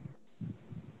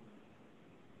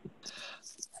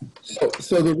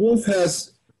 So the roof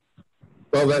has,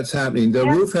 well, that's happening. The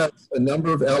roof has a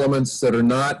number of elements that are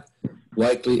not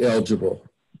likely eligible.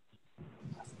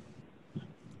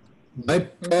 My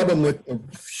problem with the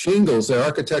shingles, the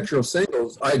architectural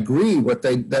shingles, I agree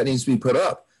that needs to be put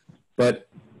up. But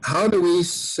how do we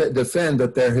defend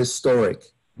that they're historic?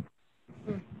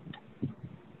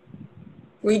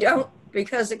 We don't,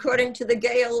 because according to the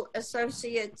Gale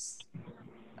Associates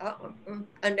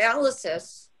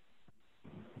analysis,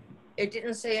 it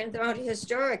didn't say anything about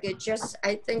historic. It just,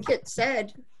 I think it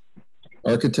said.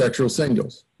 Architectural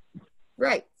shingles.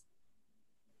 Right.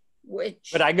 Which.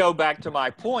 But I go back to my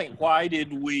point. Why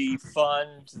did we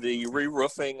fund the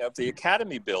re-roofing of the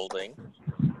Academy building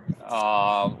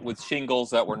with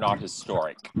shingles that were not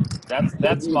historic?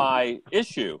 That's my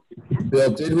issue.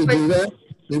 Bill, did we do that?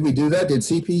 Did we do that? Did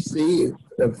CPC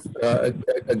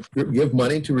give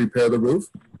money to repair the roof?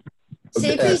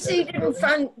 CPC didn't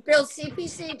fund, Bill,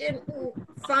 CPC didn't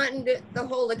fund the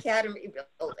whole Academy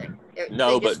building.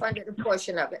 They just funded a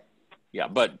portion of it. Yeah,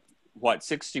 but what,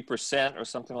 60% or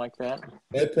something like that?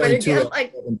 But again,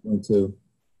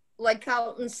 like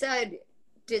Carlton said,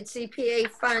 did CPA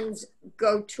funds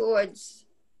go towards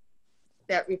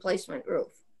that replacement roof?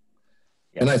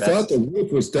 And I thought the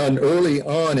roof was done early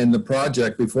on in the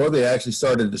project before they actually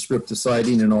started to strip the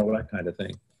siding and all that kind of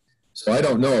thing. So I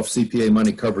don't know if CPA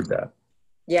money covered that.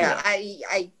 Yeah.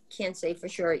 I can't say for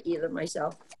sure either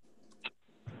myself.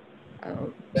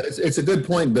 It's a good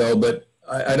point, Bill, but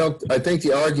I think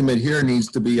the argument here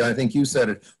needs to be, I think you said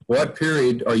it, what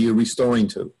period are you restoring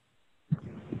to?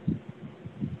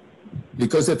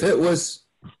 Because if it was,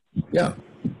 yeah.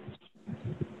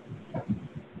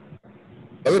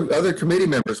 Other committee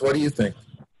members, what do you think?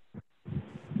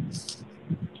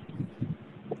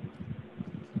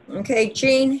 Okay,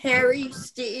 Jean, Harry,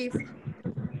 Steve.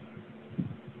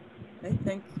 I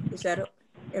think, is that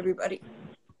everybody?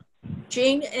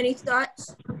 Jean, any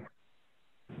thoughts?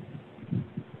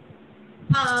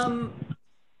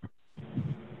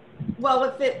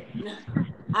 Well,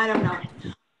 I don't know.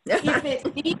 If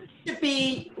it needs to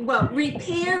be, well,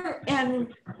 repair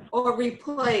or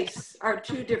replace are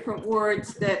two different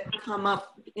words that come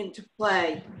up into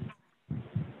play.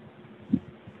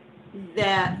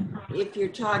 That if you're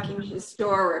talking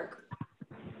historic,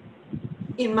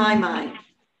 in my mind,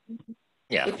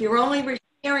 yeah. If you're only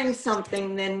repairing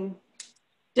something, then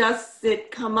does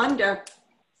it come under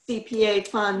CPA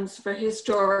funds for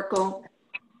historical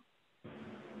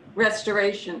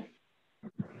restoration?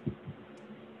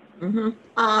 Mm-hmm.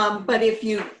 But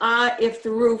if the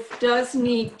roof does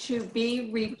need to be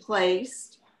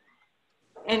replaced,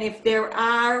 and if there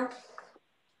are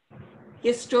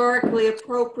historically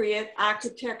appropriate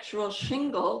architectural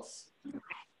shingles,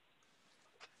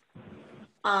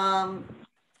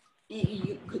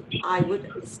 I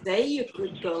would say you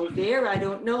could go there. I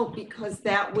don't know, because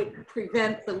that would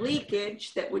prevent the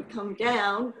leakage that would come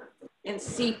down and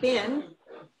seep in.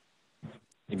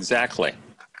 Exactly.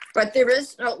 But there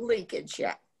is no leakage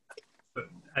yet.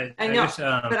 I know,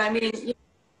 but I mean.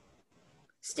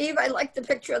 Steve, I like the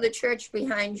picture of the church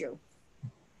behind you.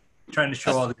 Trying to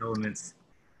show all the elements.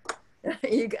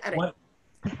 You got it. What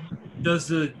does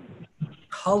the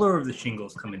color of the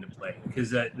shingles come into play?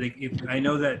 Because I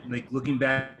know that, like, looking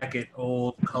back at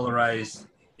old colorized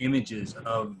images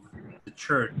of the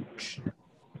church,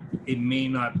 it may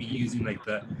not be using like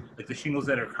the shingles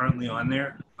that are currently on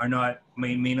there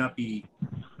may not be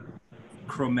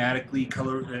chromatically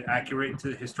color accurate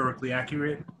to historically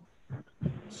accurate.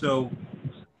 So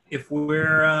if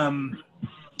we're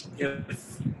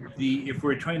if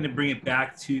we're trying to bring it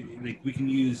back to, like, we can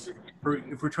use,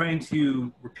 if we're trying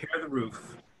to repair the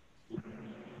roof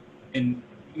and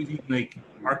using like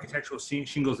architectural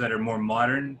shingles that are more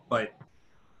modern, but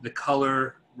the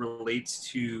color relates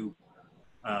to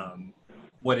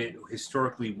what it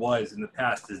historically was in the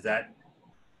past, does that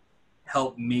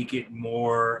help make it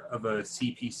more of a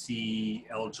CPC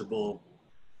eligible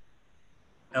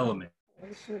element?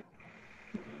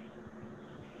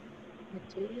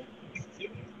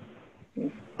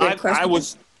 I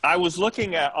was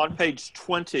looking at on page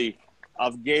 20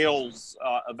 of Gale's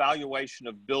evaluation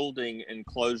of building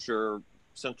enclosure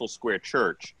Central Square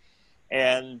Church,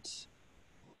 and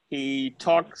He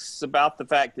talks about the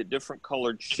fact that different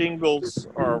colored shingles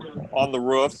are on the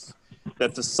roof,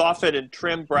 that the soffit and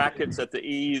trim brackets at the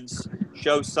eaves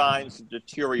show signs of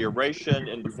deterioration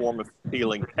in the form of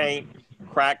peeling paint,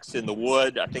 cracks in the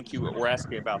wood. I think you were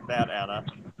asking about that, Anna.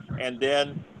 And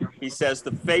then he says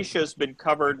the fascia has been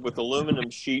covered with aluminum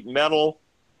sheet metal.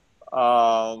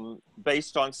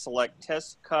 Based on select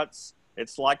test cuts,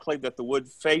 it's likely that the wood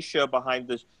fascia behind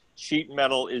the sheet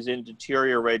metal is in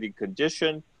deteriorating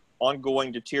condition.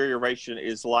 Ongoing deterioration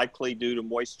is likely due to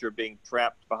moisture being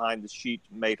trapped behind the sheet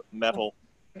metal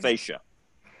fascia.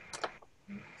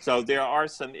 So there are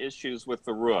some issues with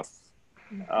the roof.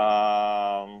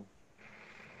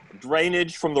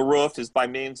 Drainage from the roof is by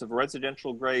means of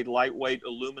residential grade lightweight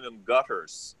aluminum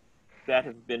gutters that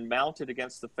have been mounted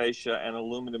against the fascia and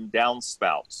aluminum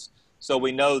downspouts. So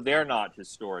we know they're not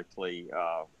historically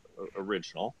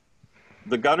original.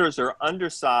 The gutters are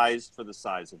undersized for the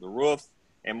size of the roof,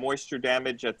 and moisture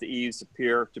damage at the eaves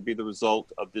appear to be the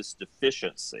result of this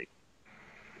deficiency.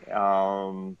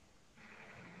 So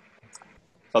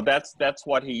that's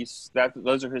what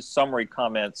those are his summary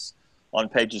comments on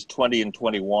pages 20 and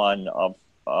 21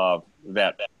 of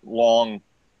that long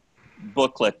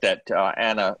booklet that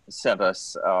Anna sent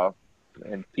us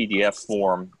in PDF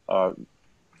form a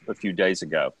few days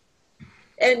ago.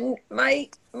 And my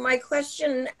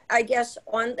question, I guess,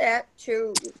 on that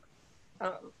to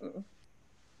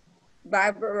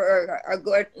Barbara or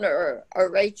Gordon or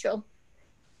Rachel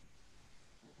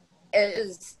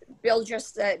is, Bill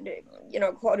just said,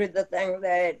 quoted the thing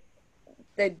that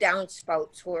the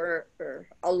downspouts were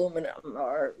aluminum,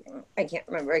 or I can't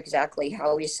remember exactly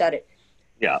how he said it.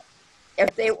 Yeah.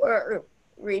 If they were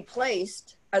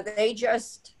replaced, are they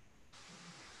just,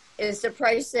 is the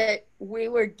price that we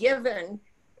were given,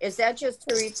 is that just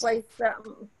to replace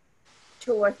them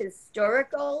to a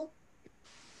historical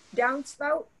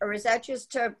downspout, or is that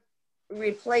just to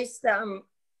replace them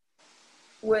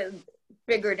with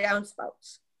bigger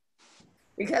downspouts?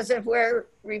 Because if we're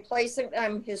replacing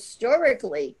them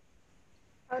historically,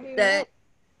 that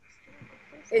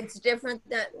it's different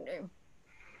than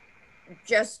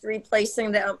just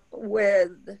replacing them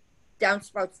with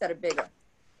downspouts that are bigger,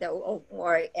 that will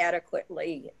more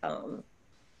adequately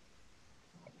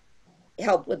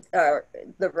help with the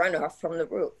runoff from the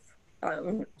roof.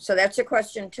 So that's a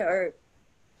question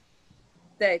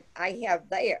that I have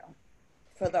there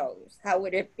for those. How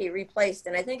would it be replaced?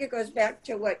 And I think it goes back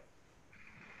to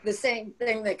the same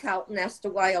thing that Carlton asked a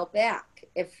while back.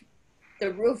 If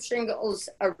the roof shingles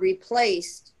are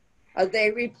replaced, are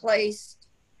they replaced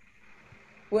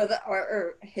with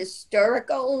or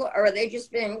historical, or are they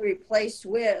just being replaced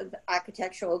with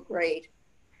architectural grade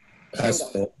shingles?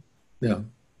 Asphalt. Yeah.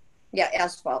 Yeah,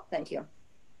 asphalt. Thank you.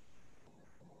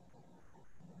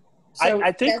 So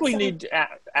I think we need to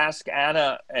ask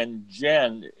Anna and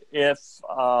Jen if,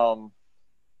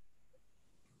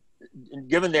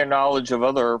 given their knowledge of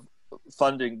other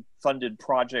funded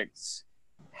projects,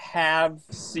 have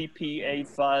CPA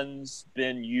funds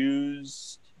been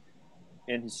used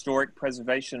in historic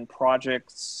preservation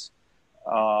projects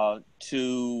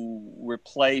to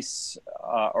replace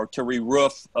or to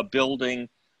re-roof a building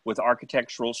with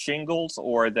architectural shingles,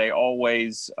 or are they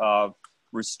always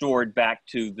restored back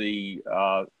to the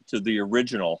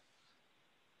original,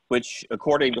 which,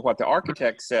 according to what the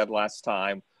architect said last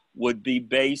time, would be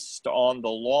based on the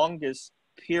longest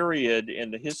period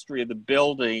in the history of the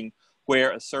building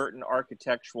where a certain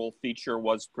architectural feature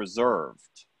was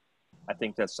preserved. I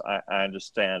think I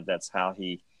understand that's how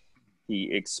he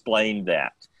explained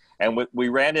that. And we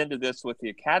ran into this with the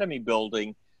Academy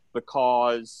building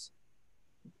because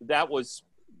that was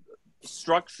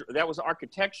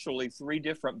architecturally 3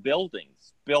 different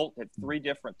buildings built at 3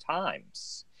 different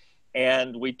times.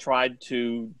 And we tried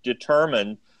to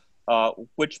determine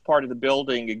which part of the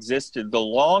building existed the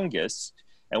longest,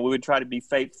 and we would try to be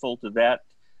faithful to that,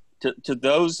 to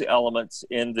those elements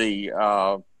in the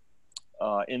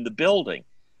building.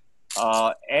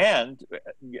 And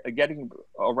getting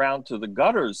around to the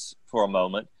gutters for a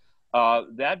moment,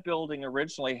 that building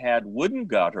originally had wooden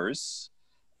gutters,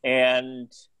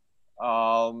 and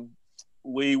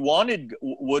we wanted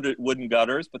wooden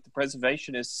gutters, but the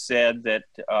preservationists said that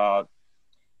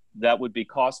that would be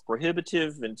cost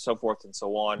prohibitive and so forth and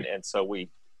so on. And so we,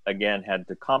 again, had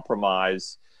to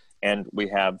compromise, and we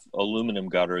have aluminum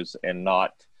gutters and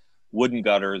not wooden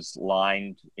gutters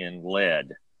lined in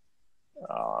lead.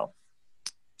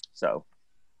 So.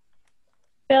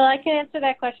 Bill, I can answer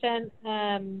that question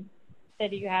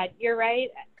that you had. You're right.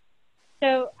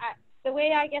 So the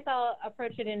way I guess I'll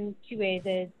approach it in 2 ways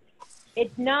is,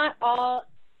 it's not all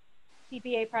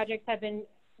CPA projects have been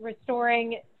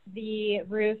restoring the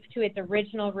roof to its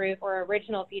original roof or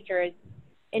original features.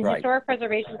 In Right. historic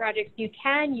preservation projects, you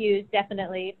can use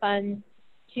definitely funds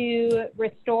to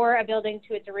restore a building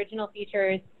to its original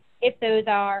features if those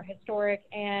are historic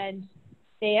and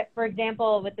they, for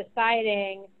example, with the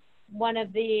siding, one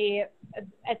of the,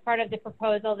 as part of the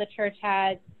proposal, the church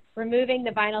has removing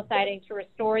the vinyl siding to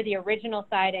restore the original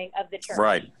siding of the church.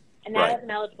 Right. And that Right. is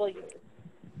an eligible use.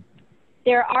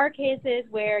 There are cases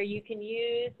where you can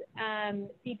use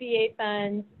CPA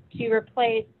funds to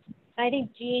replace. And I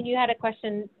think Jean, you had a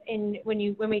question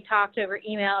when we talked over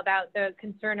email about the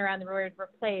concern around the word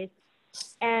replace.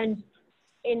 And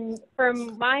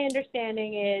from my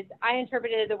understanding is I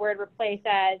interpreted the word replace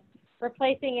as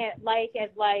replacing it like as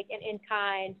like and in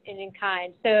kind and in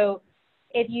kind. So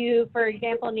if you, for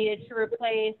example, needed to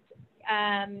replace,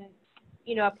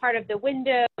 a part of the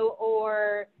window,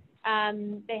 or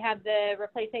they have the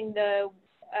replacing the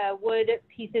wood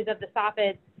pieces of the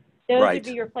soffits, those Right.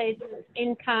 would be replaced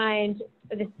in kind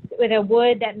with a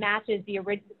wood that matches the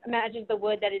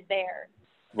wood that is there.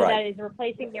 So Right. that is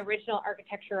replacing the original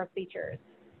architectural features.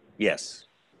 Yes.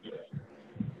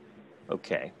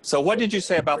 Okay. So what did you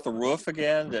say about the roof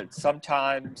again? That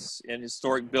sometimes in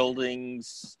historic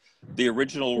buildings, the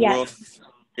original Yes. roof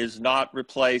is not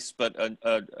replaced, but an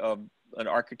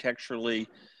architecturally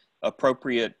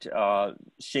appropriate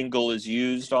shingle is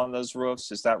used on those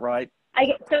roofs. Is that right?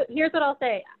 So here's what I'll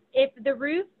say: if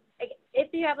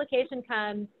the application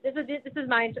comes, this is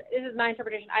my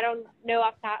interpretation. I don't know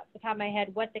off the top of my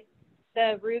head what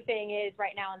the roofing is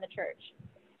right now in the church.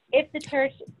 If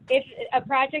a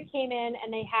project came in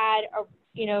and they had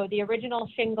the original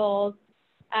shingles,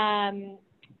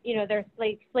 there's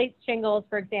slate shingles,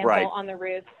 for example, Right. on the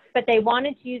roof, but they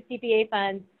wanted to use CPA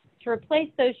funds to replace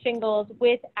those shingles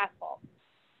with asphalt.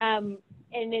 And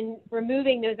in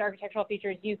removing those architectural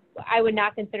features, I would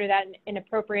not consider that an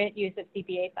appropriate use of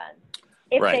CPA funds.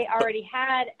 If Right. they already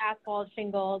had asphalt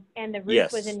shingles and the roof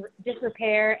Yes. was in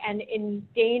disrepair and in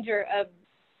danger of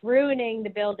ruining the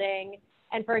building,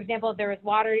 and for example, if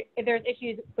there's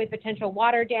issues with potential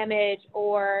water damage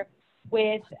or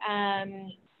with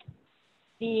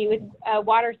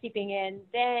water seeping in,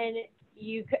 then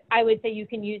I would say you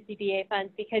can use CPA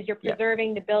funds because you're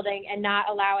preserving the building and not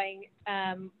allowing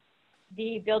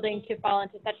the building to fall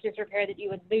into such disrepair that you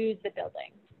would lose the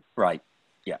building. Right.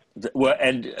 Yeah. Well,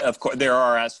 and of course there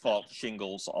are asphalt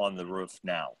shingles on the roof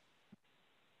now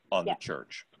on the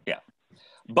church. Yeah.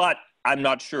 But I'm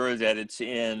not sure that it's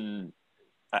in,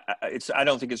 I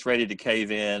don't think it's ready to cave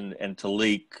in and to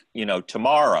leak,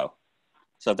 tomorrow.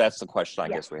 So that's the question I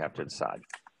guess we have to decide.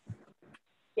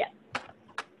 Yeah.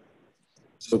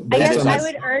 So I based on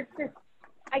would this- urge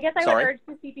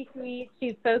the CPC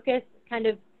to focus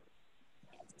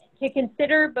to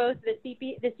consider both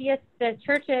the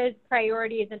church's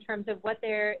priorities in terms of what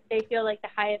they feel like the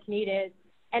highest need is,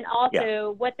 and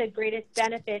also what the greatest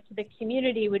benefit to the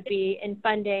community would be in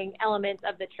funding elements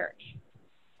of the church.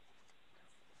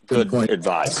 Good point.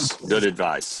 advice. Good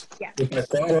advice. Yeah. If I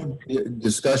followed the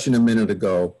discussion a minute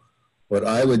ago, what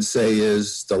I would say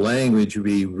is the language would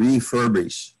be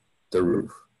refurbish the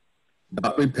roof.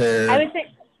 Not repair, I would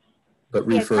say, but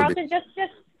yeah, refurbish. Carlton,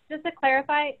 just to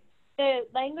clarify, the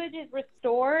language is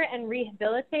restore and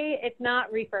rehabilitate. It's not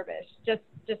refurbish.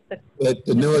 But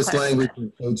the newest language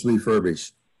includes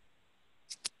refurbish.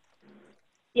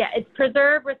 Yeah, it's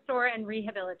preserve, restore, and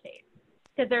rehabilitate,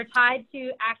 because they're tied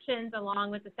to actions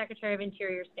along with the Secretary of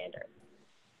Interior standards.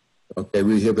 Okay,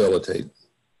 rehabilitate.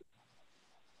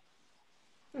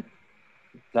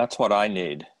 That's what I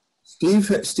need. Steve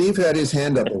had his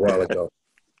hand up a while ago.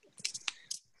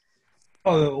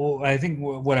 Oh, well, I think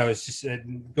what I was just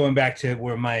going back to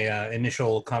where my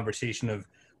initial conversation of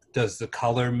does the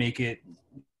color make it,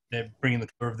 bringing the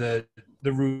color of the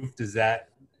roof, does that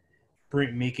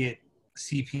make it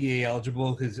CPA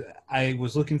eligible? Because I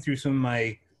was looking through some of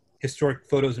my historic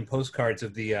photos and postcards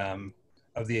of the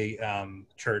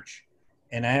church,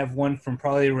 and I have one from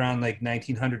probably around like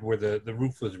 1900 where the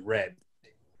roof was red.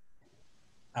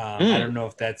 I don't know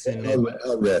if that's in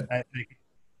Red.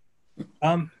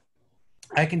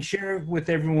 I can share with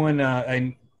everyone.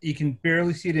 And you can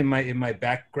barely see it in my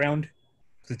background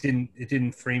because it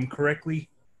didn't frame correctly.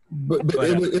 But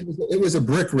it was a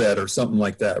brick red or something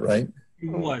like that, right? It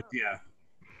was, yeah.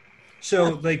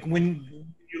 So like when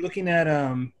you're looking at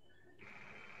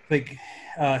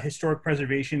historic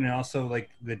preservation and also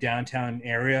like the downtown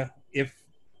area,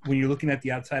 when you're looking at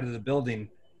the outside of the building,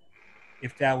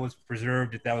 if that was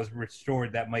preserved, if that was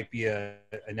restored, that might be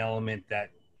an element that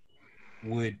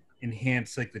would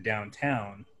enhance like the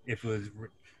downtown if it was,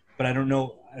 but I don't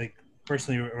know, like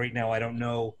personally right now, I don't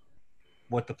know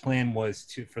what the plan was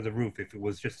for the roof, if it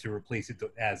was just to replace it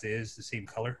as is, the same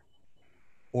color?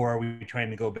 Or are we trying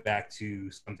to go back to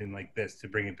something like this to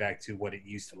bring it back to what it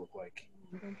used to look like?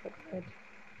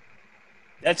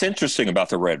 That's interesting about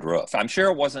the red roof. I'm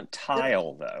sure it wasn't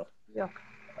tile, though. Yeah.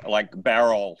 Like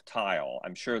barrel tile.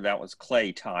 I'm sure that was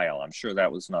clay tile. I'm sure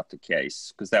that was not the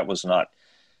case because that was not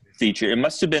featured. It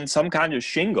must have been some kind of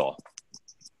shingle,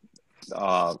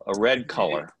 a red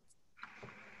color.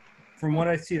 From what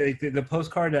I see, the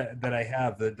postcard that I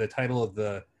have, the title of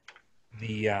the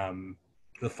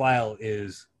file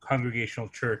is Congregational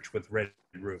Church with Red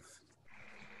Roof.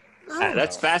 Oh.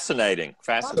 That's fascinating.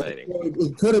 Fascinating.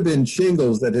 It could have been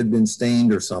shingles that had been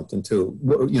stained or something too.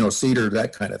 You know, cedar,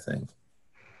 that kind of thing.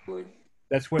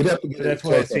 That's what I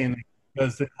was saying.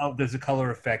 Does the color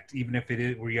affect, even if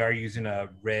we are using a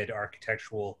red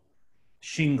architectural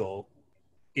shingle,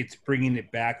 it's bringing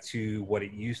it back to what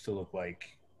it used to look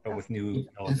like, but with new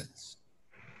elements.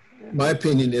 My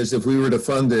opinion is if we were to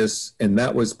fund this and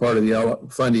that was part of the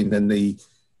funding, then the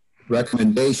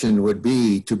recommendation would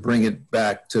be to bring it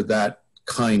back to that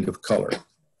kind of color.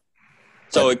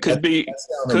 So it could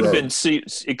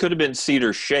have been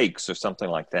cedar shakes or something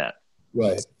like that.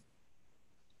 Right.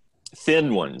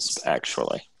 Thin ones,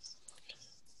 actually.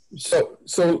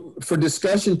 So for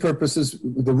discussion purposes,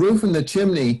 the roof and the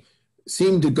chimney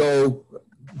seem to go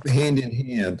hand in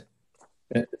hand.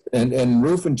 And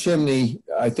roof and chimney,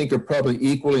 I think, are probably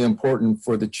equally important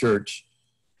for the church.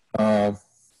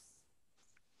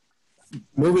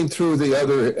 Moving through the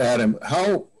other, Adam,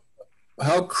 how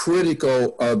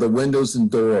critical are the windows and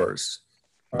doors?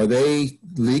 Are they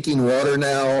leaking water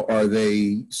now? Are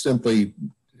they simply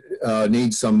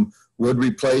need some wood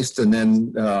replaced and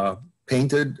then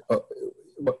painted?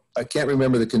 I can't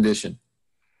remember the condition.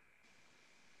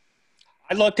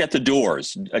 I looked at the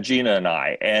doors, Gina and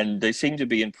I, and they seem to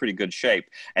be in pretty good shape.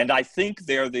 And I think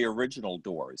they're the original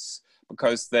doors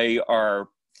because they are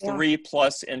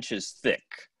 3+ inches thick.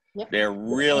 Yep. They're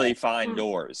really fine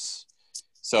doors.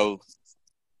 So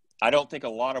I don't think a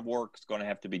lot of work is going to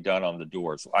have to be done on the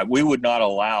doors. We would not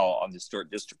allow on the Historic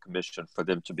District Commission for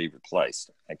them to be replaced.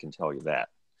 I can tell you that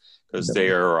because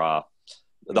they're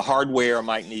the hardware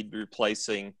might need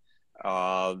replacing.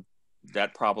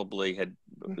 That probably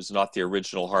was not the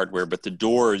original hardware, but the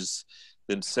doors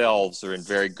themselves are in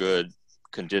very good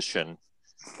condition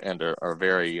and are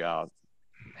very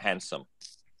handsome.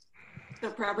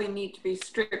 They'll probably need to be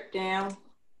stripped down.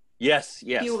 Yes,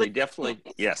 they definitely,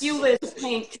 yes. Few less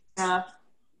paint.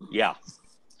 Yeah,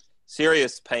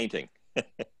 serious painting.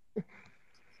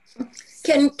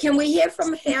 Can we hear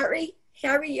from Harry?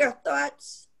 Harry, your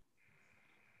thoughts?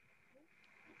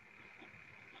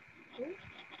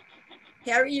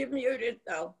 Harry, you're muted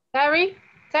though. Terry,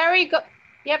 go.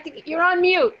 You're on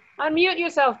mute. Unmute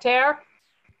yourself, Tara.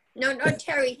 No, not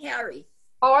Terry, Harry.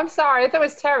 Oh, I'm sorry. I thought it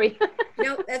was Terry.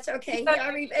 No, that's okay.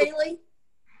 Harry Bailey?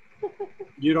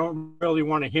 You don't really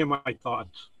want to hear my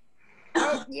thoughts.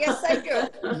 Oh, yes, I do.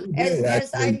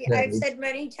 As I've said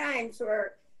many times,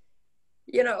 where,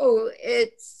 you know,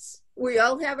 we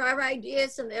all have our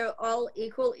ideas and they're all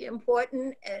equally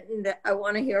important, and I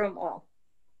want to hear them all.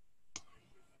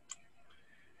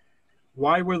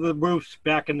 Why were the roofs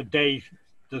back in the day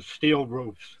the steel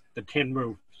roofs, the tin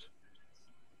roofs?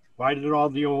 Why did all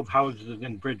the old houses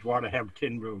in Bridgewater have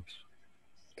tin roofs?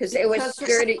 Because they were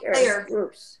sturdier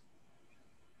roofs.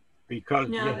 Because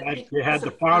you had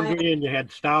the foundry and you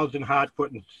had Stiles and Hart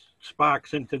putting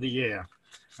sparks into the air,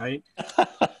 right?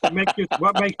 What makes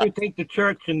you think the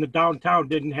church in the downtown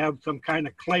didn't have some kind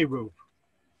of clay roof?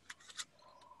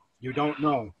 You don't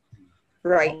know.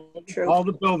 Right, true. All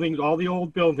the buildings, all the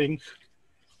old buildings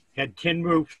had tin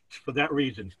roofs for that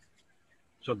reason.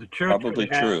 So the church probably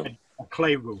true. A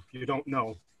clay roof. You don't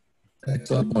know.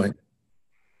 Excellent point.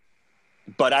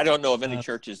 But I don't know of any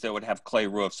churches that would have clay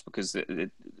roofs because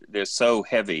they're so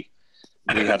heavy.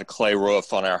 We had a clay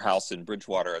roof on our house in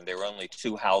Bridgewater, and there were only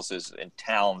 2 houses in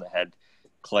town that had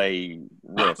clay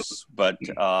roofs. But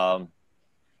I've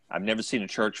never seen a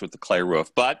church with a clay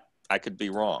roof, but I could be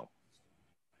wrong.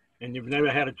 And you've never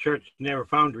had a church near a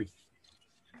foundry.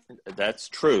 That's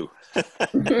true.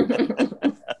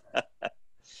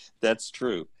 That's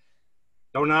true.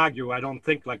 Don't argue. I don't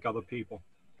think like other people.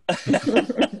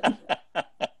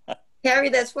 Harry,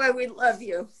 that's why we love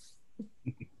you.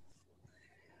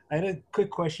 I had a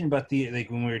quick question about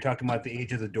when we were talking about the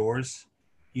age of the doors.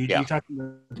 You're talking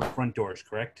about the front doors,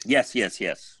 correct? Yes.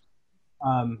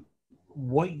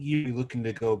 What year are you looking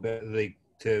to go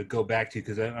back to?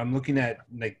 Because I'm looking at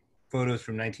photos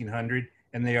from 1900,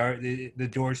 and the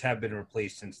doors have been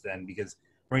replaced since then. Because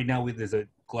right now there's a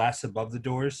glass above the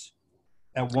doors.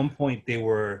 At one point they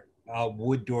were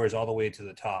wood doors all the way to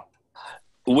the top?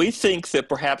 We think that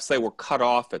perhaps they were cut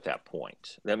off at that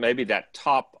point, that maybe that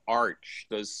top arch,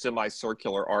 those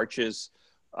semicircular arches,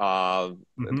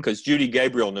 because Judy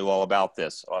Gabriel knew all about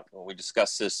this. We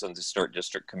discussed this in the Historic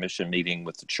District Commission meeting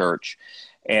with the church.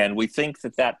 And we think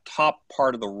that that top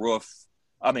part of the roof,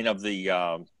 I mean, of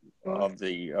the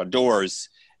doors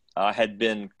had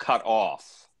been cut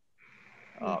off.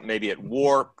 Maybe it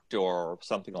warped or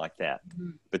something like that.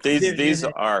 But these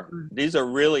are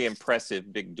really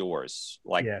impressive big doors,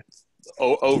 like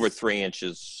over 3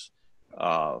 inches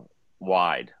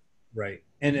wide. Right.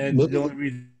 And the only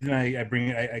reason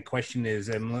I question is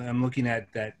I'm looking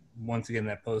at that once again,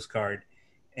 that postcard,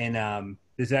 and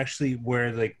there's actually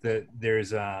where like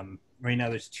there's right now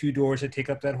there's 2 doors that take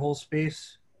up that whole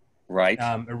space. Right.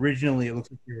 Originally it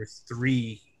looks like there were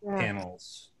 3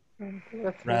 panels.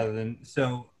 Rather than,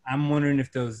 so I'm wondering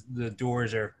if the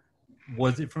doors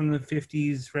was it from the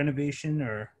 50s renovation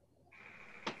or?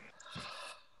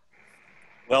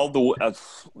 Well,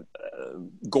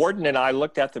 Gordon and I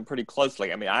looked at them pretty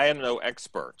closely. I mean, I am no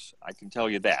expert, I can tell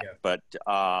you that, but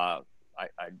I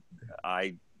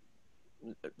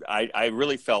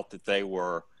really felt that they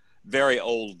were very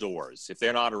old doors. If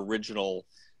they're not original,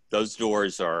 those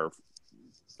doors are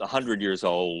 100 years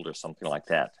old or something like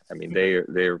that. I mean, they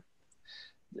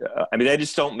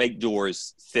just don't make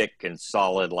doors thick and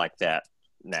solid like that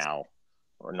now,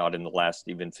 or not in the last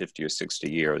even 50 or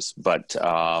 60 years. But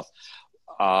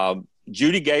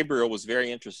Judy Gabriel was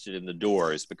very interested in the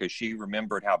doors because she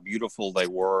remembered how beautiful they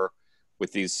were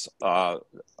with these,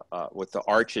 with the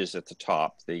arches at the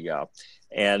top.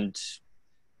 And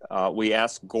we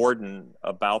asked Gordon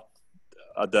about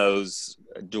those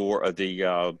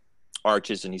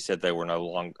arches, and he said they weren't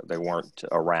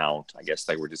around. I guess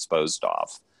they were disposed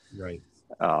of. Right.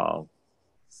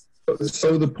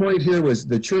 So the point here was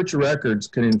the church records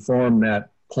can inform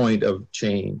that point of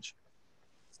change.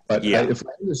 But if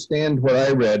I understand what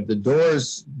I read, the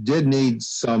doors did need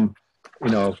some,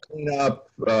 clean up,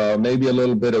 maybe a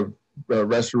little bit of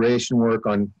restoration work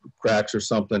on cracks or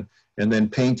something, and then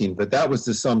painting. But that was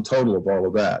the sum total of all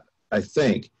of that, I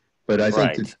think. But I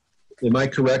think that, am I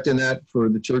correct in that for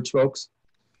the church folks?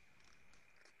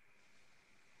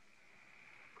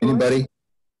 Anybody?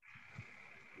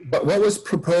 But what was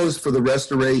proposed for the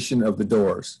restoration of the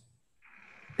doors?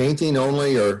 Painting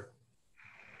only, or?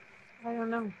 I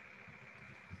don't know.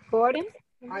 Gordon?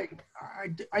 I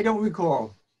don't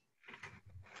recall.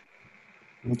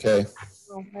 Okay.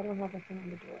 No, I don't have anything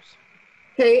on the doors.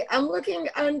 Okay, I'm looking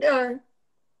under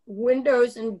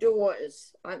windows and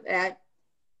doors on that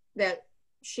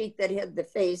sheet that had the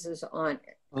phases on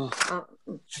it.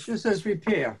 It just says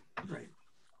repair. Right.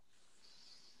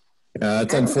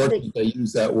 It's unfortunate they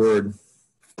use that word.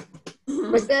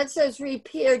 But that says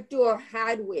repair door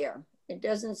hardware. It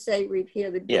doesn't say repair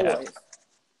the doors. Yeah.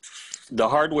 The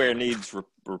hardware needs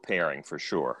repairing for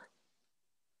sure.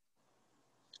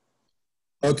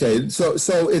 Okay, so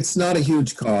it's not a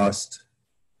huge cost,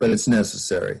 but it's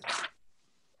necessary.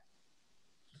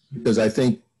 Because I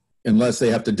think unless they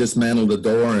have to dismantle the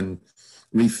door and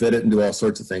refit it and do all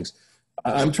sorts of things.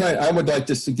 I would like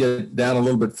just to get down a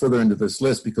little bit further into this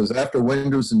list, because after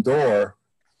windows and door,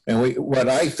 and what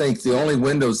I think the only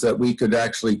windows that we could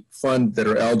actually fund that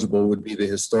are eligible would be the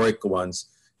historic ones.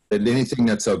 And anything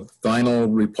that's a vinyl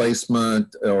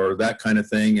replacement or that kind of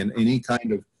thing, and any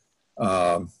kind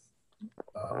of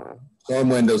storm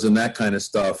windows and that kind of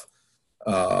stuff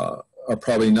are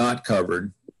probably not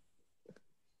covered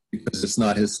because it's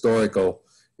not historical.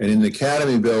 And in the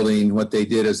Academy building, what they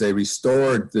did is they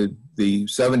restored the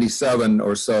 77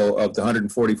 or so of the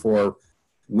 144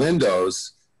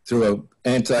 windows through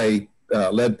an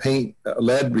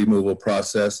lead removal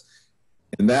process.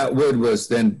 And that wood was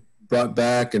then brought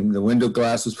back, and the window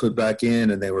glass was put back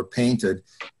in, and they were painted.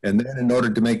 And then in order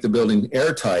to make the building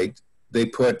airtight, they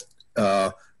put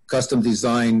custom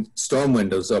designed storm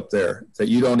windows up there that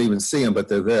you don't even see them, but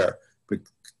they're there.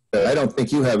 But I don't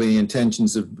think you have any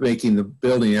intentions of making the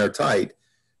building airtight.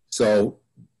 So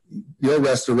your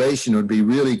restoration would be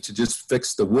really to just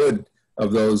fix the wood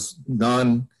of those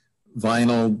non-vinyl,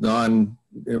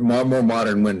 more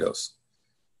modern windows.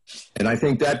 And I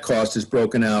think that cost is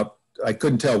broken out. I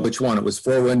couldn't tell which one. It was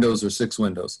 4 windows or 6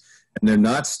 windows. And they're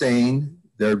not stained.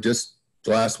 They're just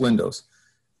glass windows.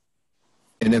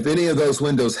 And if any of those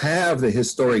windows have the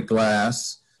historic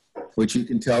glass, which you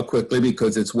can tell quickly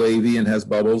because it's wavy and has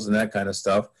bubbles and that kind of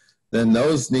stuff, then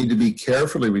those need to be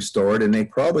carefully restored, and they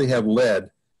probably have lead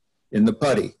in the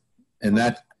putty. And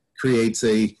that creates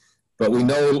but we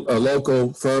know a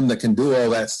local firm that can do all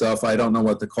that stuff. I don't know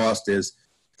what the cost is.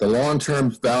 The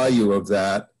long-term value of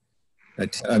that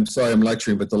I'm sorry I'm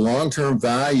lecturing, but the long-term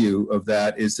value of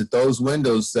that is that those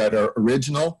windows that are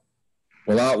original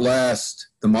will outlast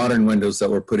the modern windows that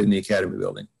were put in the Academy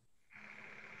building.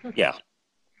 Yeah.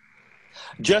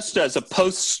 Just as a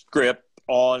postscript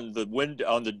on the window,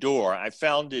 on the door, I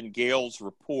found in Gail's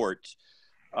report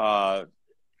a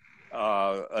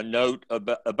note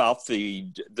about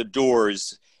the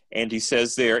doors, and he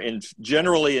says they're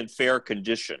generally in fair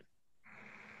condition.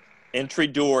 Entry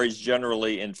door is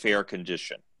generally in fair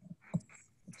condition.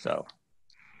 So.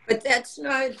 But that's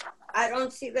not, I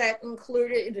don't see that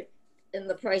included in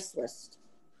the price list.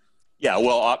 Yeah,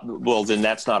 well, then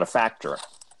that's not a factor.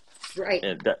 Right.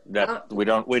 We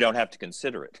don't have to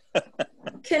consider it.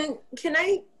 Can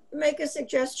I make a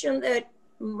suggestion that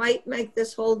might make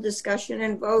this whole discussion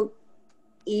and vote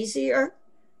easier?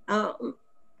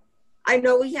 I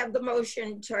know we have the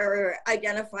motion to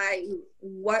identify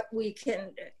what we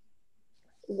could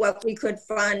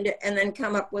fund and then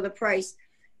come up with a price.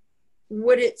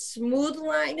 Would it smooth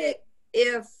line it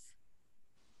if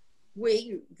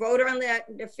we vote on that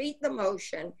and defeat the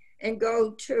motion and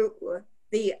go to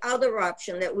the other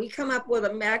option, that we come up with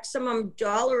a maximum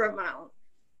dollar amount,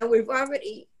 and we've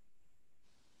already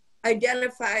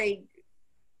identified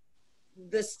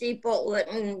the steeple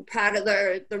and part of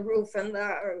the roof and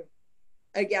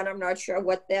again, I'm not sure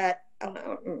what that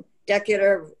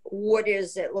decorative wood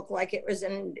is. It looked like it was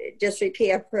in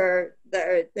disrepair per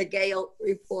the Gale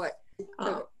report.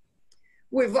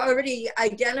 We've already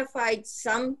identified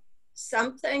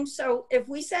something. So if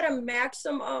we set a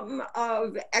maximum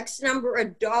of X number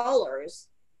of dollars,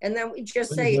 and then we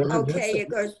just say, okay, it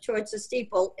goes towards the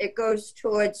steeple, it goes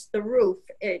towards the roof,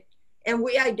 and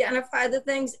we identify the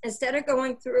things instead of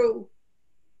going through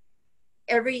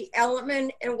every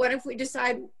element. And what if we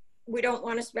decide we don't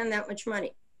want to spend that much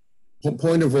money?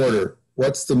 Point of order.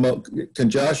 What's the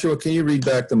Joshua, can you read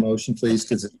back the motion, please?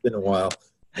 Because it's been a while.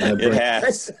 It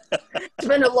has. It's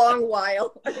been a long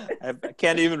while. I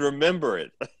can't even remember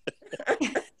it.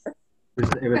 It was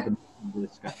the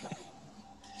discussion.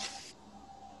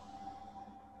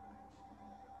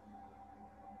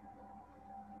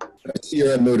 I see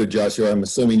you're unmuted, Joshua. I'm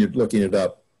assuming you're looking it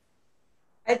up.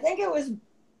 I think it was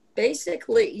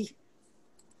basically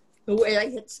the way I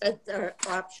had set the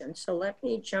option. So let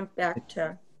me jump back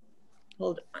to,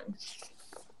 hold on.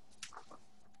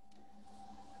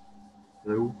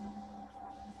 Hello?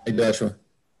 Hey, Joshua.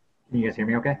 Can you guys hear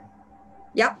me okay?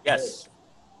 Yep. Yes.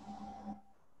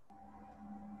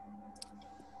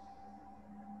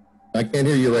 I can't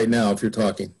hear you right now if you're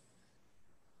talking.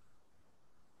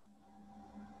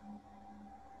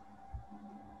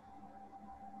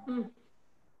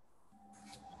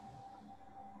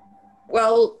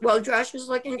 Well, Josh was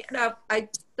looking it up. I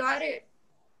thought it,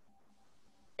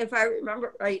 if I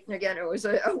remember right, and again, it was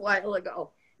a while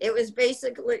ago, it was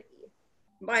basically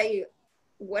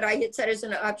what I had said as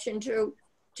an option to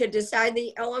decide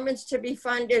the elements to be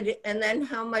funded and then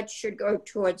how much should go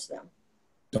towards them.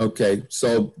 Okay,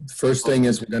 so the first thing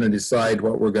is we're going to decide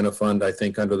what we're going to fund, I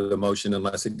think, under the motion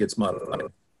unless it gets modified.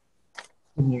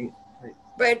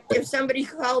 But if somebody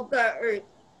called the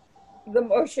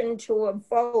motion to a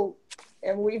vote,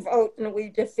 and we vote and we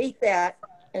defeat that,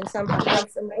 and somebody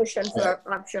makes a motion for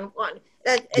option one,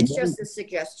 it's just a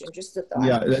suggestion, just a thought.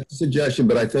 Yeah, that's a suggestion,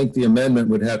 but I think the amendment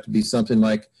would have to be something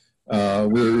like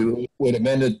we would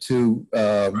amend it to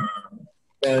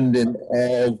fund in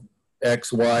all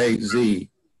X, Y, Z.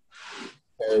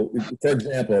 So, for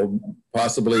example,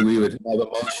 possibly we would have a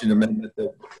motion amendment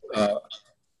that,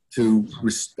 to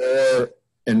restore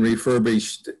and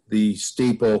refurbish the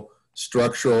steeple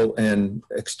structural and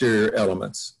exterior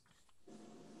elements.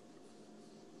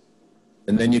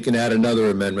 And then you can add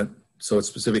another amendment so it's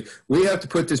specific. We have to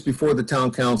put this before the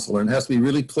town council, and it has to be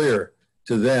really clear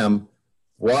to them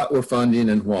what we're funding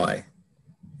and why.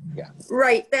 Yeah.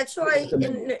 Right. That's why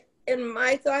in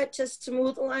my thought to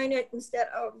smooth line it instead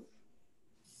of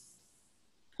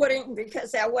putting,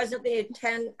 because that wasn't the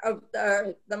intent of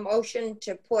the motion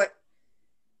to put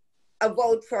a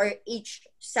vote for each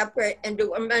separate and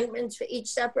do amendments for each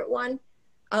separate one.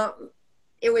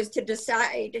 It was to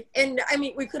decide, and I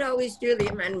mean, we could always do the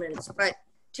amendments, but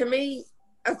to me,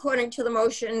 according to the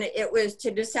motion, it was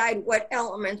to decide what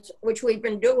elements, which we've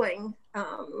been doing,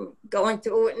 going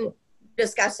through and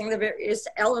discussing the various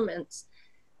elements.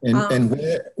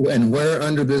 And where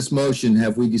under this motion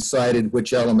have we decided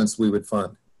which elements we would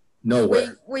fund?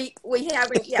 Nowhere. We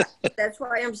haven't yet. That's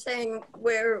why I'm saying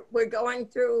we're going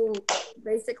through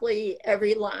basically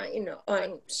every line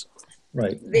on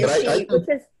right. this sheet,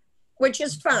 which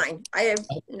is fine. I have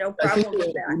no problem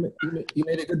with that. You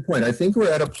made a good point. I think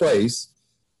we're at a place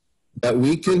that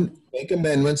we can make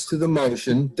amendments to the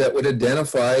motion that would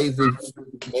identify the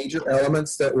major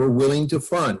elements that we're willing to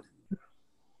fund.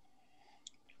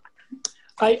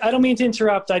 I don't mean to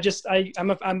interrupt.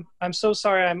 I'm so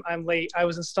sorry I'm late. I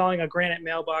was installing a granite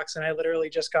mailbox and I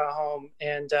literally just got home,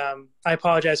 and I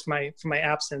apologize for my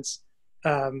absence.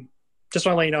 Just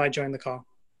want to let you know I joined the call.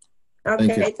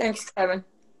 Okay, thanks, Kevin.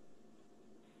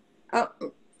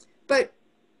 But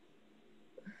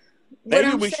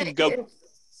maybe we should go.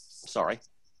 Sorry.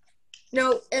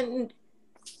 No, and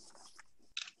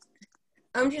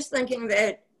I'm just thinking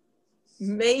that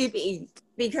maybe,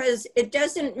 because it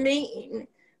doesn't mean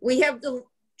we have the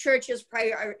church's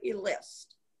priority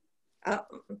list.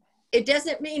 It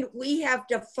doesn't mean we have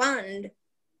to fund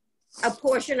a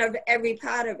portion of every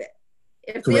part of it.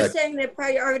 If they're saying their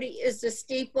priority is the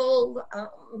steeple,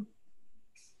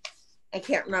 I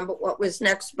can't remember what was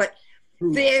next, but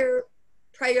their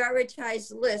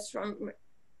prioritized list from,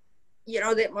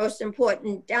 the most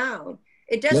important down.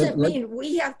 It doesn't mean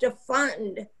we have to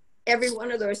fund every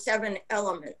one of those 7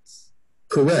 elements.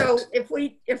 Correct. So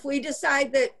if we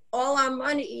decide that all our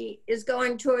money is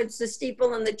going towards the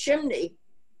steeple and the chimney,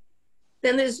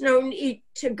 then there's no need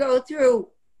to go through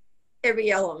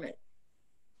every element.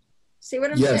 See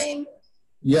what I'm saying?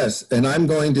 Yes, and I'm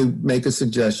going to make a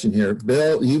suggestion here.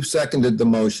 Bill, you seconded the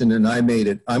motion and I made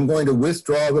it. I'm going to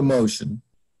withdraw the motion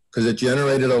because it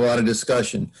generated a lot of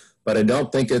discussion, but I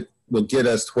don't think it will get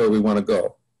us to where we want to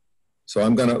go. So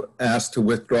I'm going to ask to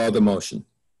withdraw the motion.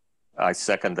 I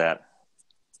second that.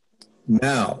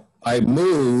 Now, I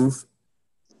move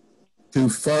to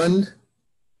fund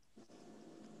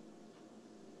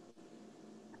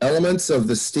elements of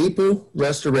the steeple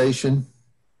restoration,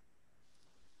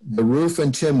 the roof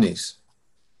and chimneys.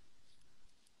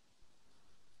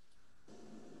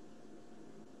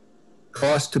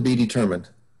 Cost to be determined.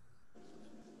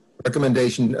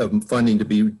 Recommendation of funding to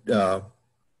be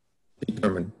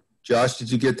determined. Josh,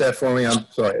 did you get that for me? I'm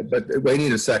sorry, but we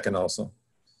need a second also.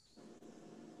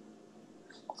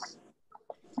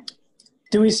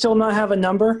 Do we still not have a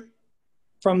number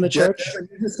from the church? You're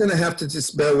just going to have to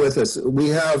just bear with us. We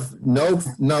have no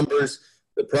numbers.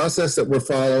 The process that we're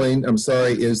following, I'm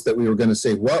sorry, is that we were going to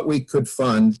say what we could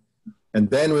fund, and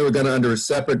then we were going to, under a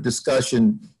separate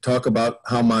discussion, talk about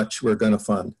how much we're going to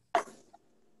fund.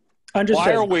 Understood.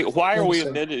 Why are we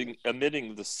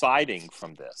omitting the siding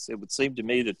from this? It would seem to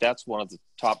me that that's one of the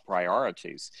top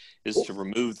priorities, is to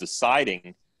remove the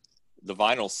siding, the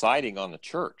vinyl siding on the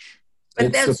church.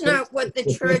 But that's not what the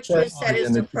church has said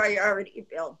is a priority,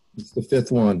 Bill. It's the 5th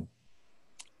one.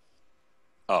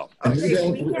 Oh.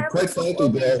 Okay, quite frankly,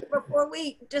 Bill, before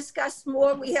we discuss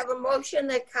more, we have a motion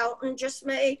that Carlton just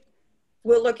made.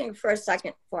 We're looking for a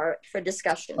second for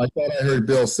discussion. I thought I heard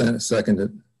Bill second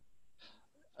it.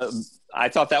 I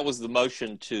thought that was the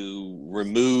motion to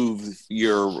remove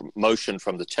your motion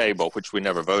from the table, which we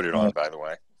never voted on, by the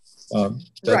way.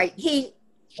 Right.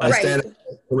 I stand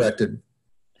corrected.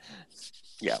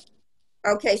 Yeah.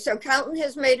 Okay, so Carlton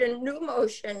has made a new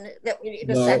motion that we need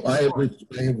a No, second. I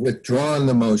have withdrawn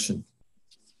the motion.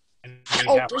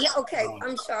 Oh, yeah, okay,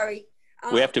 I'm sorry.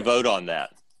 We have to vote on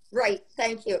that. Right,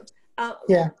 thank you.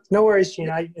 Yeah, no worries,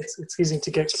 Gina. It's easy to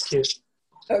get confused.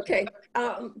 Okay.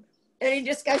 Any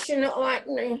discussion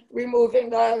on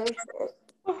removing the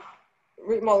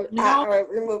removing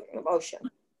the motion?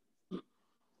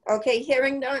 Okay,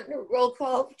 hearing none, roll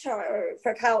call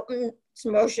for Carlton's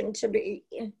motion to be,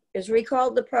 is recall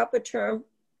the proper term?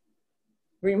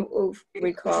 Remove,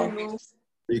 recall.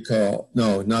 Recall.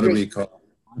 No, not a recall.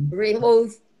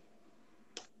 Remove.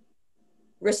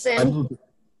 Rescind.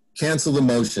 Cancel the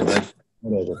motion.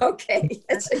 Whatever. Okay,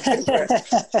 that's a good word.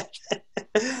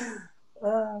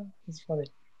 That's funny.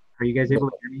 Are you guys able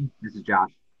to hear me? This is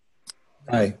Josh.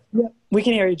 Hi. Yeah, we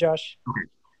can hear you, Josh. Okay.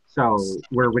 So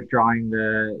we're withdrawing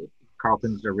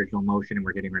Carlton's original motion and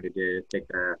we're getting ready to take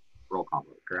the roll call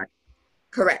vote, correct?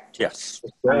 Correct. Yes.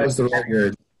 That was the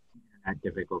record. Had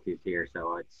difficulties here,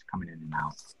 so it's coming in and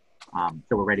out.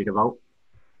 So we're ready to vote?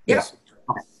 Yes.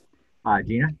 Okay.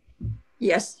 Gina?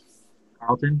 Yes.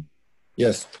 Carlton?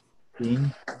 Yes.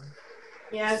 Dean?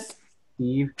 Yes.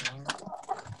 Steve?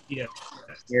 Yes.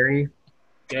 Gary?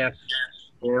 Yes.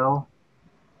 Bill?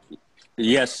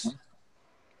 Yes.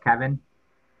 Kevin?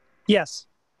 Yes.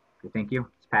 Okay, thank you.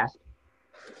 It's passed.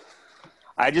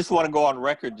 I just want to go on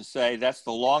record to say that's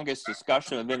the longest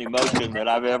discussion of any motion that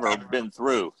I've ever been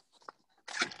through.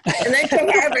 And then to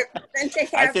have it,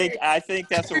 I think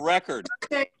that's a record.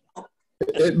 It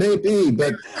It may be,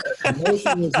 but the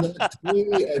motion was not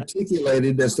clearly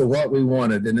articulated as to what we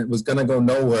wanted, and it was going to go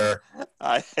nowhere.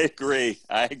 I agree.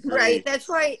 I agree. Right. That's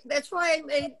why I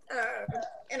made,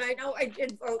 and I know I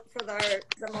did vote for the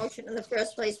motion in the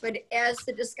first place, but as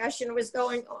the discussion was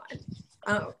going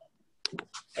on,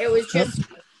 it was just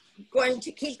going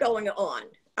to keep going on,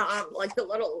 like the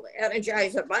little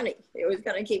Energizer bunny. It was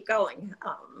going to keep going.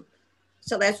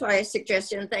 So that's why I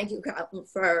suggested, and thank you, Carlton,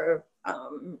 for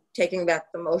taking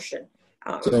back the motion.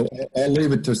 So I'll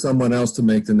leave it to someone else to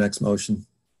make the next motion.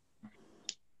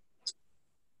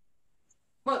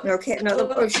 Okay, another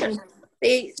motion.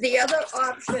 The other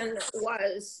option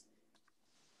was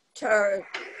to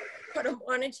put a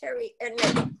monetary, and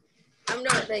I'm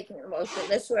not making a motion.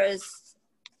 This was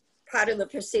part of the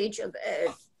procedure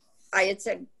that I had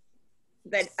said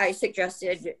that I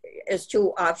suggested as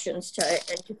two options to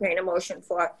entertain a motion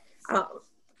for.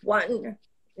 One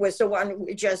was the one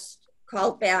we just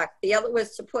called back. The other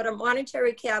was to put a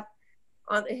monetary cap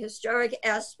on the historic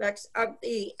aspects of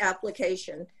the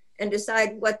application and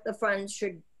decide what the funds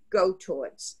should go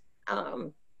towards.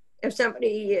 If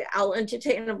somebody, I'll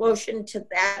entertain a motion to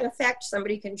that effect.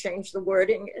 Somebody can change the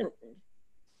wording. And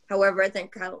however, I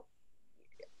think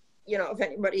if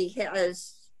anybody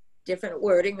has different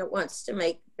wording that wants to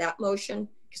make that motion,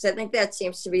 because I think that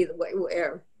seems to be the way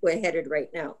we're headed right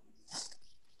now.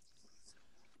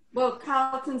 Well,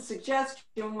 Carlton's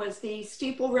suggestion was the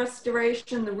steeple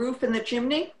restoration, the roof and the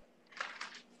chimney.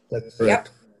 That's correct.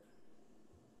 Yep.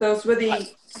 Those were the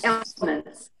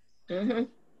elements. Mm-hmm.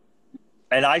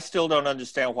 And I still don't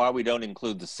understand why we don't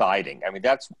include the siding. I mean,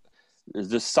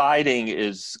 the siding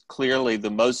is clearly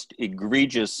the most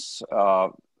egregious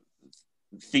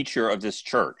feature of this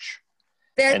church.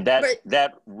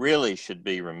 That really should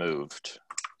be removed.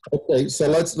 Okay, so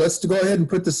let's go ahead and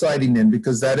put the siding in,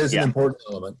 because that is an important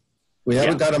element. We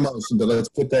haven't got a motion, but let's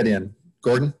put that in.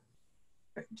 Gordon?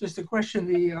 Just a question,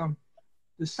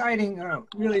 the siding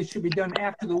really should be done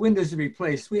after the windows are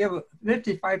replaced. We have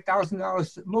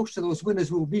 $55,000. Most of those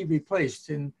windows will be replaced,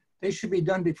 and they should be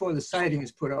done before the siding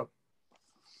is put up.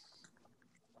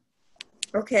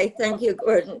 Okay, thank you,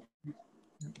 Gordon.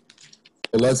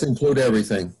 Well, let's include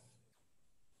everything.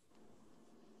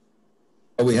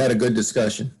 Oh, we had a good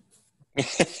discussion.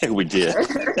 We did.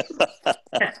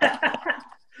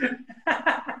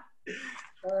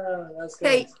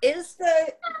 Okay, is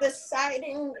the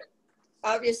siding,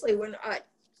 obviously we're not,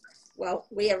 well,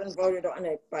 we haven't voted on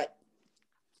it, but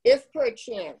if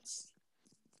perchance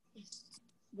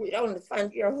we don't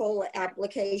fund your whole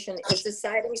application, is the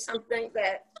siding something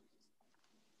that,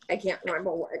 I can't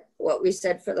remember what we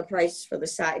said for the price for the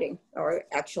siding, or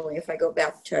actually if I go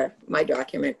back to my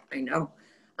document, I know.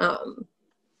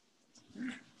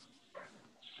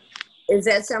 Is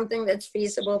that something that's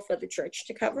feasible for the church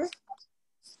to cover?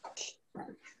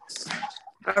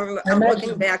 I'm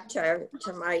looking back to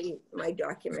my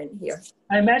document here.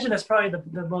 I imagine that's probably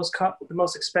the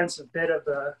most expensive bit of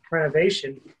the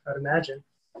renovation, I'd imagine.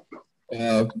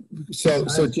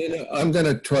 So Gina, I'm going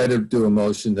to try to do a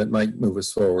motion that might move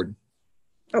us forward.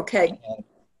 Okay,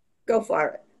 go for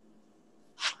it.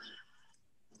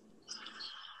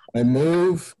 I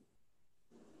move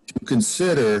to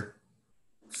consider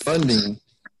funding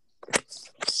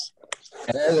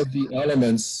all of the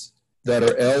elements that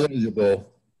are eligible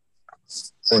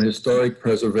for historic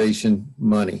preservation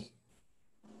money.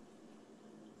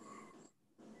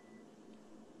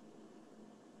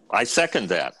 I second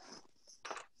that.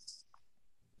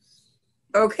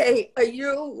 Okay, are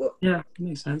you? Yeah,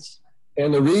 makes sense.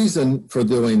 And the reason for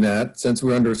doing that, since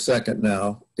we're under second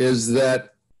now, is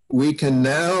that we can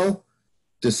now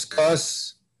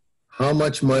discuss how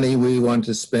much money we want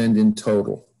to spend in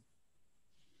total.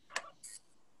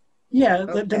 Yeah,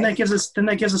 Okay. then that gives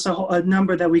us a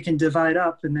number that we can divide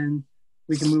up, and then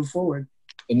we can move forward.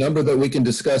 The number that we can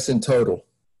discuss in total.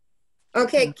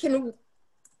 Okay,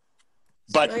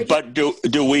 But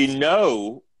do we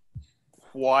know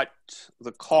what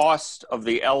the cost of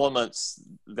the elements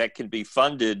that can be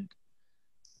funded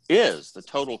is, the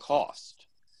total cost?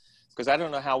 Because I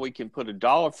don't know how we can put a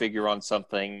dollar figure on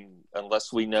something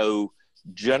unless we know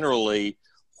generally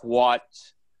what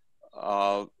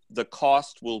the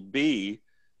cost will be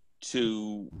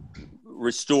to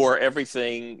restore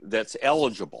everything that's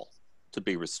eligible to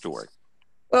be restored.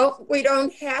 well, we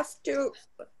don't have to.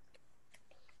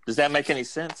 Does that make any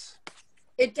sense?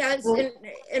 It does,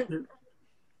 and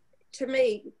to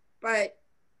me, but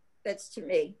that's to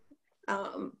me.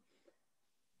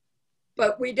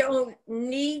 But we don't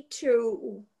need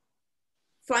to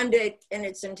fund it in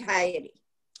its entirety.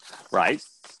 Right.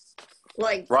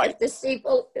 Like Right. if the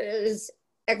steeple is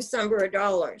X number of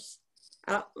dollars,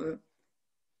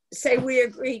 say we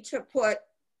agree to put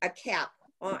a cap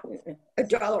on a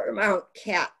dollar amount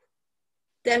cap,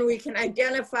 then we can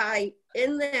identify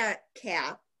in that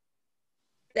cap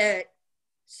that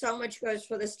so much goes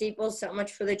for the steeple, so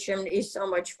much for the chimney, so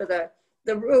much for the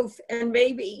roof, and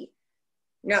maybe,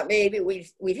 not maybe,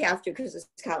 we'd have to, because as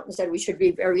Carlton said, we should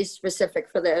be very specific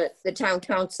for the town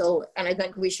council, and I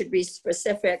think we should be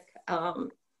specific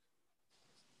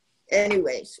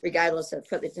anyways, regardless of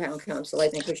for the town council. I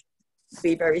think we should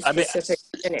be very specific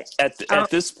in it. At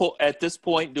this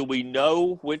point, do we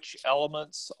know which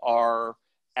elements are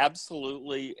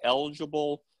absolutely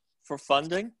eligible for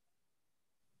funding?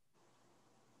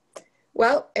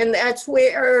 Well, and that's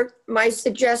where my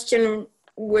suggestion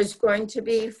was going to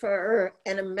be for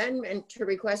an amendment, to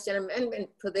request an amendment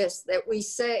for this, that we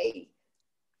say,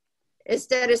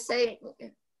 instead of saying,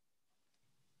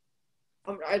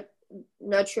 I'm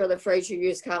not sure the phrase you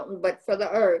use, Carlton, but for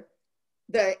the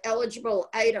eligible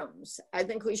items, I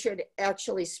think we should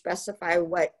actually specify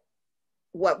what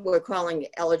we're calling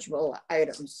eligible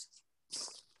items.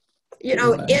 You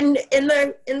know, in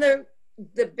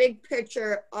the big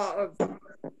picture of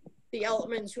the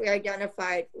elements we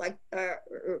identified, like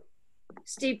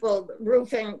steeple,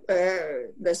 roofing,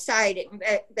 the siding,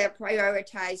 that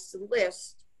prioritized the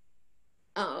list.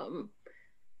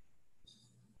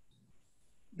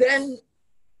 Then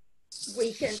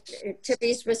we can, to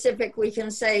be specific, we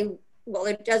can say, well,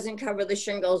 it doesn't cover the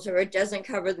shingles, or it doesn't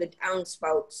cover the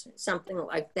downspouts, something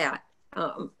like that.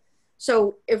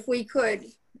 So if we could,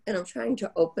 and I'm trying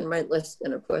to open my list,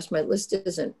 and of course my list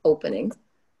isn't opening.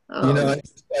 You know,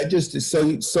 I just,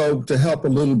 so to help a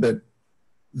little bit,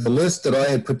 the list that I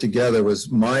had put together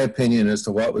was my opinion as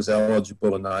to what was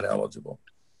eligible and not eligible.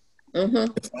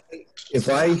 Mm-hmm. If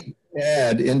I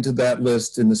add into that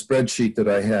list in the spreadsheet that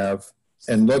I have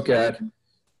and look at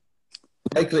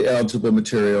likely eligible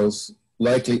materials,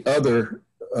 likely other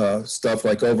stuff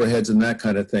like overheads and that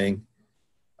kind of thing,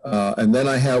 and then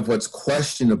I have what's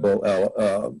questionable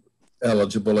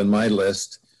eligible in my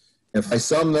list. If I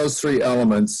sum those three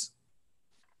elements,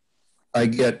 I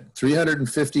get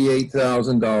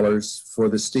 $358,000 for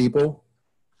the steeple,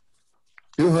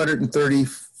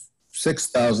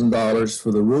 $236,000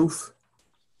 for the roof,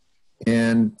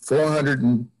 and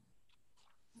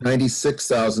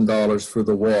 $496,000 for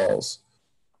the walls.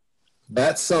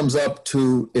 That sums up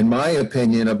to, in my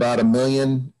opinion, about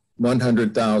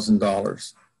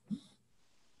 $1,100,000.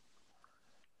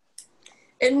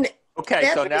 And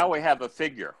okay, so now we have a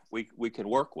figure we can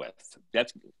work with.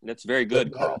 That's very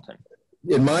good, Carlton.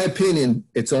 In my opinion,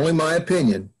 it's only my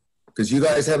opinion, because you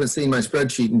guys haven't seen my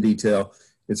spreadsheet in detail.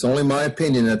 It's only my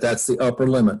opinion that that's the upper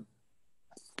limit.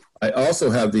 I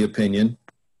also have the opinion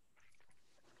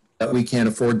that we can't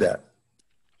afford that.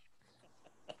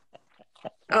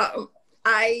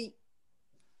 I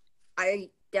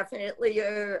definitely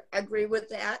agree with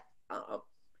that.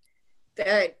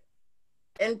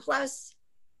 And plus,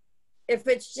 if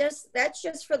it's just, that's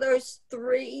just for those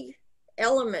three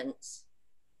elements.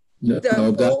 No,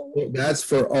 that's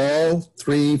for all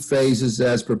three phases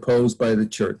as proposed by the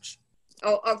church.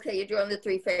 Oh, okay, you're doing the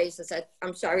three phases.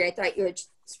 I'm sorry, I thought you were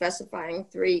specifying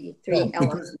three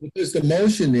elements. Because the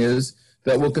motion is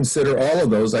that we'll consider all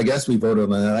of those. I guess we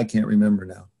voted on that. I can't remember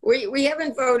now. We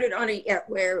haven't voted on it yet.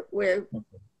 We're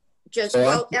just,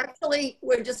 well, actually,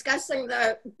 we're discussing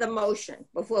the motion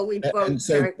before we vote. And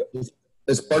so,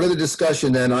 as part of the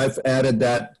discussion, then I've added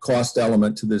that cost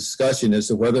element to the discussion as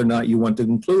to whether or not you want to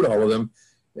include all of them,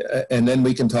 and then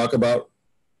we can talk about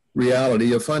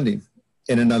reality of funding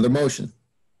in another motion.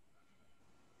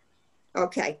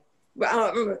 Okay.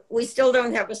 We still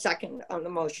don't have a second on the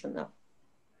motion, though.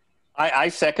 I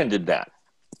seconded that.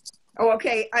 Oh,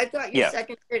 okay. I thought you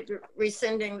seconded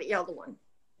rescinding the other one.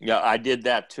 Yeah, I did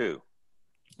that too.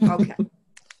 Okay.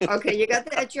 Okay, you got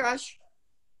that, Josh?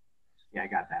 Yeah, I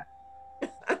got that.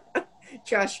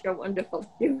 Josh, you're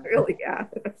wonderful. You really are.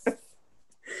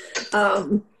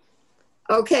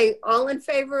 Okay, all in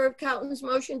favor of Carlton's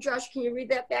motion? Josh, can you read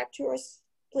that back to us,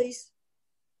 please?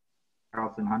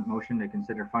 Carlton Hunt motion to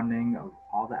consider funding of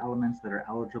all the elements that are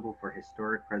eligible for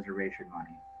historic preservation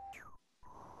money.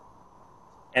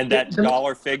 And that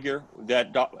dollar figure,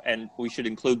 and we should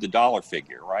include the dollar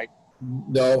figure, right?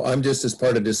 No, I'm just as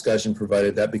part of discussion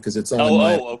provided that because it's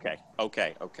only okay. I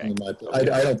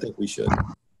don't think we should.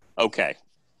 Okay.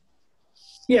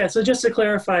 Yeah, so just to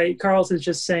clarify, Carlton's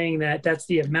just saying that that's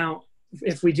the amount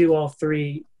if we do all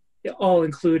three, all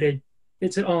included.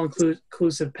 It's an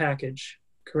all-inclusive package,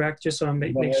 correct? Just so I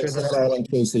make sure it's not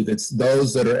all-inclusive. It's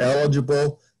those that are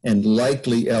eligible and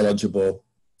likely eligible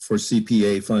for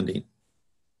CPA funding.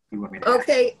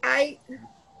 Okay,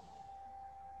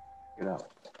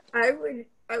 I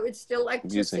would still like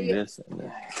to Using see this.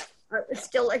 I would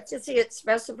still like to see it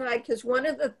specified, because one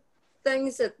of the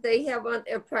things that they have on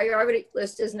their priority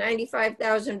list is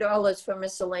 $95,000 for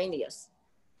miscellaneous.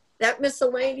 That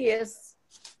miscellaneous.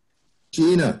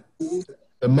 Gina,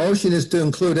 the motion is to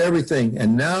include everything,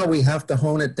 and now we have to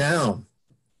hone it down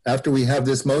after we have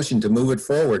this motion to move it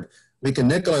forward. We can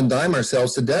nickel and dime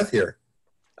ourselves to death here.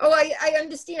 Oh, I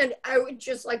understand. I would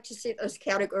just like to see those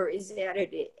categories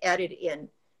added in,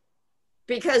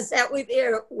 because that way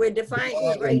we're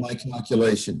defining, right? In my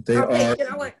calculation, they okay, are. You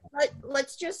know what?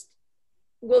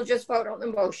 We'll just vote on the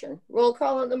motion. Roll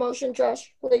call on the motion,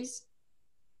 Josh, please.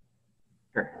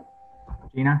 Sure.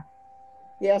 Gina?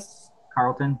 Yes.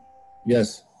 Carlton?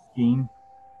 Yes. Jean?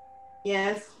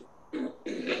 Yes.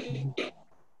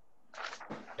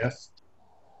 Yes.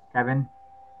 Kevin?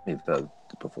 Let me vote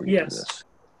before you do this.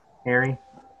 Harry?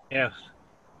 Yes.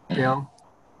 Bill?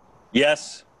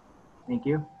 Yes. Thank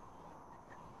you.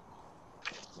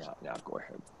 Now go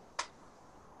ahead.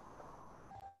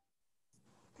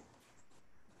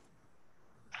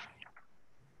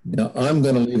 Now, I'm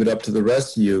going to leave it up to the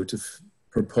rest of you to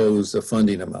propose a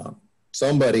funding amount.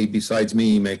 Somebody besides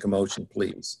me make a motion,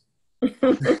 please.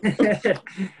 Carlton,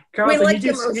 like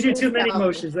you the do too many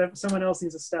motion. motions. Someone else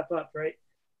needs to step up, right?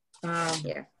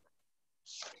 Yeah.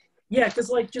 Yeah,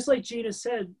 because just like Gina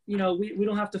said, we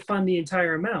don't have to fund the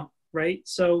entire amount, right?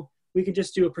 So we could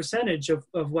just do a percentage of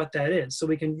what that is. So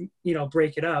we can,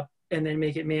 break it up and then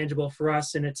make it manageable for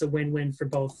us, and it's a win-win for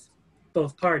both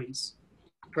parties,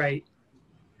 right?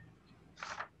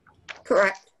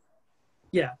 Correct.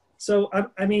 Yeah. So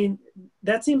I mean,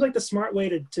 that seems like the smart way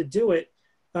to do it.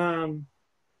 I'm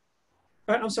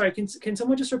sorry. Can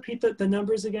someone just repeat the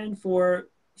numbers again for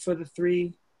the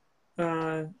three,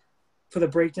 for the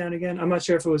breakdown again? I'm not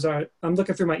sure if it was I'm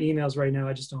looking through my emails right now.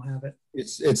 I just don't have it.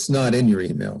 It's not in your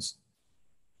emails.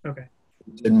 Okay.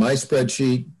 In my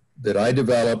spreadsheet that I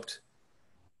developed,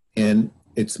 and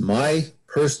it's my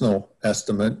personal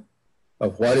estimate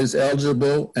of what is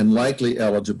eligible and likely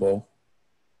eligible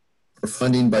for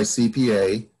funding by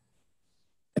CPA. And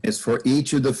it's for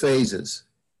each of the phases.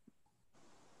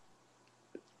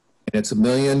 And it's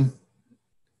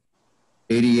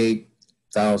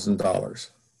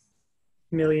 $1,088,000.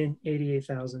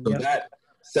 $1,088,000. So Yep. that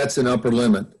sets an upper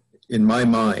limit in my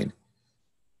mind.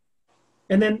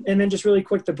 And then just really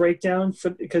quick, the breakdown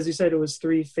because you said it was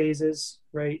 3 phases,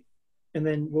 right? And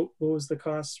then what was the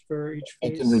cost for each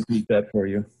phase? I can repeat that for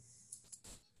you.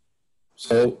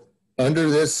 So under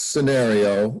this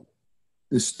scenario,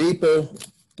 the steeple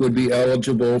would be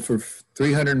eligible for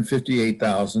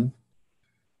 $358,000.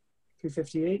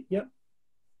 358, yep.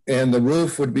 And the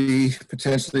roof would be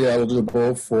potentially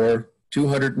eligible for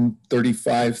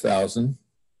 $235,000.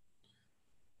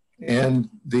 And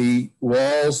the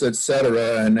walls, et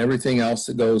cetera, and everything else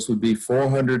that goes would be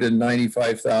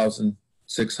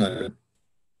 $495,600.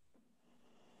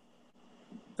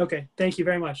 Okay, thank you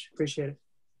very much. Appreciate it.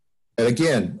 And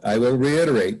again, I will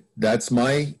reiterate, that's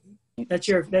my That's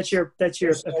your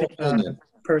opinion.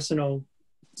 Personal,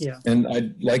 yeah. And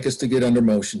I'd like us to get under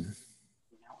motion.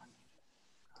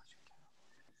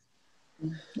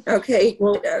 Okay.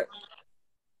 Well,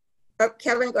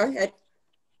 Kevin, go ahead.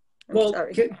 Well,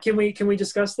 can we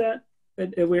discuss that?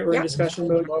 We're in discussion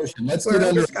mode. Let's get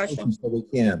under discussion so we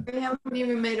can. We haven't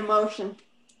even made a motion.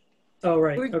 Oh,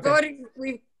 right. We voted.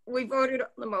 We voted on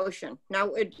the motion. Now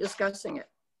we're discussing it.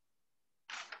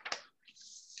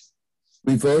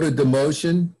 We voted the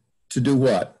motion to do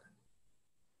what?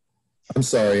 I'm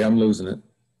sorry, I'm losing it.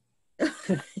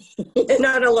 You're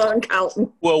not alone,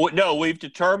 Carlton. Well, no, we've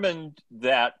determined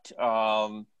that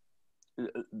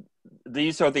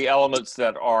these are the elements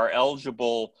that are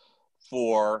eligible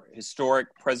for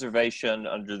historic preservation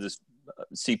under this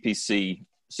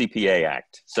CPA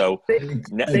Act. So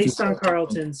based on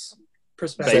Carlton's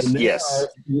perspective. Yes.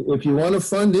 If you want to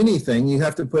fund anything, you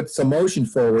have to put some motion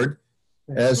forward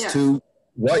as to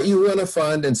what you want to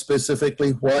fund and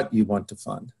specifically what you want to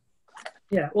fund.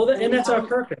 Yeah, well, and that's our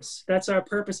purpose. That's our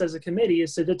purpose as a committee,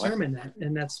 is to determine that,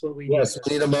 and that's what we need. Yes,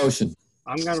 we need a motion.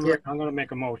 I'm gonna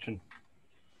make a motion.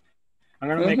 I'm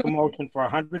gonna make a motion for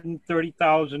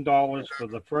 $130,000 for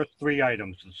the first 3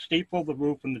 items: the steeple, the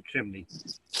roof, and the chimney.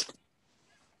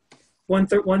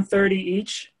 130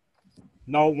 each.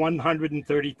 No,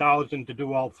 130,000 to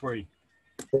do all 3.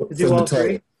 To do all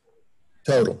 3.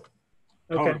 Total.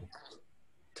 Okay.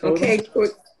 Total. Okay.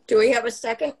 Do we have a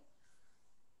second?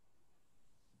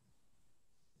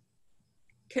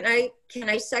 Can I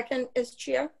second as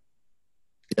chair?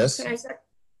 Yes. Can I second?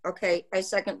 Okay, I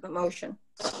second the motion.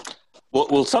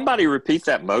 Will somebody repeat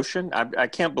that motion? I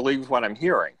can't believe what I'm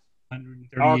hearing.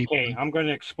 138. Okay, I'm going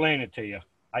to explain it to you.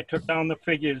 I took down the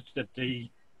figures that the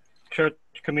church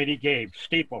committee gave.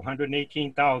 Steeple,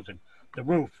 118,000. The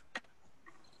roof.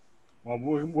 Well,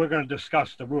 we're going to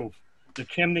discuss the roof. The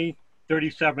chimney,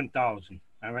 37,000.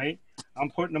 All right. I'm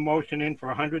putting a motion in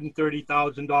for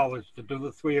 $130,000 to do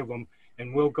the three of them,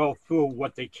 and we'll go through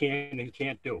what they can and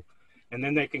can't do, and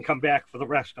then they can come back for the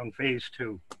rest on phase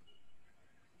 2.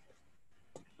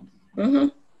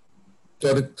 So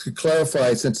to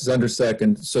clarify, since it's under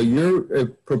second, so you're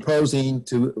proposing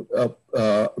to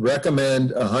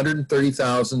recommend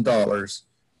 $130,000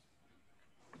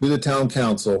 to the town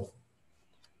council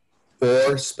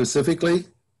for specifically?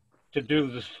 To do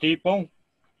the steeple,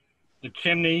 the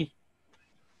chimney,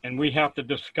 and we have to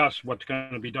discuss what's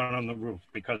going to be done on the roof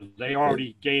because they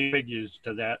already gave figures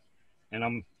to that, and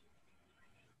I'm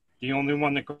the only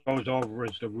one that goes over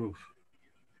is the roof.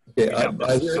 Yeah,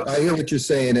 I hear what you're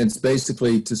saying. It's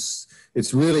basically it's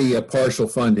really a partial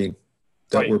funding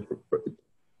that right.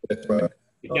 That's right.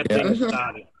 To get things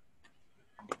started.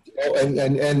 Oh,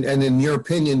 and in your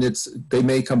opinion, they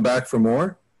may come back for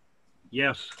more?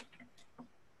 Yes.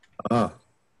 I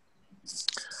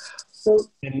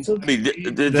mean,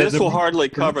 this will hardly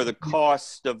cover the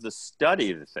cost of the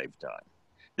study that they've done.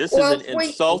 This is an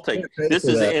insulting. This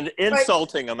is an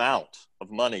insulting amount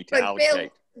of money to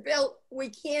allocate. Bill, we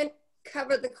can't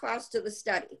cover the cost of the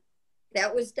study.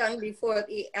 That was done before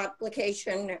the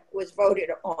application was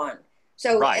voted on.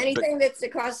 So anything that's the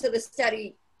cost of the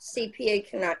study, CPA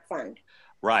cannot fund.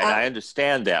 Right, I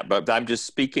understand that, but I'm just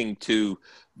speaking to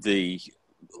the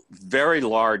very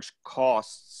large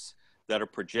costs that are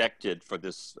projected for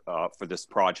this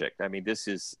project. I mean, this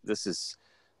is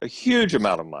a huge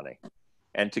amount of money,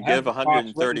 and to give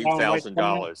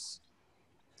 $130,000.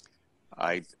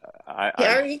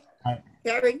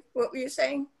 Gary, what were you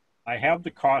saying? I have the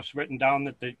costs written down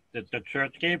that the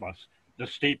church gave us. The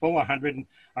steeple, I'm going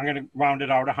to round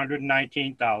it out,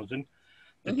 119,000.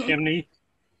 The chimney,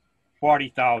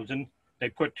 40,000. They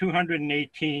put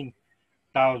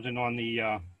 218,000 on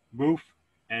the roof,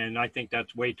 and I think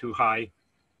that's way too high.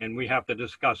 And we have to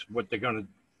discuss what they're going to.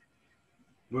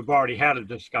 We've already had a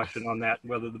discussion on that,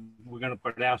 whether we're going to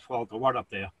put asphalt or what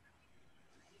up there.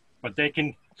 But they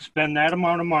can spend that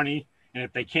amount of money, and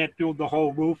if they can't do the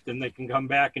whole roof, then they can come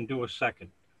back and do a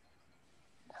second.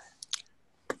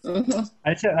 I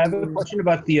have a question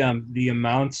about the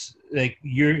amounts. Like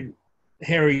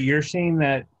Harry, you're saying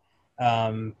that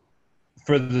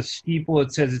for the steeple,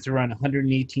 it says it's around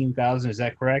 118,000. Is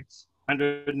that correct?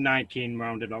 119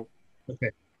 rounded out.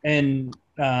 Okay. And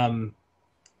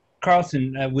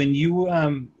Carlson, when you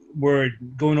were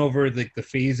going over like the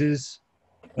phases,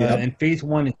 and phase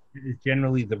 1 is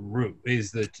generally the roof,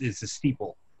 is the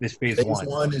steeple. This phase 1. Phase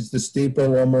 1 is the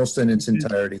steeple almost in its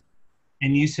entirety.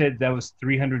 And you said that was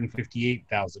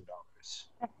 $358,000.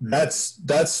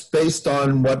 That's based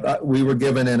on what we were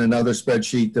given in another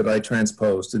spreadsheet that I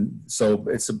transposed, and so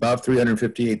it's about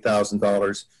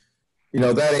 $358,000. You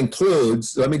know, that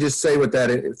includes. Let me just say what that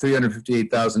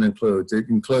 $358,000 includes. It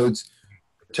includes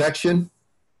protection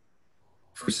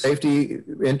for safety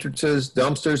entrances,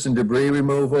 dumpsters and debris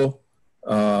removal,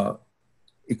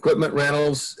 equipment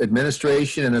rentals,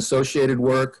 administration and associated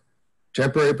work,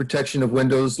 temporary protection of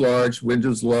windows large,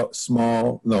 windows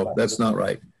small. No, that's not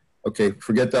right. Okay,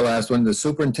 forget that last one. The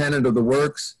superintendent of the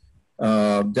works,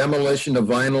 demolition of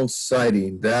vinyl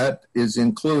siding. That is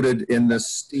included in the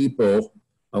steeple,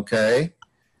 okay?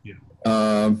 Yeah.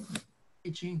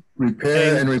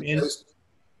 Repair and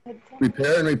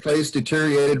replace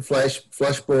deteriorated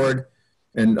flushboard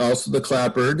and also the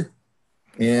clapboard.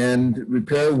 And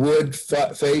repair wood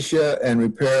fascia and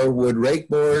repair wood rake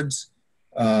boards.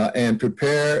 And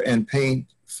prepare and paint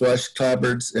flush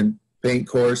clapboards and paint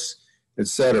course,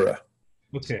 etc.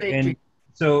 Okay, and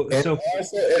so it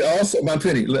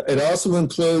also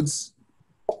includes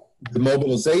the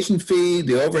mobilization fee,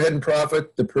 the overhead and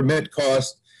profit, the permit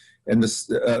cost, and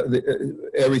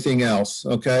everything else.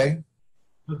 Okay.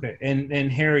 Okay,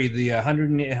 and Harry, the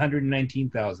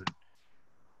 119,000.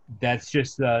 That's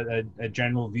just a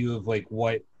general view of like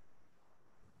what,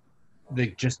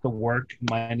 just the work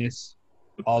minus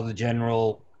all the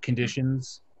general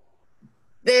conditions.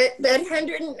 That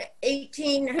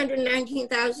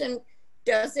 119,000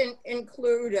 doesn't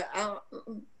include,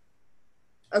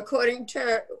 according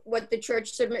to what the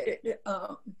church submitted,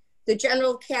 the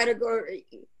general category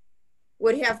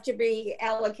would have to be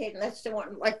allocated. That's the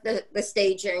one, like the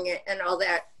staging and all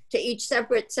that, to each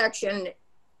separate section,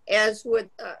 as with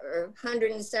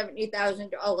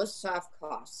 $170,000 soft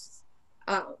costs.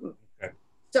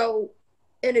 So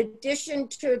in addition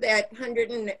to that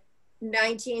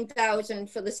 19,000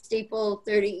 for the steeple,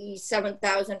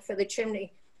 37,000 for the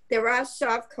chimney. There are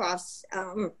soft costs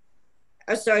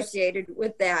associated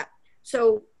with that.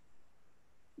 So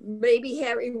maybe,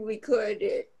 Harry, we could,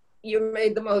 you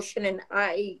made the motion and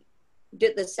I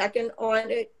did the second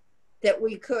on it, that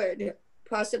we could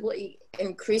possibly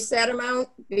increase that amount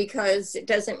because it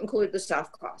doesn't include the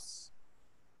soft costs.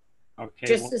 Okay,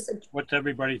 Just what's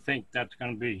everybody think that's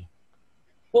going to be?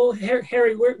 Well,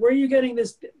 Harry, where are you getting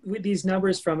these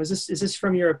numbers from? Is this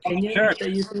from your opinion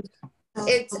that you think?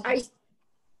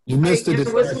 You missed the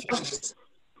discussion.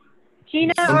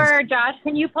 Gina or Josh,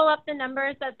 can you pull up the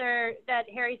numbers that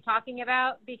Harry's talking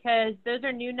about? Because those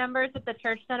are new numbers that the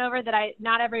church sent over that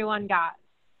not everyone got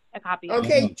a copy of.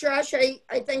 Okay, Josh, I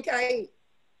think I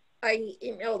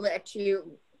emailed that to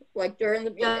you like during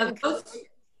the meeting.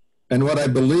 And what I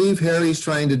believe Harry's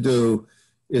trying to do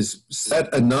is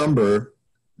set a number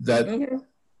that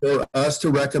for us to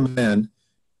recommend,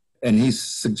 and he's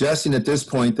suggesting at this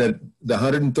point that the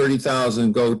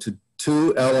 130,000 go to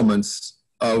 2 elements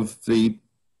of the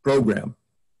program.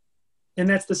 And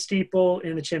that's the steeple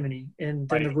and the chimney, and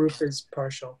then the roof is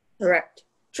partial. Correct.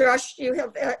 Josh, do you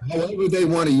have that? However they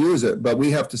want to use it, but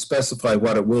we have to specify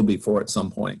what it will be for at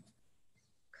some point.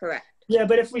 Correct. Yeah,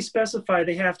 but if we specify,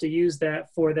 they have to use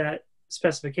that for that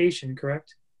specification,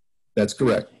 correct? That's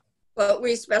correct. But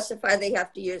we specify they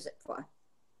have to use it for.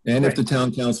 And if the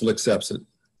town council accepts it.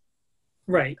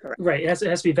 Right, right. It has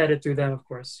to be vetted through them, of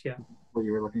course, yeah. What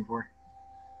you were looking for?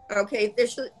 Okay,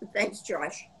 thanks,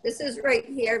 Josh. This is right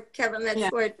here, Kevin,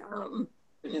 that's what,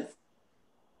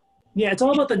 Yeah, it's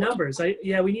all about the numbers. We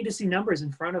need to see numbers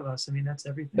in front of us. I mean, that's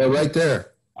everything. They're right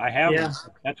there. I have them.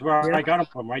 That's where I got them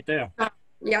from, right there.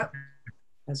 Yeah.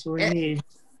 That's what we need.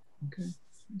 Okay.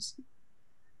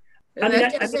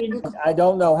 I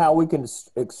don't know how we can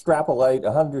extrapolate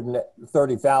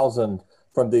 130,000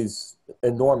 from these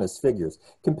enormous figures.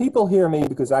 Can people hear me?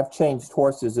 Because I've changed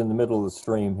horses in the middle of the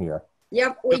stream here.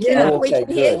 Yep, we can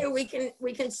hear you.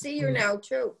 We can see you now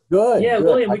too. Good. Yeah, good.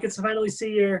 William, we can finally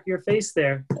see your face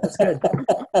there. That's good.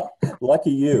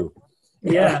 Lucky you.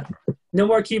 Yeah. No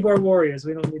more keyboard warriors.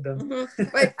 We don't need them.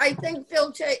 But I think,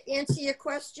 Bill, to answer your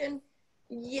question,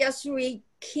 yes, we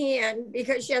can,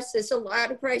 because yes, there's a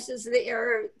lot of prices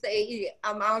there. They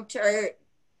amount to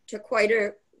quite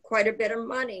a bit of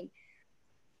money.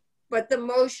 But the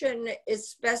motion is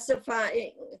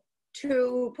specifying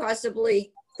 2,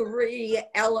 possibly 3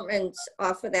 elements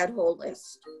off of that whole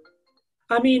list.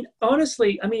 I mean,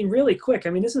 honestly, really quick. I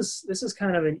mean, this is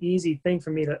kind of an easy thing for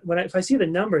me to, if I see the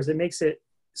numbers, it makes it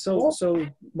so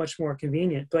much more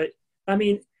convenient. But I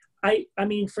mean,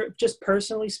 for just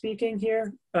personally speaking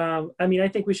here, I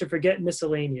think we should forget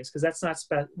miscellaneous because that's not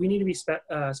we need to be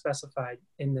specified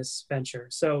in this venture.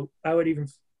 So I would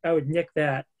nick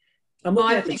that. I'm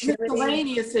looking at the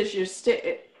miscellaneous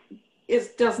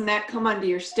doesn't that come under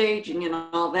your staging and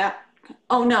all that?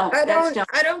 Oh no, I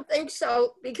don't think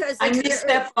so because I missed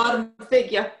that bottom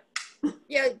figure.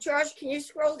 Yeah, Josh, can you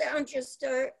scroll down just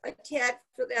a tad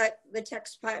for the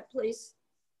text part, please?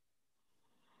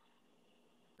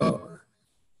 I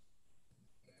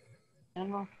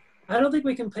don't think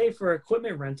we can pay for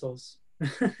equipment rentals,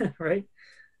 right?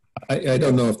 I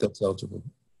don't know if that's eligible.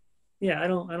 Yeah, I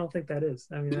don't think that is.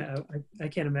 I mean, I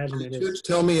can't imagine it is.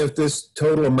 Tell me if this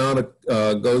total amount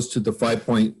goes to the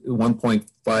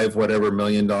 1.5 whatever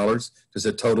million dollars. Does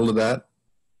it total to that?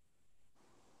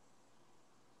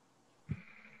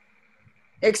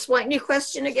 Explain your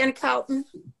question again, Carlton.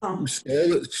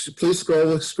 Please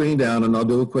scroll the screen down and I'll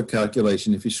do a quick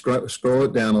calculation. If you scroll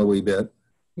it down a wee bit.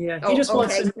 Yeah, he just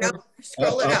wants to know.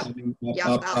 Scroll it up.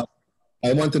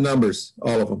 I want the numbers,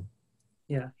 all of them.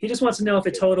 Yeah, he just wants to know if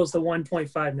it totals the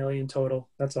 1.5 million total.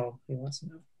 That's all he wants to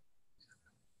know.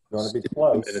 You want to be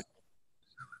close.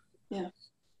 Yeah.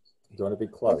 You want to be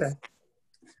close. Okay.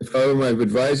 If I were my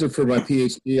advisor for my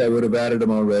PhD, I would have added them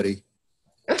already.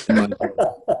 Okay,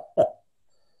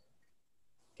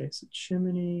 so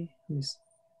chimney.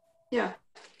 Yeah,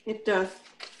 it does.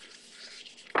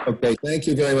 Okay, thank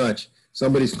you very much.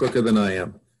 Somebody's quicker than I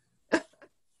am.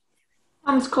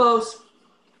 Comes close.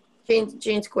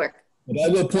 Jean's quick. But I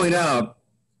will point out,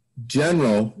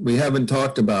 general, we haven't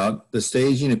talked about the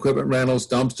staging, equipment rentals,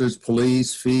 dumpsters,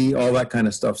 police, fee, all that kind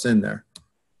of stuff's in there.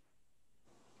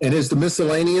 And does the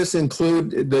miscellaneous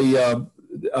include the,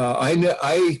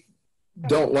 I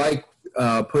don't like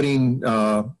putting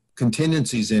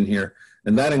contingencies in here,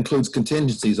 and that includes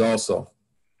contingencies also.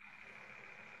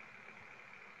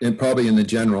 And probably in the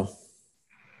general.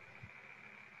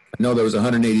 I know there was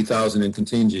 180,000 in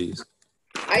contingencies.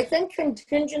 I think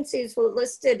contingencies were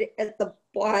listed at the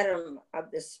bottom of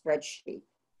this spreadsheet.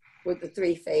 with the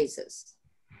 3 phases.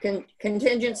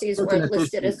 Contingencies weren't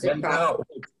listed as a cost.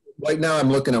 Right now, I'm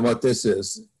looking at what this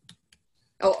is.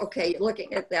 Oh, okay, you're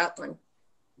looking at that one.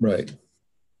 Right.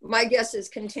 My guess is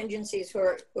contingencies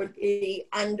would be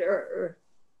under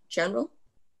general?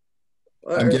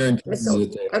 I'm guaranteeing you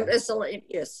that.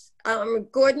 Miscellaneous.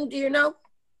 Gordon, do you know?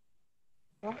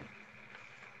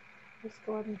 Miss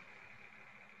Gordon.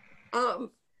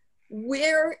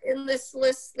 Where in this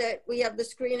list that we have the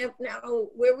screen up now,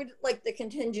 where would like the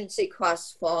contingency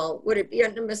costs fall? Would it be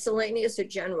under miscellaneous or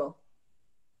general?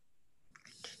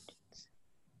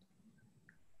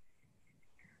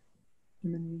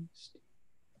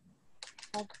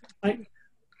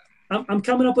 I'm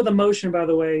coming up with a motion, by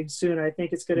the way, soon. I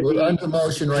think it's going to be. We're under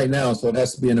motion right now, so it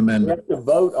has to be an amendment. We have to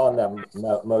vote on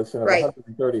that motion of Right.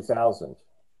 130,000.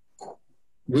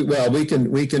 Well, we can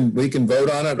vote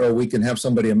on it, or we can have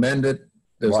somebody amend it.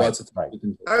 There's Right, lots of things we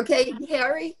can do. Okay,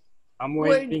 Harry, I'm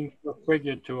waiting for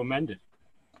Figure to amend it.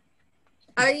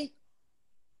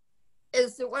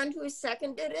 is the one who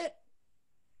seconded it,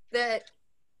 that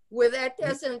where that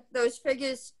doesn't, those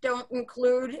figures don't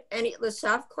include any of the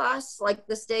soft costs, like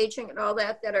the staging and all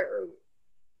that are,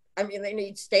 I mean, they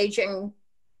need staging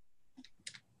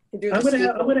to do I'm the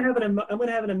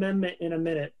gonna have an amendment in a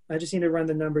minute. I just need to run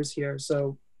the numbers here.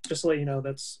 So just to let you know,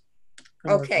 that's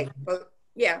Okay, but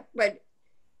yeah, but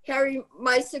Harry,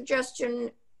 my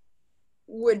suggestion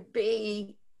would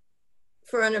be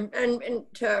for an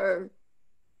amendment to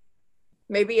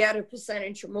maybe add a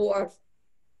percentage more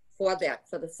for that,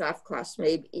 for the soft costs,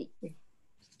 maybe.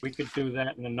 We could do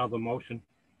that in another motion.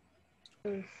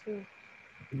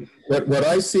 What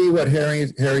I see, what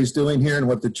Harry's doing here and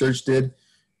what the church did,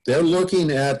 they're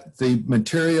looking at the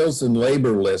materials and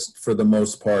labor list for the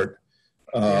most part.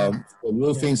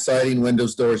 Roofing, siding,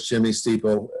 windows, doors, chimney,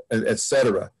 steeple,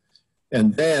 etc.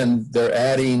 And then they're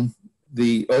adding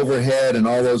the overhead and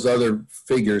all those other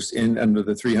figures in under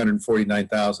the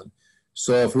 349,000.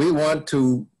 So if we want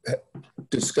to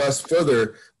discuss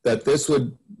further that this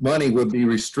money would be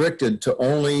restricted to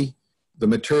only the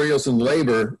materials and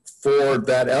labor for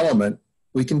that element,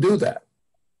 we can do that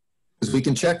because we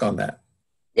can check on that.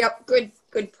 Yep,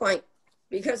 good point.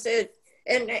 Because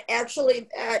and actually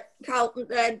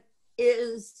that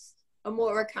is a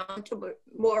more accountable,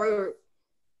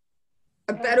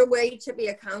 a better way to be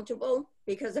accountable.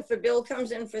 Because if a bill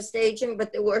comes in for staging,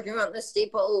 but they're working on the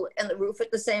steeple and the roof at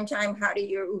the same time, how do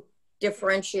you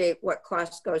differentiate what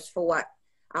cost goes for what?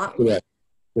 Correct.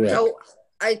 So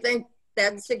I think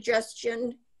that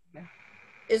suggestion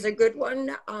is a good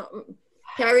one.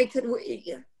 Carrie, could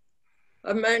we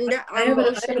amend our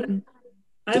motion?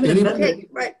 I have an amendment. Okay,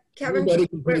 right, Kevin. Everybody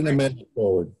can put an amendment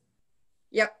forward.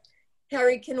 Yep.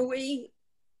 Harry, can we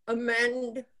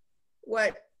amend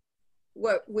what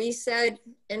we said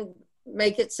and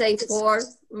make it say for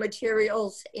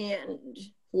materials and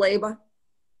labor?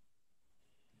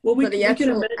 Well, we for the can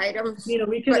actual amend, items. you know,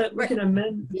 we can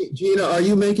amend. Gina, are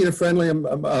you making a friendly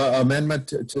amendment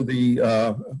to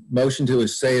the motion to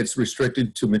say it's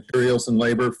restricted to materials and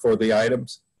labor for the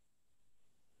items?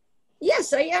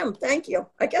 Yes, I am. Thank you.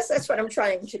 I guess that's what I'm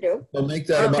trying to do. Well, make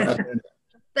that amendment.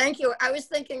 Thank you. I was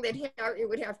thinking that Harry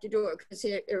would have to do it because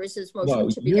it was his motion No,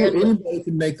 to begin with. anybody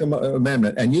can make the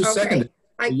amendment, and you second it.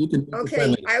 So you can make it Okay,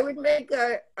 friendly. I would make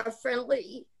a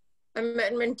friendly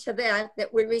amendment to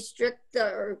that would restrict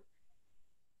to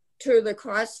the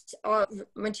cost of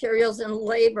materials and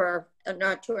labor and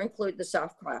not to include the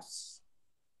soft costs.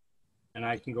 And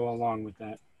I can go along with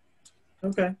that.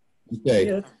 Okay. Okay.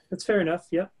 Yeah, that's fair enough.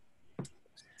 Yep.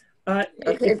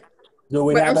 Okay. Do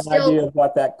we have an idea of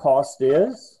what that cost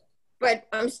is? But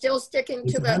I'm still sticking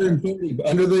It's to the, 130.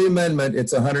 Under the amendment,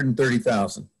 it's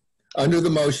 130,000. Under the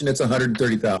motion, it's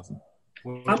 130,000.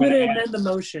 I'm going to amend the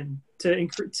motion to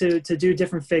do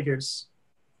different figures.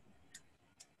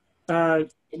 Move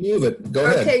it. Go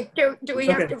ahead. okay, do we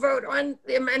have Okay. to vote on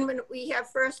the amendment we have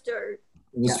first or? It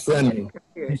was friendly.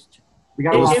 Confused. We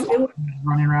got a lot It- of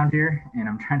running around here, and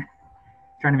I'm trying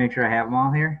to make sure I have them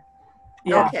all here.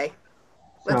 Yeah. Okay,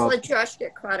 let's So- let Josh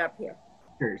get caught up here.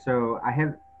 Sure. So I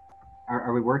have.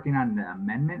 Are we working on the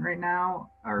amendment right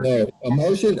now? Or No, a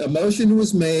motion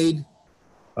was made,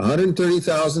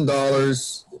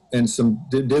 $130,000 and some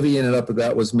divvying it up of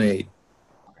that was made.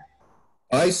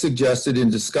 I suggested in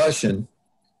discussion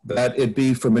that it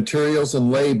be for materials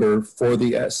and labor for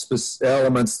the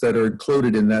elements that are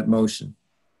included in that motion.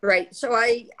 Right, so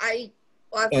I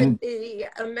offered And- the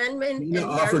amendment. Nina and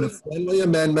offered a Harry- friendly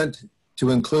amendment to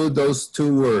include those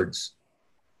two words.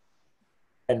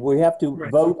 And we have to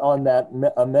Right. vote on that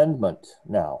amendment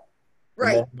now.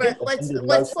 Right, And then- but let's amended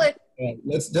let,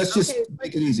 Let's just Okay.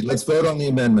 make it easy. Let's vote on the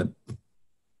amendment.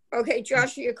 Okay,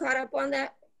 Josh, are you caught up on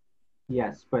that?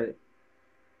 Yes, but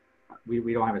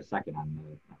we don't have a second on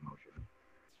that motion.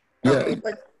 Okay,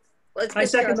 let's I get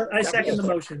second Josh I to second the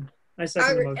motion. I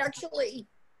second the motion. Actually,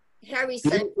 Harry You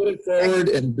said, put it forward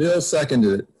and Bill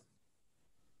seconded it.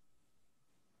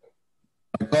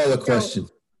 I call the question.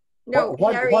 no,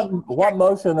 Harry, what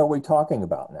motion are we talking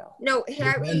about now? no,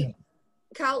 Harry,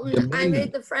 Carlton, I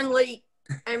made the friendly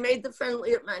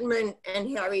amendment and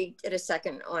Harry did a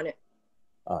second on it.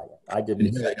 Oh, yeah. I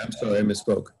didn't. I'm sorry, I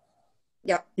misspoke.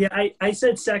 Yeah. Yeah, I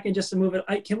said second just to move it.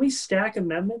 Can we stack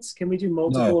amendments? Can we do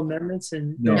multiple amendments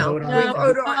and vote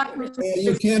on it?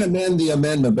 You can't amend the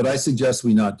amendment, but I suggest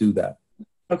we not do that.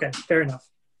 Okay, fair enough.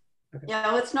 Okay. Yeah,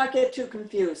 let's not get too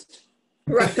confused.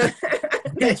 Right.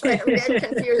 That's why I'm getting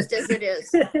confused as it is.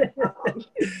 Let's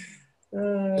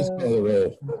call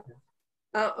the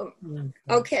roll.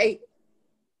 Okay.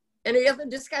 Any other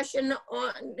discussion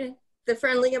on the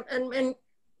friendly amendment,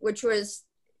 which was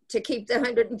to keep the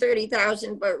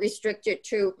 130,000 but restrict it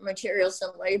to materials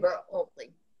and labor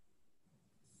only?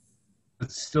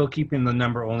 But still keeping the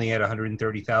number only at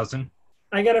 130,000.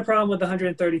 I got a problem with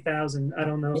 130,000. I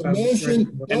don't know if I'm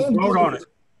motion. ready. Vote on it.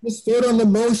 Let's vote on the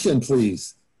motion,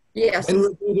 please. Yes. And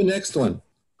we'll do the next one.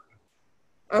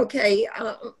 Okay.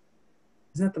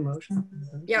 Is that the motion?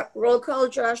 Yeah. Roll call,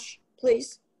 Josh,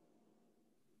 please.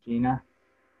 Gina,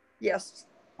 Yes.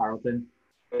 Carlton,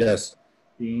 Yes.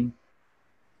 Jean,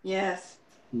 Yes.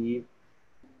 Steve,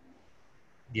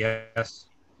 Yes.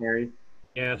 Harry,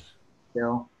 Yes.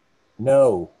 Bill,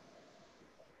 No.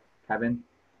 Kevin.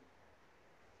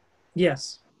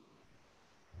 Yes.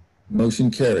 Motion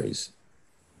carries.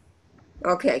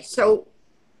 Okay. So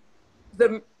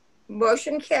the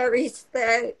motion carries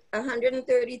that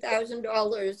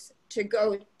 $130,000 to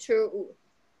go to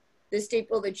the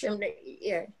steeple, the chimney,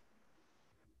 yeah.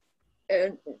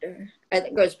 And I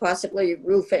think it was possibly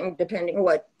roofing, depending on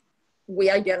what we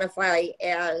identify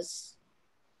as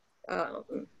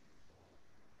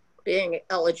being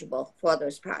eligible for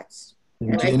those parts.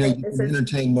 And I Gina, think you this can is,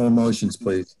 entertain more motions,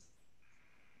 please.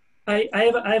 I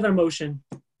have a motion.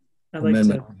 I'd like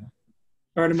Amendment. to,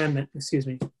 or an amendment, excuse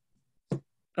me.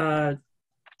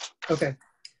 Okay.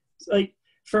 Like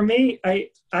for me, I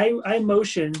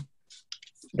motion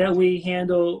that we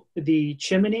handle the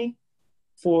chimney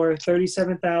for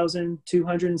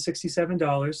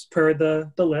 $37,267 per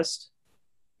the list.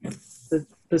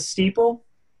 The steeple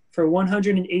for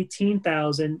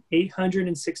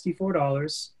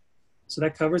 $118,864. So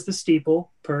that covers the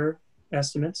steeple per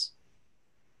estimates.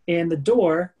 And the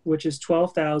door, which is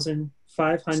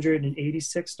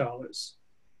 $12,586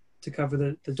 to cover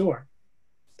the door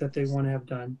that they want to have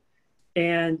done.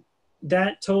 And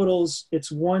that totals,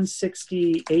 it's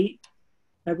 168,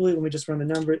 I believe. Let me just run the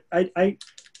number. I'm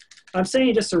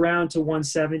saying just around to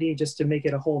 170 just to make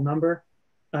it a whole number.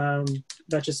 I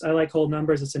like whole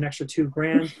numbers. It's an extra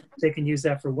 $2,000. They can use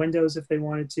that for windows if they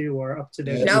wanted to, or up to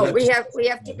their. no, we have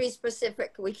to be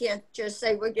specific. We can't just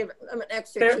say we're giving them an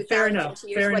extra $2,000 to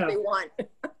use what they want.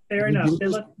 Fair enough.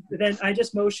 Then I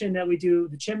just motion that we do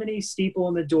the chimney, steeple,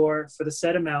 and the door for the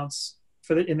set amounts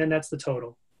and then that's the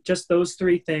total. Just those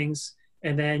three things,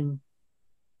 and then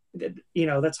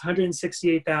that's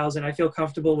 168,000. I feel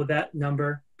comfortable with that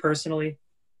number personally,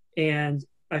 and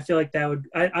I feel like that would.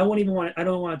 I don't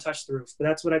want to touch the roof, but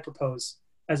that's what I propose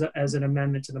as an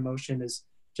amendment to the motion is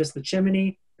just the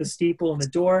chimney, the steeple, and the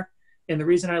door. And the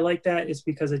reason I like that is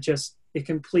because it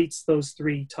completes those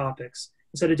three topics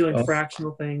instead of doing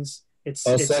fractional things.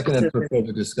 I'll second it for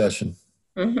further discussion.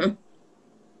 Mm-hmm.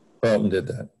 Carlton did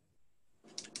that.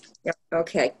 Yep.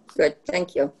 Okay. Good.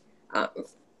 Thank you.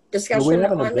 Discussion. Do we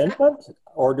have an on amendment,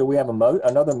 or do we have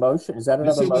another motion? Is that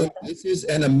another motion? This is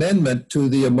an amendment to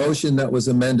the motion that was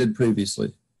amended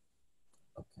previously.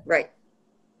 Okay. Right.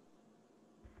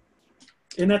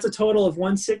 And that's a total of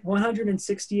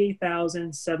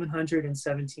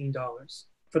 $168,717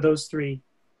 for those three.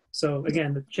 So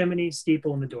again, the chimney,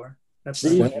 steeple, and the door. That's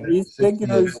these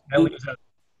figures.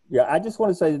 Yeah, I just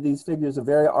want to say that these figures are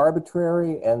very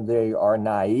arbitrary, and they are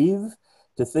naive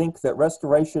to think that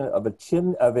restoration of a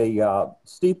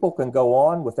steeple can go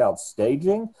on without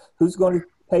staging. Who's going to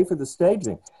pay for the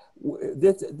staging?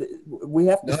 We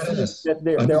have to see that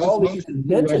there are all these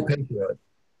contingencies.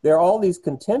 There are all these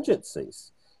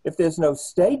contingencies. If there's no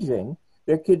staging,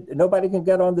 nobody can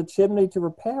get on the chimney to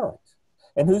repair it.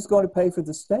 And who's going to pay for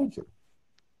the staging?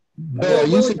 Are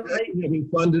you suggesting that we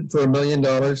funded for $1 million?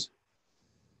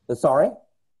 Sorry?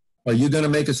 Are you going to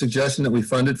make a suggestion that we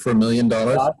funded for $1 million?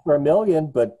 Not for $1 million,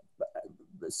 but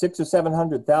 $600,000 or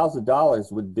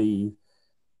 $700,000 would be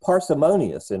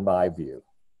parsimonious in my view.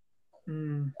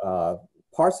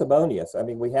 parsimonious. I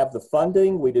mean, we have the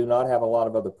funding. We do not have a lot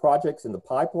of other projects in the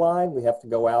pipeline. We have to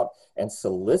go out and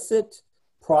solicit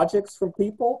projects from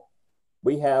people.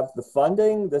 We have the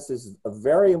funding. This is a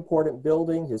very important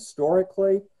building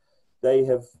historically. They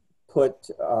have put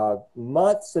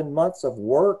months and months of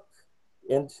work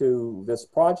into this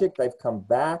project. They've come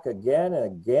back again and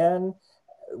again.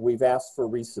 We've asked for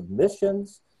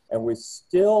resubmissions, and we're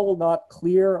still not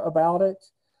clear about it.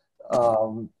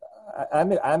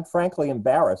 I'm frankly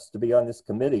embarrassed to be on this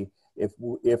committee if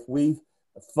we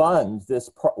fund this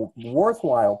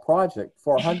worthwhile project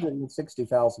for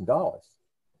 $160,000.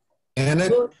 And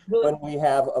when we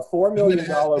have a $4 million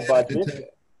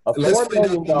budget,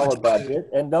 budget,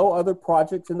 and no other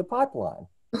projects in the pipeline.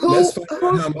 Let's find out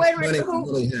how much money we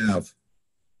really have.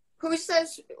 Who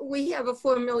says we have a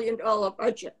 $4 million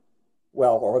budget?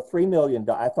 Well, or $3 million.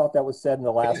 I thought that was said in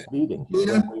the last meeting.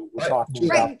 Gina, when we were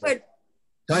talking about but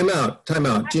time out.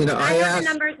 Gina, I I have asked. the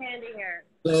numbers handy here.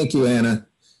 Thank you, Anna.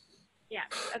 Yeah,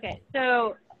 okay.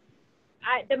 So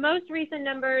the most recent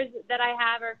numbers that I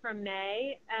have are from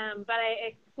May, but I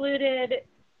excluded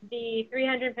the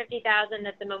 $350,000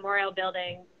 at the Memorial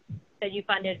Building that you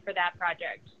funded for that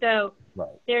project. So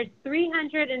there's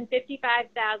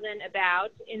 $355,000 about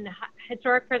in the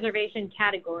historic preservation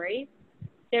category.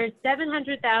 There's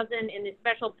 $700,000 in the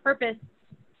special purpose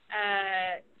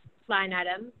line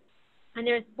item, and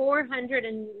there's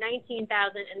 $419,000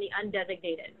 in the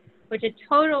undesignated, which a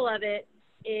total of it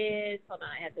is, hold on,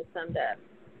 I have this summed up,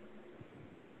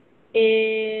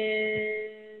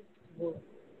 is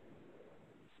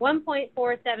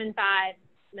 1.475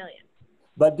 million.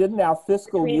 But didn't our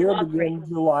fiscal year begin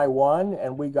July 1,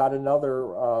 and we got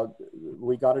another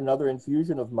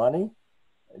infusion of money?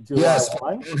 July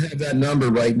 1? We don't have that number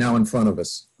right now in front of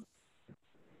us.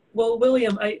 Well,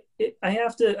 William, I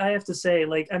have to say,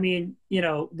 like, I mean, you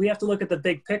know, we have to look at the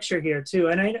big picture here too.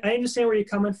 And I understand where you're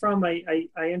coming from. I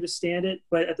understand it,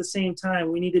 but at the same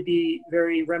time, we need to be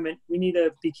we need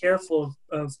to be careful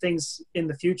of things in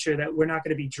the future that we're not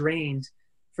going to be drained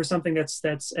for something that's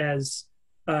as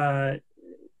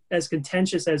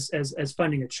contentious as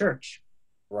funding a church.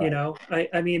 Right. You know,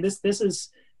 I mean, this is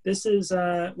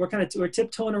we're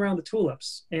tiptoeing around the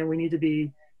tulips, and we need to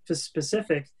be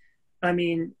specific. I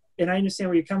mean, and I understand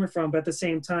where you're coming from, but at the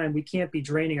same time, we can't be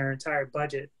draining our entire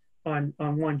budget on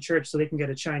one church so they can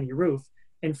get a shiny roof.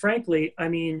 And frankly, I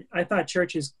mean, I thought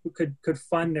churches could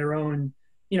fund their own,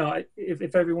 you know,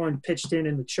 if everyone pitched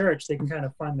in the church, they can kind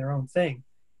of fund their own thing.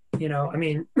 You know, I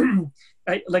mean,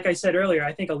 like I said earlier,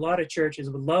 I think a lot of churches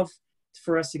would love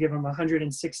for us to give them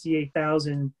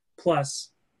 $168,000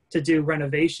 plus to do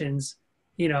renovations,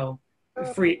 you know,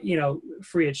 free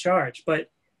of charge. But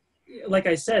like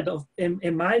I said,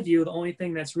 in my view, the only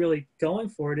thing that's really going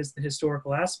for it is the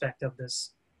historical aspect of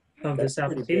this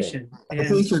application. I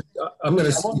think your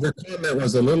comment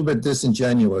was a little bit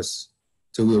disingenuous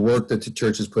to the work that the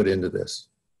church has put into this.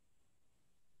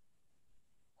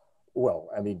 Well,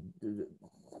 I mean,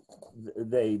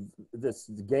 this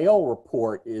Gale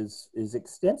report is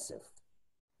extensive,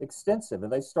 and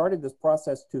they started this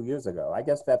process 2 years ago. I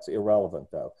guess that's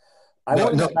irrelevant, though. I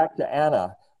want to go back to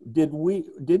Anna. Didn't we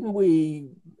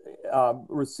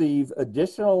receive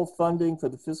additional funding for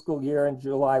the fiscal year in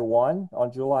July 1?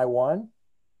 On July 1,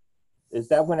 is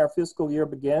that when our fiscal year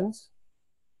begins?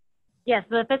 Yes,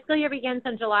 the fiscal year begins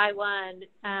on July 1,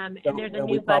 and there's a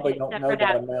new budget separate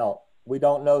out. We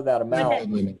don't know that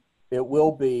amount. It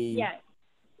will be. Yeah.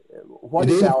 What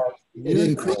is our? It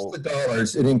increased the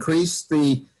dollars. It increased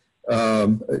the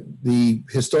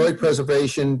historic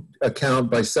preservation account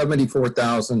by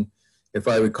 $74,000, if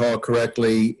I recall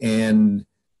correctly, and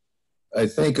I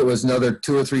think it was another $200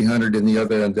 or $300 in the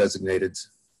other undesignated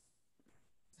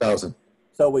thousand.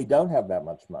 So we don't have that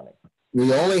much money.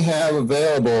 We only have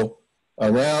available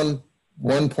around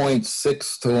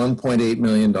 $1.6 to $1.8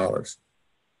 million.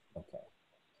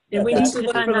 And we need to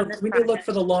look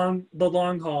for the long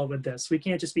haul with this. We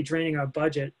can't just be draining our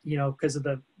budget, you know, because of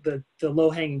the low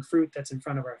hanging fruit that's in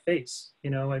front of our face.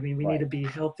 You know, I mean, we need to be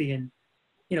healthy, and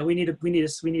you know, we need to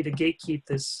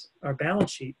gatekeep our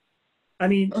balance sheet. I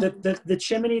mean, the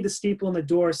chimney, the steeple, and the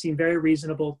door seem very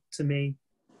reasonable to me,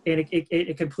 and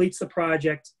it completes the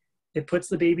project. It puts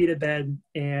the baby to bed,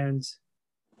 and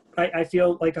I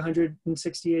feel like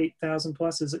 168,000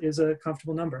 plus is a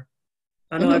comfortable number.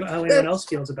 I don't know how anyone else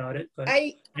feels about it, but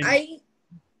I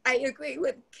agree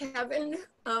with Kevin,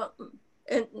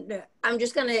 and I'm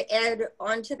just going to add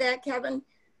on to that, Kevin,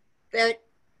 that,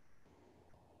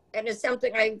 and it's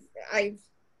something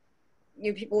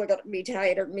you people are going to be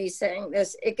tired of me saying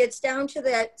this. It gets down to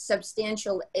that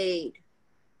substantial aid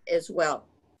as well.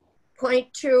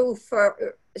 .2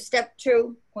 for step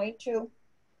 2, .2,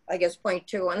 I guess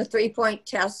 .2 on a 3-point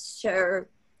test to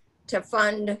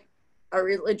fund a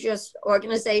religious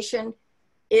organization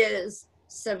is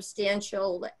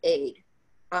substantial aid.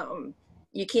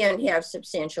 You can't have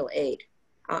substantial aid.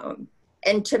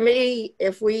 And to me,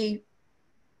 if we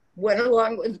went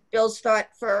along with Bill's thought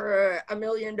for $1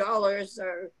 million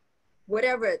or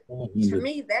whatever, to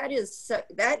me, that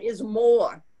is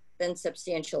more than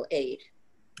substantial aid.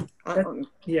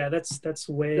 Yeah, that's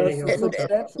way and,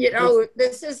 you know,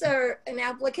 this is an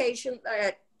application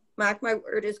that, mark my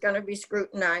word, is going to be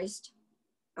scrutinized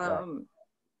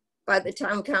by the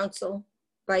town council,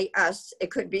 by us.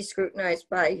 It could be scrutinized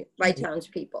by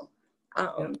townspeople.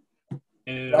 And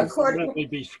it'll definitely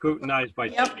be scrutinized by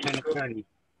 10 attorneys.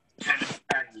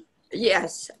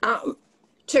 Yes.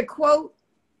 To quote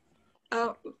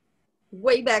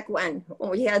way back when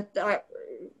we had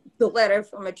the letter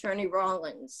from Attorney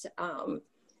Rollins,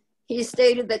 he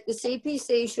stated that the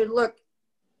CPC should look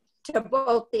to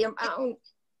both the amount,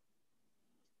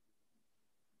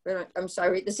 I'm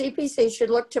sorry, the CPC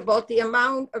should look to both the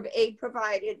amount of aid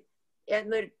provided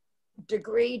and the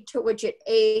degree to which it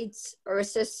aids or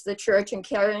assists the church in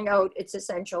carrying out its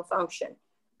essential function.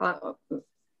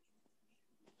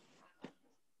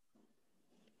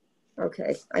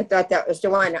 Okay, I thought that was the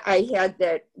one I had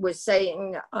that was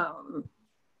saying,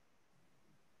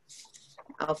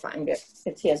 I'll find it.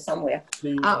 It's here somewhere.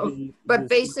 But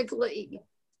basically,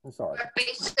 I'm sorry.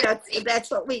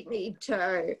 That's what we need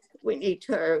to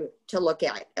look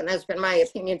at, and that's been my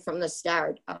opinion from the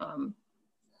start. I'm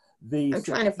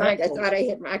trying to find. I thought I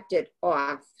had marked it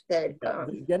off that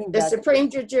the Supreme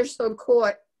Judicial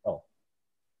Court,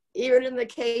 even in the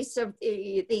case of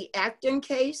the Acton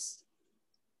case,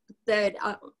 that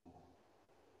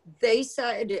they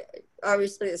said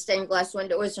obviously the stained glass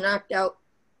window was knocked out,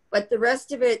 but the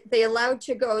rest of it they allowed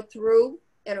to go through,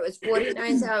 and it was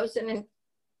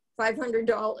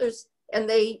 $49,500, and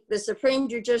the Supreme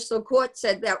Judicial Court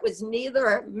said that was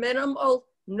neither minimal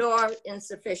nor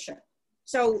insufficient.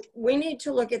 So we need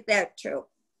to look at that too.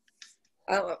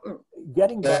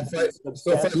 Getting back so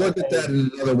if I look at that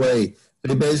in another way,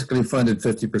 they basically funded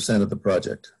 50% of the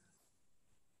project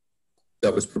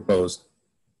that was proposed.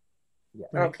 Yeah.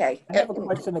 Okay. I have a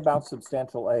question about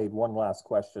substantial aid. One last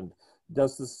question.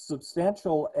 Does the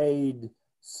substantial aid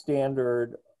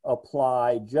standard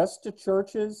apply just to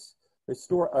churches,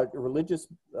 religious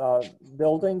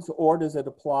buildings, or does it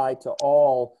apply to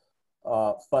all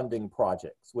funding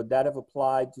projects? Would that have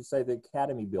applied to, say, the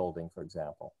Academy building, for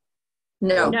example?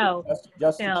 No. No.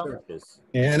 Just No. to churches.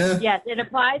 Anna? Yes, it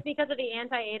applies because of the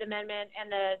anti-aid amendment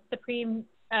and the Supreme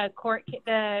Court,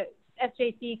 the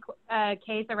SJC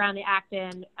case around the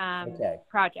Acton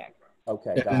project.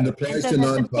 Okay, and got the it. price So to the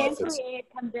nonprofits. substantial aid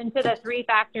comes into the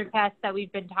 3-factor test that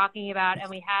we've been talking about, and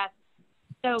we have.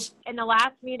 So in the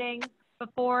last meeting,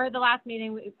 before the last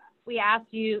meeting, we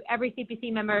asked you, every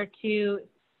CPC member, to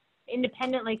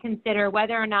independently consider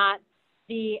whether or not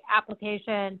the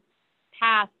application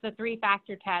passed the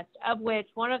 3-factor test, of which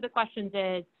one of the questions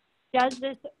is, does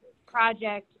this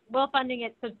project, will funding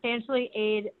it substantially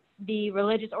aid the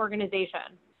religious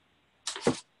organization?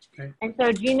 Okay. And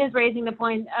so Gina's raising the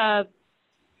point of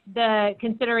the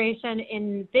consideration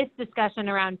in this discussion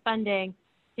around funding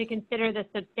to consider the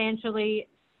substantially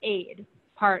aid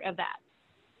part of that.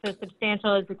 So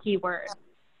substantial is the key word.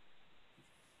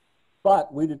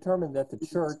 But we determined that the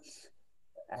church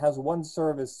has one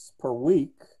service per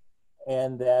week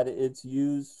and that it's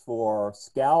used for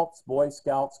Scouts, Boy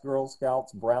Scouts, Girl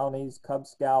Scouts, Brownies, Cub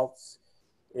Scouts.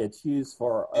 It's used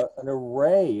for an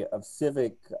array of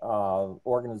civic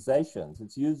organizations.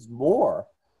 It's used more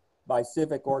by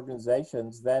civic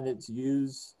organizations than it's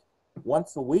used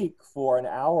once a week for an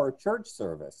hour church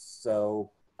service.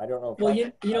 So I don't know. If well,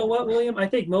 you know what, William? I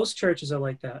think most churches are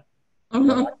like that.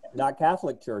 Not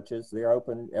Catholic churches. They're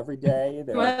open every day.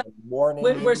 They're open morning.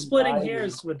 We're splitting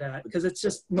hairs with that because it's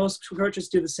just most churches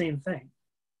do the same thing.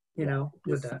 You know,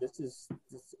 with that.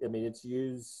 I mean, it's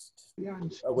used.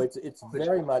 It's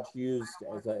very much used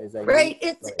as a right.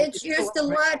 It's used a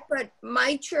lot, but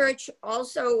my church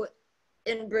also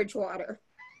in Bridgewater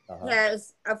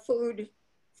has a food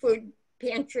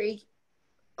pantry,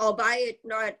 albeit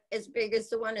not as big as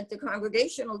the one at the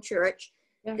Congregational Church.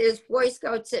 Yeah. There's Boy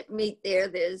Scouts that meet there.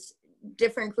 There's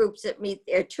different groups that meet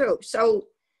there too. So,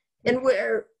 and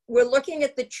we're looking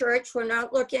at the church. We're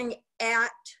not looking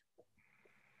at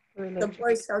the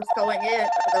Boy Scouts going in,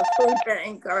 or the food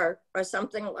bank, or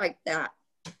something like that.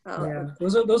 Yeah,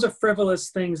 those are frivolous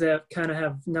things that kind of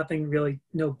have nothing really,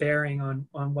 no bearing on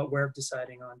what we're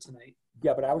deciding on tonight.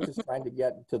 Yeah, but I was just trying to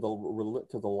get to the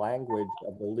language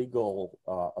of the legal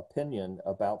opinion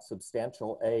about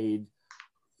substantial aid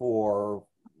for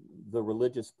the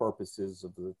religious purposes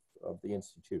of the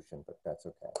institution, but that's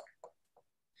okay.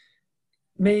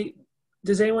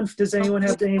 Does anyone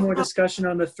have any more discussion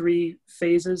on the 3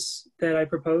 phases that I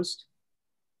proposed?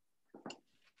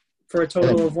 For a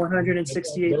total of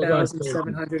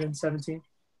 168,717.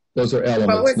 Those are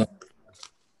elements.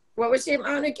 What was the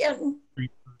amount again,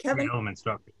 Kevin? Elements,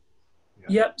 Doctor.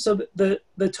 Yep. So the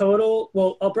total.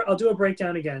 Well, I'll do a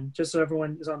breakdown again, just so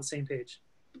everyone is on the same page.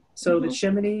 So the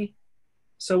chimney.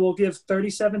 So we'll give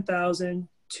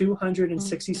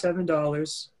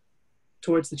 $37,267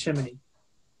 towards the chimney.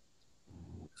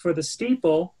 For the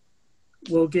steeple,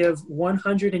 we'll give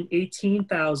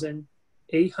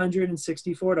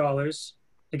 $118,864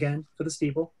 again for the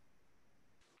steeple.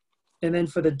 And then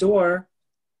for the door,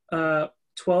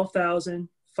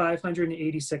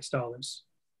 $12,586.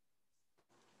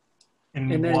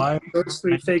 And then why? those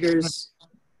three figures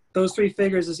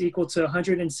is equal to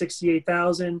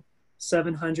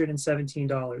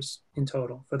 $168,717 in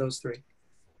total for those 3.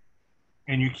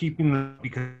 And you're keeping them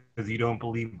because you don't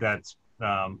believe that's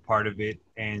part of it.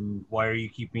 And why are you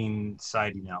keeping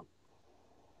siding out?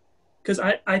 Because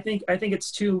I think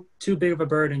it's too big of a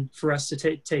burden for us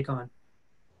to take on.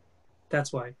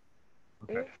 That's why.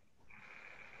 Okay.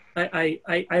 I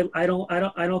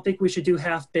don't think we should do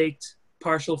half-baked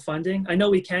partial funding. I know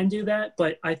we can do that,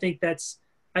 but I think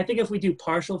if we do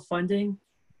partial funding,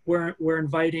 we're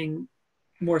inviting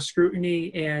more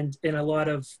scrutiny and a lot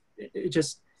of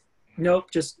just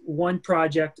one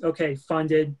project. Okay,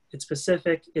 funded. It's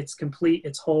specific. It's complete.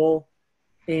 It's whole,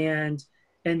 and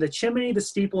the chimney, the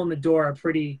steeple, and the door are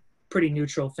pretty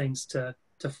neutral things to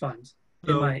fund.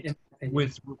 So in my opinion.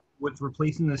 With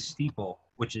replacing the steeple,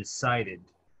 which is sided,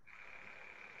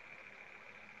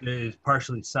 it is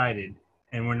partially sided,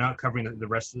 and we're not covering the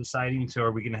rest of the siding. So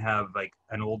are we going to have like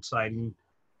an old siding,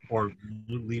 or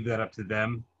leave that up to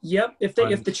them? Yep. If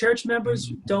the church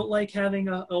members don't like having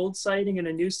an old siding and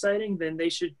a new siding, then they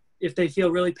should, if they feel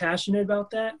really passionate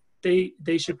about that, they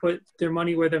should put their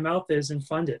money where their mouth is and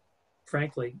fund it.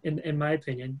 Frankly, in my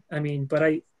opinion. I mean, but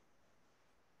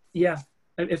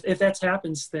if that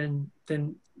happens, then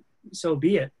so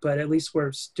be it. But at least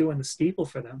we're doing the steeple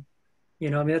for them.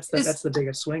 I mean, that's the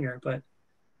biggest swinger. But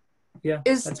yeah.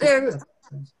 Is there,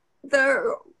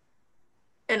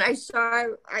 and I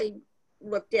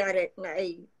looked at it and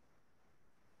I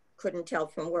couldn't tell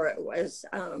from where it was.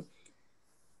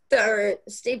 The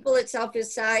steeple itself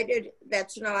is sided.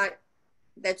 That's not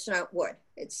wood.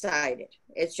 It's sided.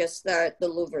 It's just the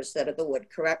louvers that are the wood,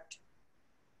 correct?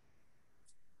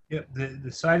 Yeah,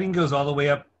 the siding goes all the way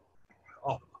up.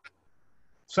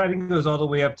 Siding goes all the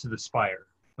way up to the spire,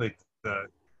 it's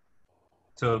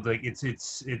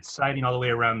siding all the way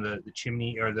around the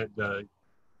chimney or the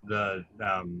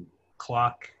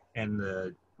clock and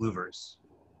the louvers.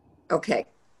 Okay,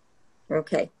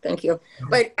 thank you.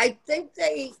 But I think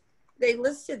they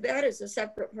listed that as a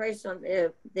separate price on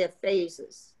their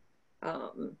phases,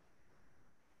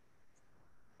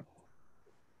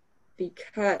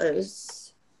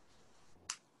 because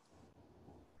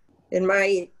in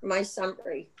my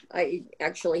summary, I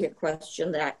actually had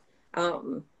questioned that.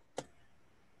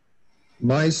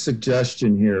 My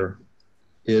suggestion here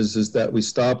is that we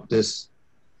stop this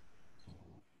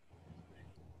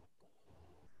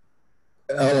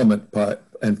element part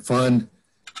and fund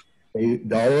a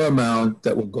dollar amount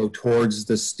that will go towards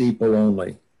the steeple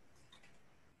only.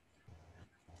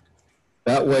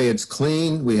 That way it's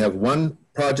clean. We have one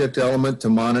project element to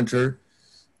monitor.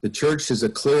 The church has a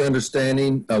clear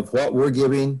understanding of what we're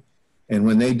giving. And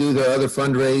when they do their other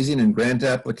fundraising and grant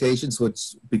applications,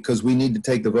 which because we need to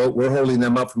take the vote, we're holding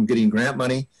them up from getting grant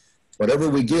money. Whatever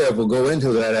we give will go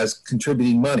into that as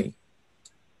contributing money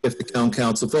if the town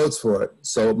council votes for it.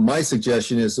 So my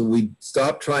suggestion is that we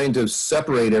stop trying to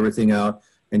separate everything out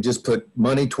and just put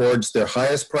money towards their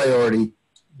highest priority,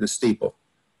 the steeple.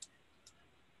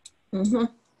 Mm-hmm.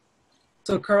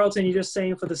 So Carlton, you're just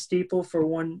saying for the steeple for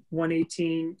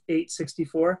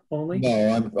 118,864 only?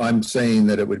 No, I'm saying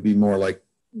that it would be more like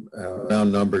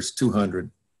round numbers 200,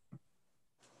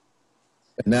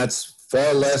 and that's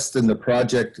far less than the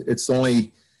project. It's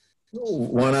only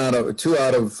 200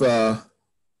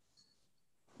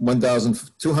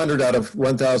 out of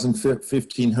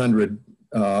 1,500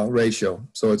 ratio.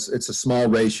 So it's a small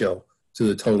ratio to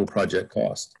the total project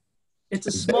cost. It's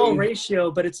a small ratio,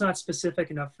 but it's not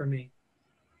specific enough for me.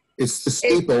 It's the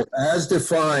steeple as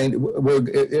defined.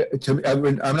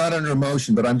 I'm not under a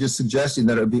motion, but I'm just suggesting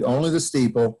that it would be only the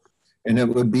steeple, and it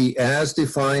would be as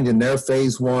defined in their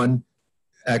phase 1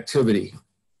 activity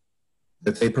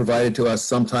that they provided to us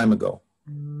some time ago.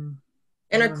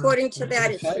 And according to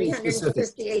that, it's All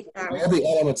 358,000. the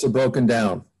elements are broken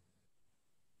down.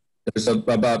 There's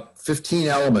about 15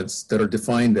 elements that are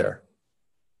defined there.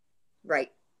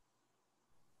 Right.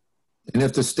 And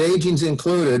if the staging's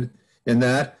included in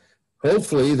that,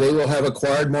 hopefully they will have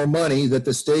acquired more money that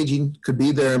the staging could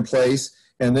be there in place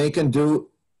and they can do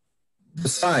the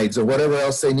sides or whatever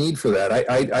else they need for that.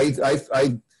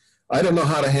 I don't know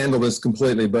how to handle this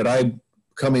completely, but I'm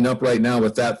coming up right now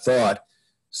with that thought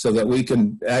so that we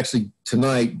can actually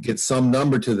tonight get some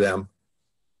number to them.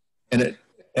 And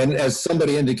as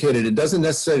somebody indicated, it doesn't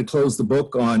necessarily close the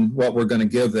book on what we're going to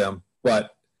give them,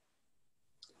 but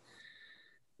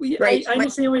I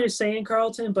understand what you're saying,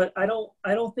 Carlton, but I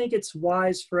don't think it's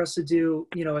wise for us to do,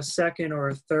 you know, a second or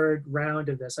a third round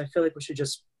of this. I feel like we should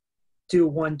just do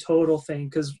one total thing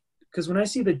because when I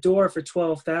see the door for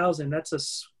 12,000, that's a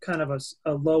kind of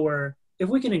a lower. If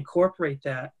we can incorporate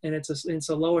that and it's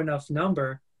a low enough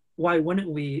number, why wouldn't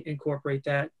we incorporate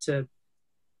that to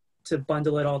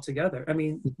bundle it all together? I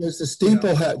mean, because the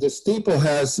steeple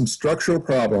has some structural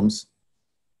problems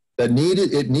that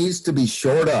it needs to be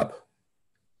shored up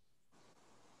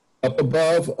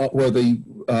above where the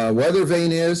weather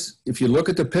vane is. If you look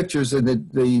at the pictures in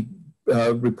the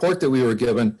report that we were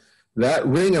given, that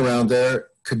ring around there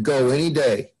could go any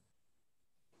day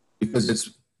because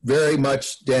it's very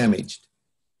much damaged.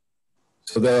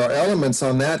 So there are elements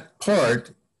on that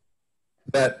part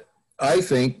that I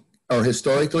think are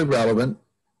historically relevant,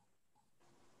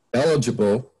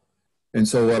 eligible. And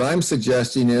so what I'm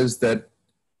suggesting is that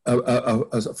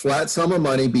a flat sum of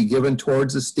money be given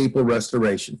towards the steeple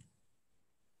restoration.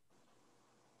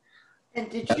 And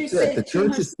did you say the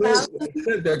church is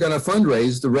they're going to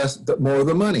fundraise more of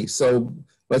the money. So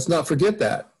let's not forget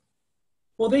that.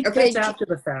 Well, that's after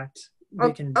the fact.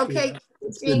 Okay,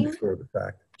 Jean, before the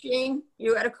fact. Jean,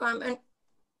 you had a comment?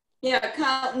 Yeah,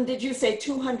 Carlton, did you say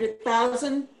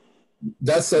 200,000?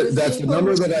 That's a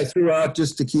number that I threw out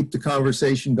just to keep the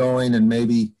conversation going and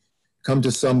maybe come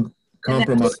to some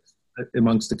compromise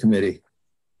amongst the committee.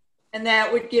 And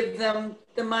that would give them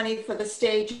the money for the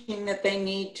staging that they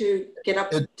need to get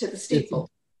up to the steeple.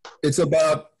 It's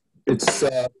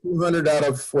 200 out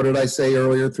of, what did I say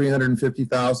earlier,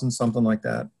 350,000, something like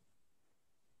that.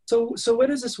 So what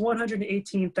is this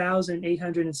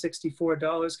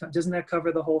 $118,864? Doesn't that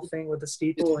cover the whole thing with the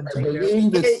steeple? And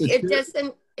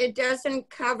it doesn't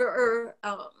cover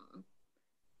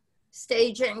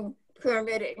staging,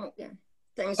 permitting,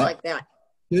 things like that.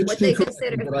 What they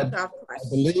consider I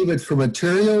believe it's for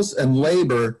materials and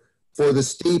labor for the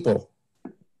steeple.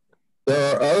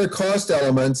 There are other cost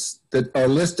elements that are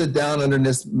listed down under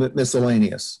this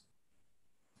miscellaneous.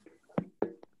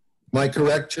 Am I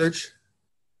correct, Church?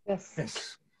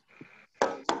 Yes.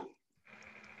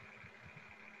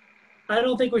 I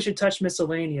don't think we should touch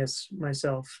miscellaneous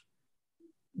myself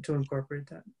to incorporate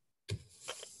that.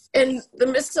 And the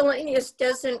miscellaneous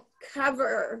doesn't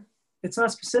cover. It's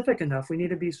not specific enough. We need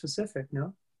to be specific,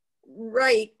 no?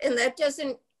 Right, and that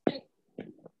doesn't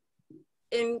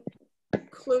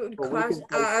include cost,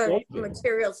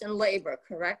 materials and labor,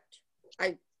 correct?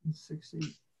 60,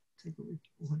 take away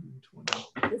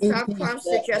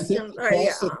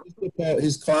 420.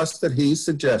 His costs that he's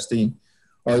suggesting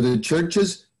are the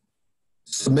church's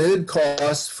submitted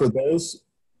costs for those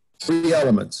three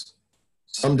elements,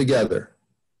 summed together.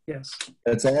 Yes.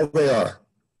 That's all they are.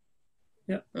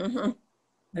 Yeah. Mm-hmm.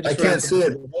 I can't see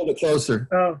it. Hold it closer.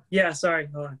 Oh, yeah, sorry.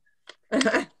 Hold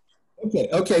on.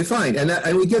 Okay, fine.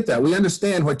 And we get that. We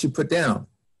understand what you put down.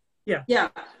 Yeah. Yeah.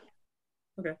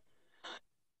 Okay.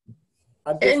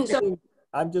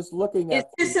 I'm just looking at.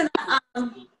 Is this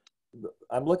I'm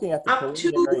looking at the up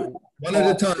to preliminary. One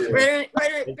at a time. Wait,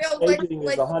 Bill, Staging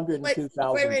is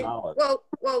 $102,000.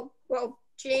 Whoa,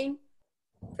 Jean,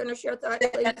 finish your thought,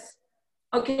 please.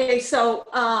 Okay, so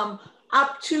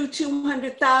up to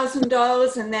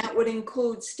 $200,000, and that would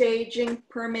include staging,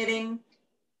 permitting,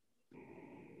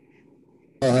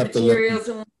 I'll have materials,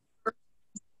 to look.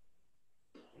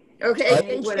 and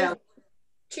Okay, what else?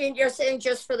 Jean, you're saying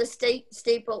just for the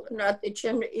steeple, not the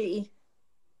chimney.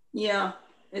 Yeah,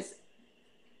 is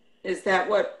that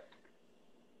what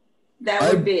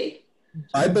that would be?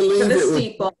 I believe for the it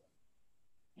steeple.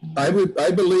 I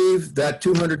believe that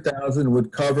 200,000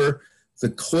 would cover the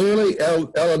clearly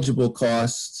eligible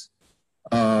costs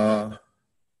and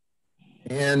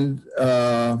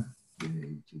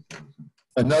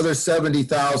another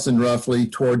 70,000 roughly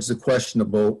towards the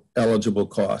questionable eligible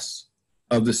costs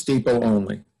of the steeple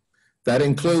only. That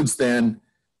includes then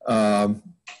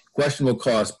questionable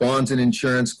costs, bonds and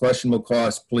insurance, questionable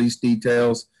costs, police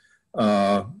details,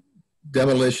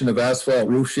 demolition of asphalt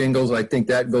roof shingles, I think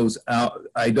that goes out.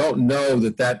 I don't know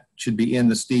that that should be in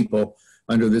the steeple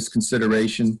under this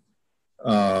consideration.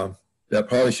 That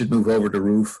probably should move over to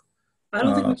roof. I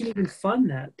don't think we can even fund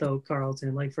that though,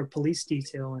 Carlton, like for police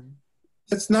detail. And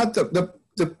that's not the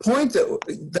point.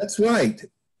 That's right.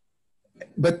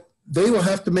 But they will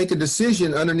have to make a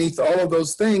decision underneath all of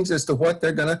those things as to what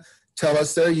they're going to tell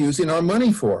us they're using our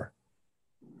money for.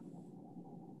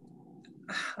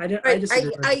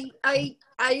 I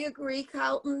agree,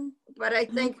 Carlton, but I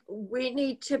think we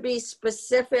need to be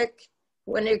specific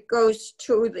when it goes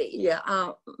to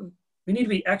the we need to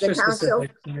be extra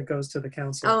specific when it goes to the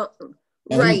council.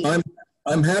 Right.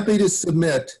 I'm happy to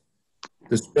submit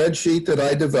the spreadsheet that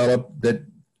I developed that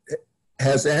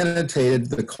has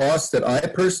annotated the costs that I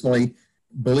personally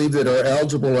believe that are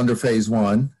eligible under phase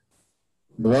one,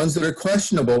 the ones that are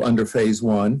questionable under phase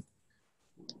one,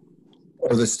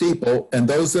 or the steeple, and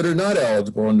those that are not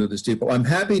eligible under the steeple. I'm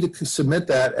happy to submit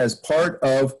that as part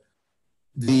of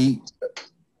the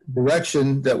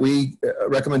direction that we,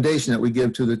 recommendation that we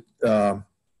give to the,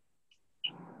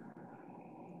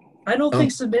 I don't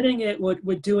think submitting it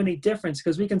would do any difference,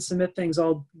 because we can submit things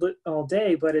all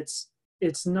day, but it's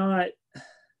not,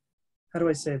 how do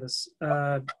I say this?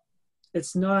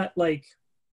 It's not like,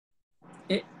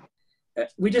 I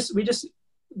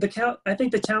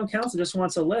think the town council just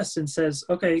wants a list and says,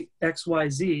 okay, X, Y,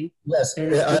 Z. Yes, I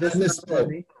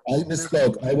misspoke.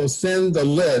 I will send the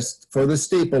list for the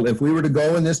steeple. If we were to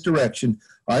go in this direction,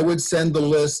 I would send the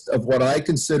list of what I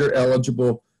consider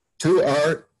eligible to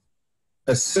our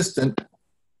assistant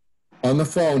on the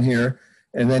phone here,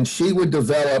 and then she would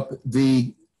develop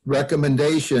the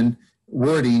recommendation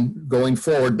wording going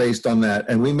forward based on that.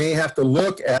 And we may have to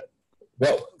look at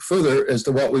what further as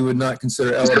to what we would not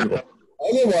consider eligible.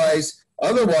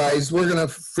 Otherwise, we're going to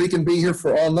freaking be here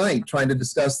for all night trying to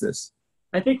discuss this.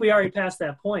 I think we already passed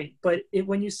that point. But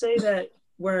when you say that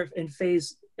we're in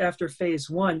after phase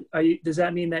one, does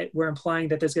that mean that we're implying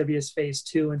that there's going to be a phase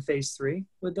two and phase three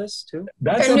with this too?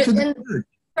 That's up to the church.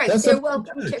 Right, they're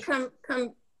welcome to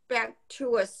come back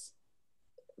to us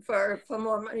for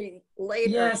more money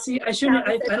later. Yeah, see, I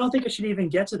don't think it should even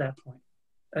get to that point.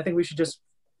 I think we should just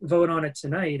vote on it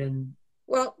tonight. And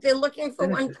well, they're looking for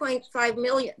 1.5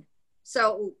 million.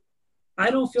 So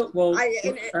I don't feel, well, I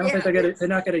don't think they're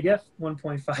not going to get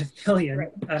 1.5 million.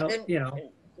 Right. I don't,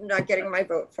 not getting my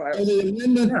vote for it.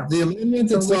 The amendment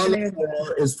that's on the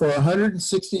floor is for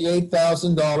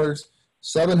 $168,000,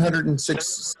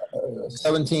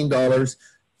 $717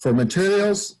 for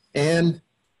materials and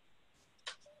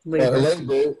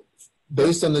labor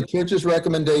based on the church's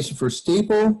recommendation for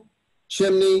steeple,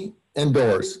 chimney, and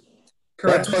doors.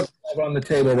 Correct. That's what we have on the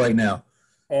table right now.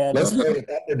 And let's break it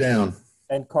up or down.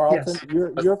 And Carlton,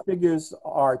 yes, your figures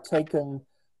are taken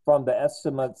from the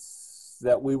estimates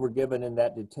that we were given in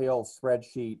that detailed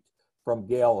spreadsheet from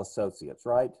Gale Associates,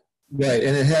 right? Right,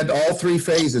 and it had all three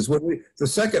phases.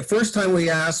 First time we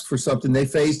asked for something, they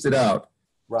phased it out.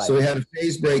 Right. So we had a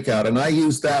phase breakout, and I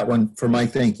used that one for my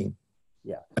thinking.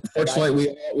 Yeah.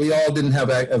 Unfortunately, we all didn't have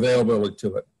availability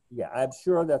to it. Yeah, I'm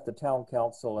sure that the town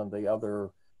council and the other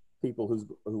people who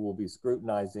will be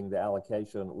scrutinizing the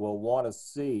allocation will want to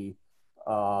see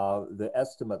the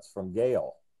estimates from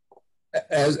Gale.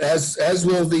 As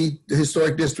will the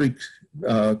Historic District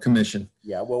Commission.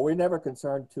 Yeah, well, we're never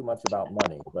concerned too much about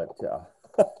money, but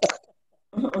well,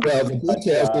 the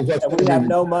details and we have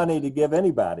no money to give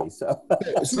anybody. So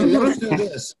let's do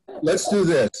this. Let's do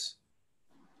this.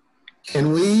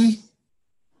 Can we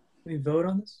vote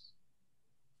on this?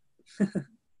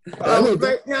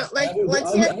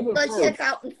 Let's hear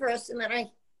Carlton first, and then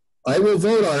I will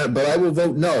vote on it, but I will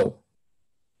vote no.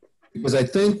 Because I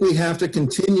think we have to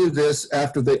continue this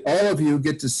after all of you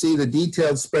get to see the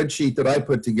detailed spreadsheet that I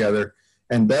put together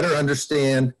and better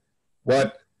understand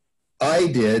what I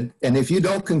did. And if you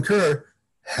don't concur,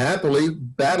 happily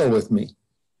battle with me.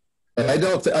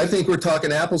 But I think we're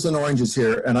talking apples and oranges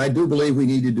here, and I do believe we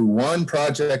need to do one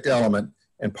project element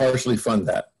and partially fund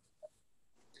that.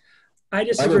 I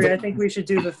disagree. I think we should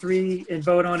do the three and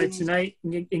vote on it tonight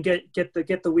and get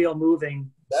the wheel moving.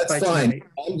 That's fine. Tonight.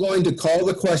 I'm going to call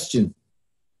the question,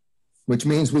 which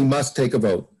means we must take a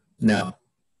vote now.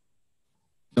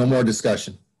 No more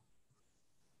discussion.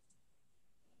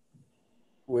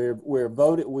 We're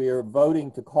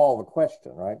voting to call the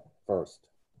question, right? First.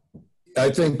 I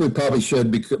think we probably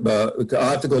should, because I'll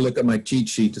have to go look at my cheat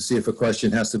sheet to see if a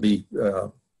question has to be.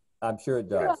 I'm sure it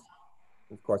does.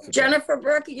 Of course. Jennifer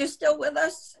Burke, are you still with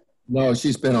us? No,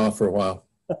 she's been off for a while.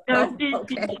 No, she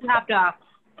hopped off.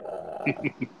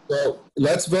 So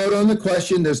let's vote on the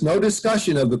question. There's no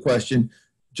discussion of the question.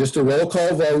 just a roll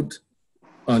call vote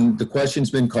on the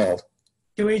question's been called.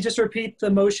 Can we just repeat the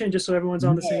motion just so everyone's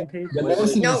on the same page? The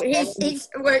motion No, is-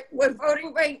 we're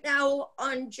voting right now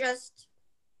on just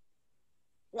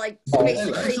like Oh,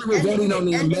 basically actually, we're voting on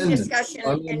the ending amendment, discussion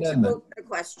on the and to amendment. vote the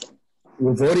question.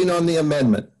 We're voting on the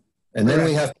amendment, and then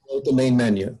we Correct. have to vote the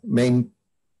main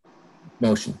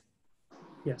motion.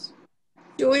 Yes.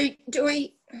 Do we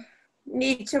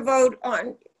need to vote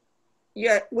on,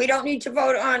 we don't need to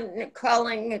vote on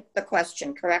calling the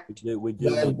question, correct? We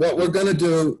do. Well, what we're going to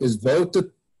do is vote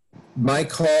my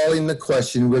calling the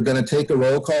question. We're going to take a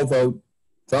roll call vote,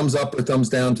 thumbs up or thumbs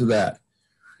down to that.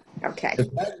 Okay. If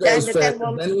that goes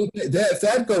forward, if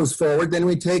that goes forward, then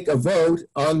we take a vote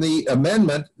on the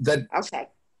amendment that Okay.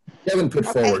 Kevin put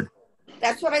forward.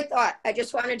 That's what I thought. I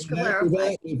just wanted to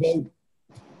clarify. We vote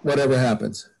whatever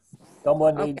happens.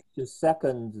 Someone needs to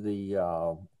second the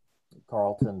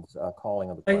Carlton's calling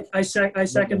of the question. I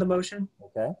second the motion.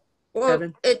 Okay. Well,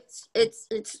 Kevin? it's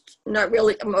not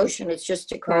really a motion. It's just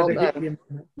to call the.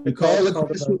 You call the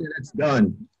question and it's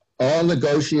done. All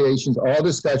negotiations, all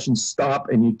discussions stop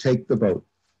and you take the vote.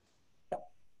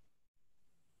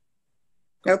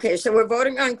 Okay, so we're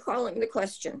voting on calling the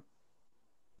question.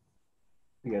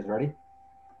 You guys ready?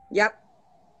 Yep.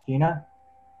 Gina?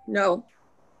 No.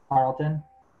 Carlton?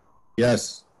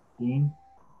 Yes. Dean?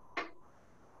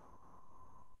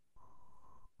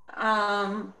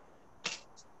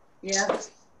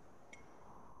 Yes.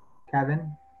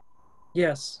 Kevin?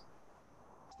 Yes.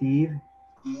 Steve?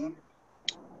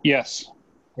 Yes.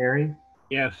 Harry?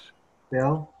 Yes.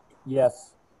 Bill?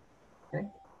 Yes. Okay.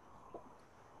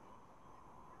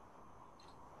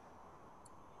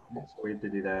 So we have to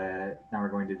do now we're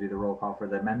going to do the roll call for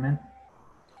the amendment.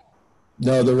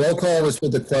 No, the roll call was for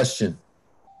the question.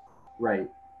 Right.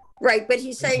 Right, but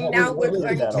he's saying now we're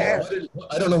going to.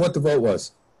 I don't know what the vote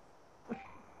was.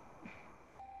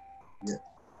 Yeah.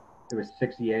 It was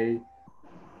 6 yea,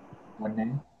 1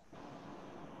 nay.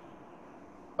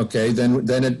 Okay, then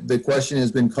the question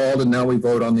has been called and now we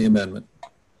vote on the amendment.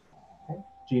 Okay.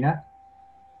 Gina?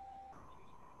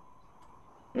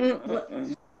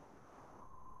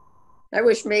 I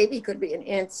wish maybe could be an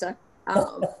answer.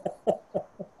 Come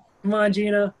on,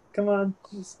 Gina. Come on.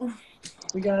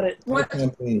 We got it.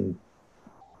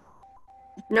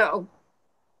 No.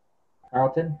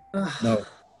 Carlton? No.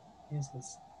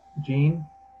 Jean?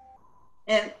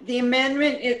 And the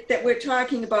amendment that we're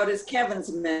talking about is Kevin's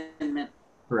amendment.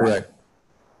 Correct.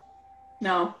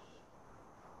 No.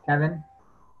 Kevin?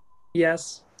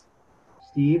 Yes.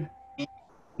 Steve?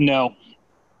 No.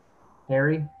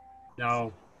 Harry?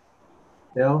 No.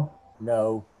 Bill?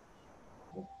 No.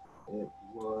 It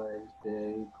was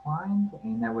declined,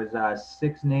 and that was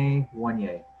 6 nay, 1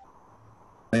 yea.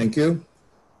 Thank you.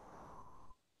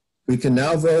 We can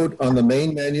now vote on the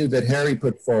main menu that Harry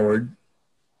put forward.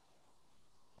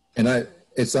 And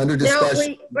it's under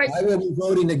discussion. I will be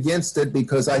voting against it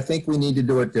because I think we need to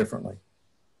do it differently.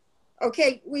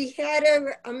 Okay, we had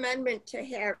an amendment to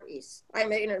Harry's. I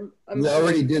made an We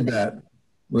already did that.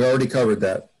 We already covered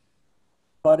that.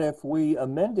 But if we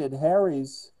amended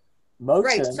Harry's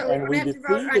motion and we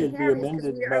defeated the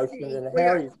amended motion, then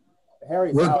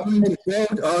Harry's We're out. going to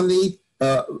vote on the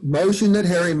motion that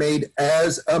Harry made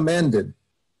as amended.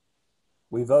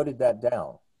 We voted that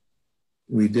down.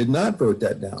 We did not vote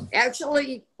that down.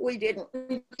 Actually, we didn't.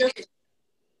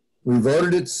 We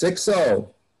voted it 6-0.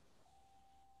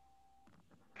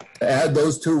 To add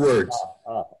those two words.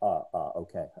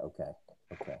 Okay.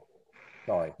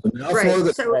 Sorry. So now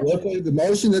the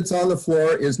motion that's on the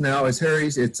floor is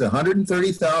Harry's. It's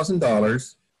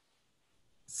 $130,000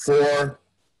 for,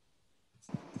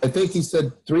 I think he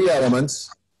said 3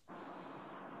 elements,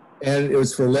 and it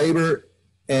was for labor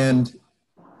and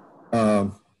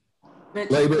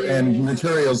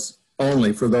materials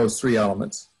only for those 3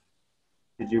 elements.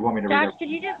 Did you want me to read Josh, could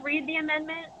you just read the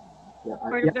amendment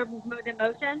or yeah. the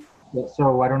motion? Yeah,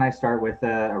 so why don't I start with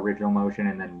the original motion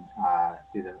and then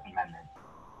do the amendment?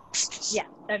 Yeah,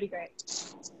 that'd be great.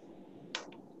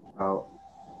 So,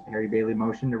 Harry Bailey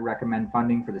motion to recommend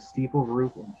funding for the steeple,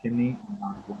 roof, and chimney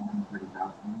on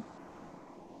 $130,000.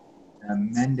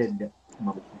 Amended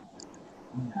motion.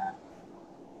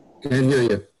 Can't hear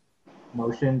you.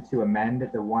 Motion to amend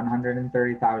the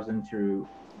 $130,000 to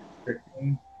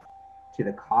restricting to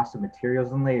the cost of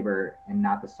materials and labor and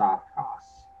not the soft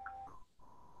costs.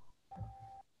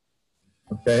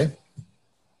 Okay.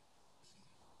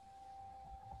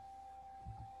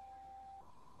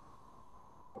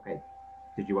 Okay.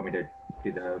 Did you want me to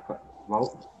do the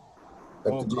vote?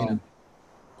 Up to Gina.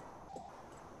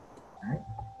 All right.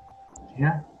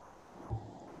 Gina?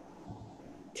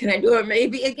 Can I do it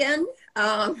maybe again?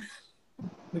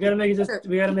 We gotta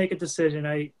make a decision.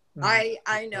 I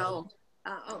know.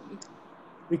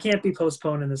 We can't be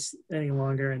postponing this any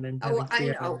longer and then. Oh,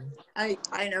 I know. I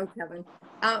know, Kevin.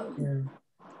 Yeah.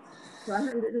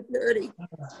 130.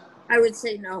 I would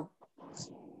say no.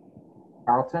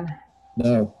 Carlton?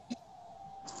 No.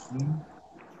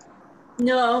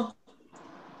 No.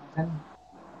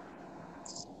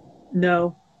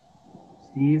 No.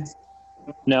 Steve?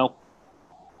 No.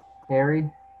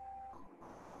 Harry?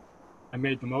 I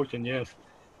made the motion, yes.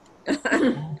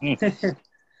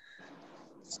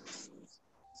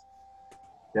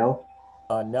 Bill?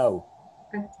 No.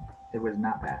 Okay. It was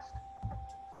not passed.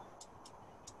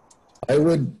 I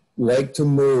would like to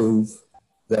move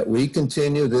that we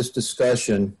continue this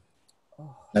discussion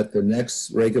at the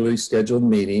next regularly scheduled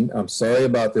meeting. I'm sorry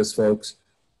about this, folks,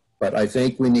 but I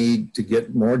think we need to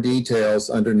get more details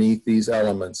underneath these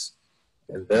elements.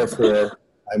 And therefore,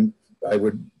 I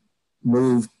would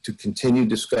move to continue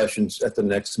discussions at the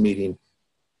next meeting,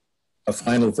 a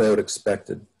final vote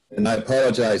expected. And I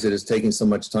apologize it is taking so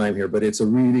much time here, but it's a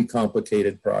really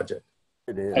complicated project.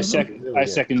 It is. I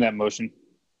second that motion.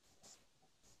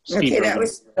 Okay, that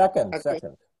was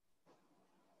second.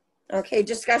 Okay,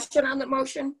 discussion on the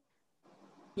motion?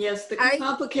 Yes, the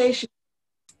complication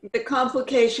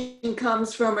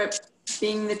comes from it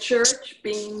being the church,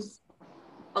 being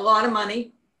a lot of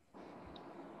money,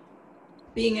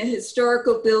 being a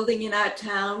historical building in our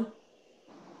town.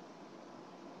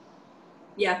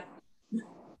 Yeah.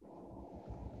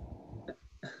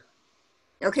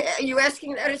 Okay, are you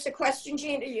asking that as a question,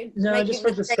 Jean? Are you no, just for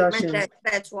discussion.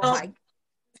 That's why.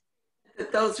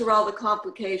 Those are all the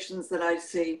complications that I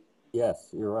see. Yes,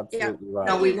 you're absolutely right.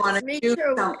 No, we want to do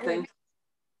something.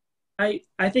 I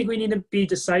think we need to be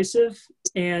decisive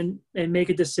and make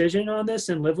a decision on this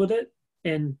and live with it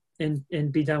and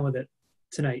be done with it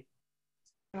tonight.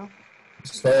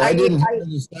 So I didn't have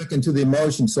any second to the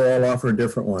motion, so I'll offer a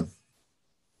different one.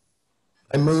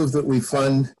 I move that we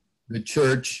fund the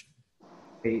church.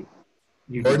 Hey,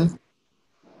 Gordon?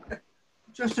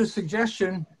 Just a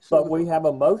suggestion. But we have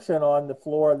a motion on the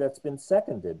floor that's been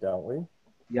seconded, don't we?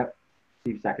 Yep.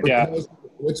 Steve seconded. Yeah.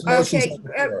 Which motion?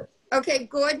 Okay,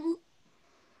 Gordon?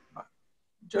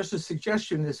 Just a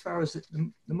suggestion as far as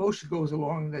the motion goes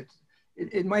along, that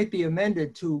it might be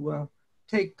amended to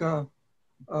take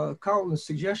Carlton's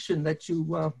suggestion that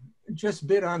you just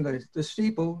bid on the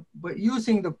steeple, but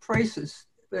using the prices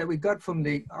that we got from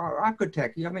our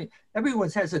architect. I mean, everyone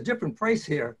has a different price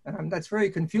here, and that's very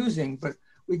confusing, but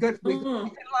we get a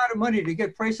lot of money to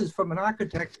get prices from an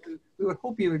architect. We would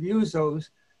hope you would use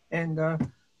those. And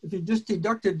if you just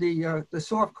deducted the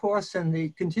soft costs and the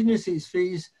contingencies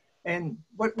fees, and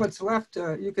what's left,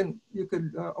 you could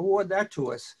award that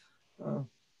to us.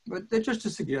 But that's just a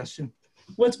suggestion.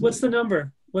 What's the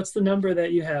number? What's the number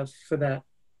that you have for that?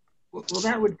 Well,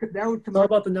 that would come. How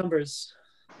about the numbers?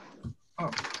 Oh,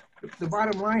 the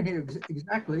bottom line here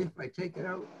exactly. If I take it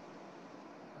out,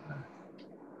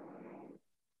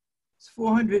 it's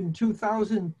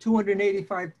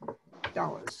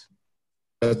 $402,285.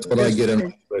 That's what I get in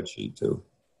the spreadsheet too.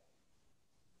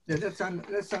 Yeah, that's on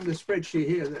the spreadsheet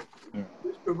here that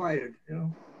was provided. You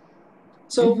know.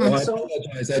 So I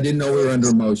apologize. I didn't know we were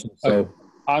under motion. So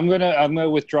I'm gonna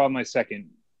withdraw my second.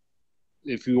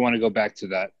 If you want to go back to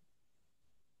that.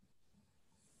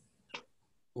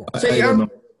 So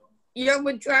you're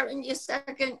withdrawing your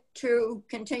second to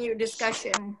continue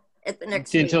discussion at the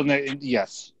next meeting?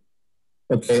 Yes.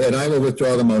 Okay, and I will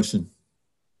withdraw the motion.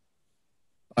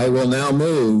 I will now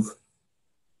move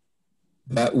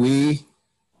that we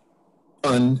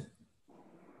fund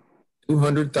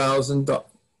 $200,000.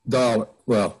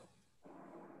 Well,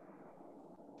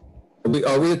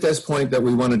 are we at this point that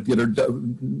we want to get our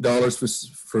dollars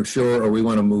for sure, or we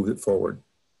want to move it forward?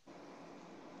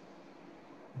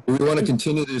 Do we want to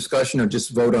continue the discussion or just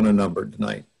vote on a number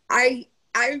tonight? I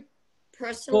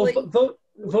personally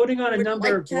voting on a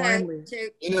number blindly.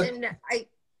 And I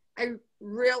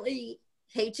really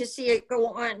hate to see it go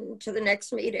on to the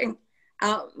next meeting.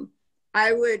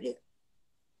 I would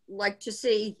like to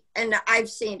see, and I've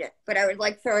seen it, but I would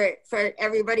like for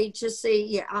everybody to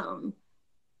see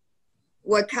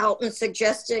what Carlton's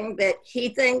suggesting that he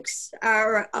thinks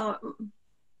are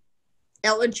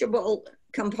eligible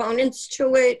components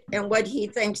to it and what he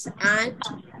thinks aren't.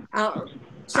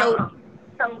 So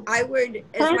I would,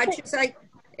 as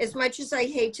much as I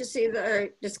hate to see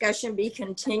the discussion be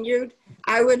continued,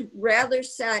 I would rather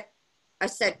set a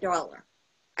set dollar.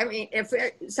 I mean, if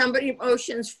somebody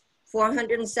motions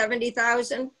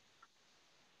 470,000,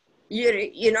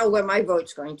 you know where my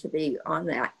vote's going to be on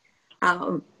that.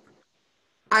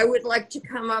 I would like to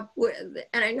come up with,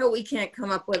 and I know we can't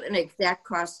come up with an exact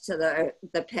cost to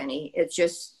the penny. It's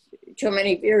just too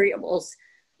many variables.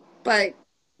 But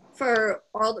for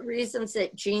all the reasons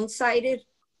that Jean cited,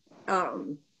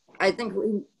 I think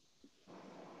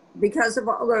because of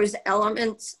all those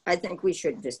elements, I think we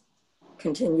should just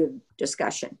continue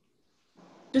discussion.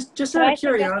 Just out of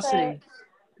curiosity.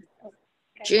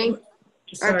 Jean?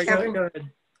 Sorry, Kevin? go ahead.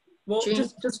 Well, Jean?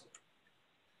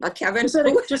 Kevin,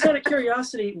 Kevin? just out of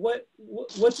curiosity, what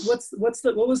was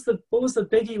the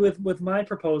biggie with my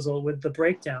proposal with the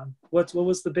breakdown? What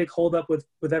was the big holdup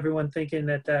with everyone thinking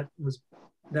that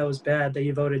was bad, that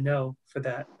you voted no for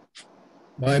that?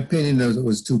 My opinion is it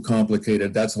was too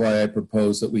complicated. That's why I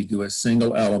proposed that we do a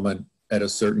single element at a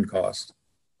certain cost.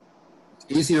 It's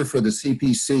easier for the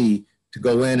CPC to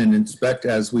go in and inspect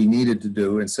as we needed to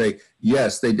do and say,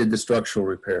 yes, they did the structural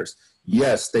repairs.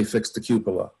 Yes, they fixed the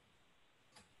cupola.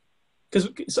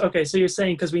 Okay, so you're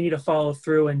saying because we need to follow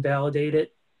through and validate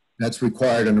it? That's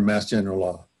required under Mass General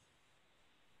Law.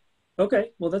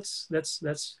 Okay, well that's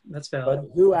valid. But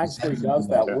who actually does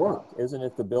that work? Isn't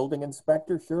it the building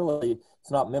inspector? Surely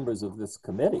it's not members of this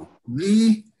committee.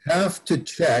 We have to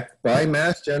check by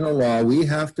Mass General Law. We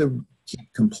have to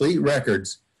keep complete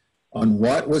records on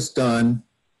what was done,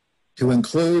 to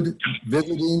include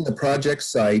visiting the project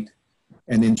site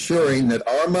and ensuring that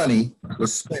our money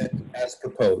was spent as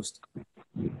proposed.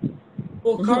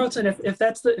 Well, Carlton, if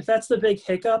that's the big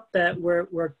hiccup, that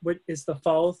what is the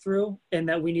follow through, and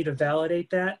that we need to validate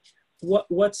that,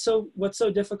 what's so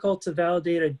difficult to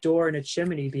validate a door and a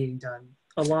chimney being done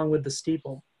along with the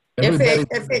steeple? No,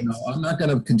 I'm not going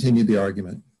to continue the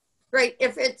argument. Right.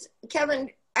 If it's Kevin,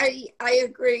 I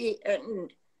agree, and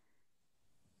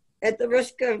at the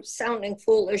risk of sounding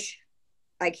foolish,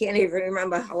 I can't even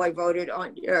remember how I voted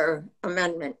on your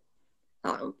amendment.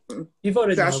 You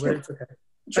voted Josh, no, but it's okay.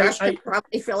 Josh could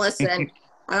probably fill us in.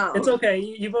 It's okay.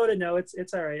 You voted no. It's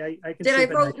all right. I can. Did I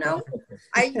vote no?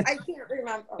 I can't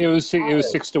remember. It was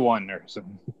 6-1 or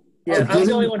something. Yeah, I was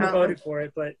the only one who voted for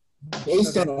it, but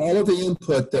based on all of the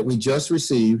input that we just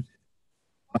received,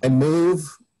 I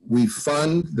move we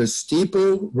fund the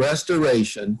steeple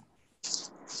restoration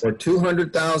for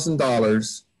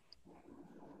 $200,000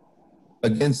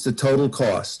 against the total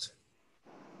cost.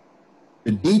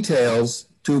 The details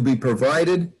to be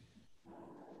provided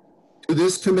to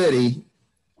this committee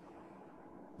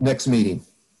next meeting.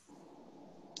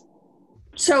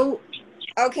 So,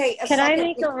 okay. Can I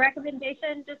make a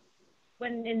recommendation just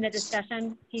when in the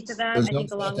discussion piece of that? I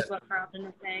think along with what Carlton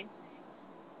was saying.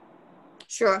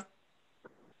 Sure.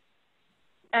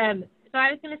 So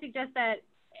I was going to suggest that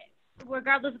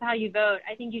regardless of how you vote,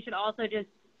 I think you should also just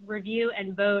review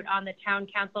and vote on the town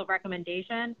council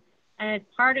recommendation. And as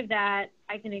part of that,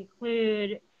 I can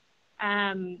include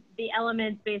the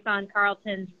elements based on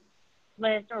Carlton's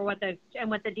list or what the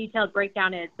detailed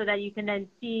breakdown is, so that you can then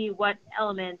see what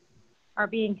elements are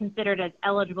being considered as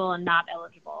eligible and not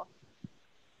eligible.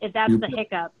 If that's the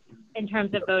hiccup in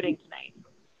terms of voting tonight.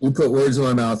 You put words in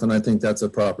my mouth, and I think that's a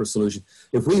proper solution.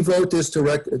 If we vote this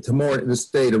this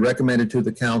day to recommend it to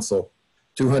the council,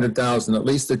 $200,000, at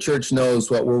least the church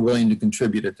knows what we're willing to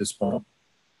contribute at this point.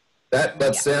 That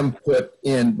lets them put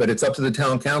in, but it's up to the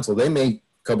town council. They may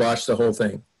kibosh the whole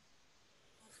thing.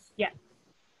 Yeah.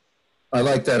 I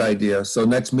like that idea. So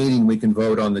next meeting, we can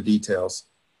vote on the details.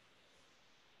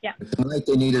 Yeah. Tonight,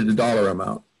 they needed a dollar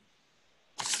amount.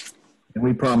 And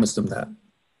we promised them that.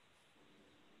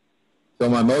 So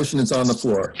my motion is on the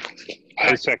floor.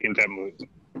 I second that move.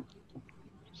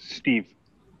 Steve.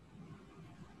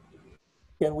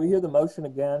 Can we hear the motion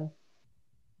again?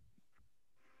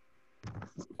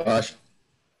 Josh,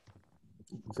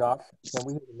 can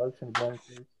we hear the motion again,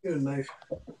 please? Good night.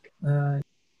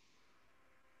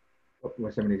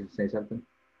 Was somebody to say something?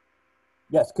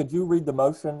 Yes, could you read the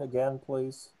motion again,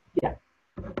 please? Yeah.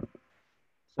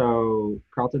 So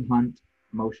Carlton Hunt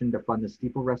motion to fund the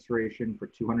steeple restoration for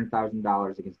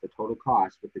 $200,000 against the total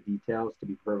cost, with the details to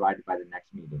be provided by the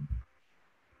next meeting.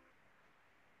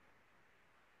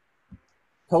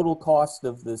 Total cost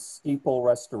of the steeple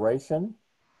restoration?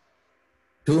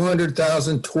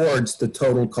 $200,000 towards the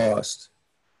total cost.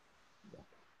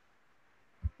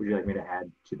 Would you like me to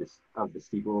add to this of the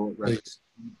steeple restoration?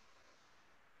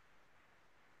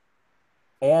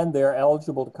 And they're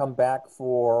eligible to come back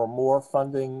for more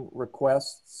funding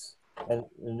requests and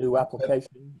a new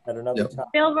application at another time.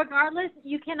 Bill, regardless,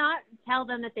 you cannot tell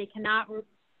them that they cannot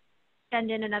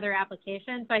send in another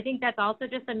application. So I think that's also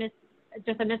just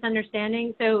a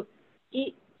misunderstanding. So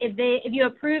if you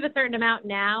approve a certain amount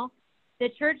now, the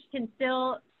church can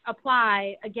still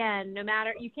apply again, no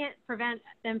matter, you can't prevent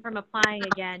them from applying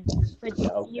again, but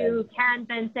Okay. you can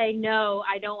then say, no,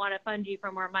 I don't want to fund you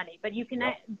for more money. But you can,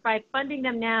 by funding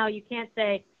them now, you can't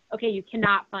say, okay, you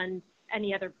cannot fund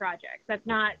any other projects. That's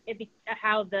not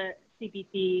how the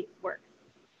CPC works.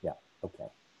 Yeah, okay.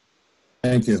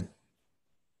 Thank you.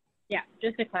 Yeah,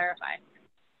 just to clarify.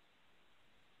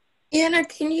 Anna,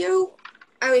 can you,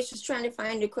 I was just trying to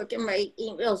find it quick in my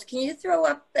emails. Can you throw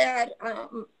up that,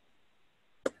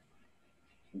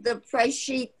 the price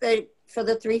sheet that for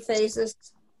the 3 phases?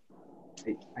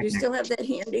 You still have that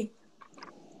handy?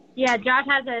 Yeah, Josh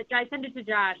has it. I sent it to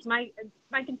Josh. My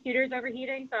computer's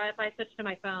overheating, so if I switch to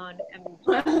my phone,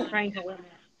 I'm trying to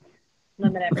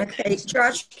limit everything. Okay,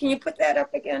 Josh, can you put that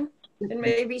up again? And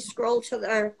maybe scroll to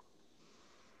the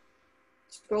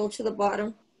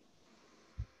bottom.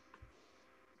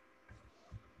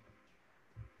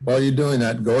 While you're doing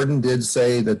that, Gordon did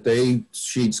say that they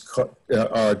sheets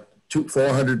are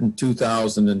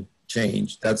 402,000 and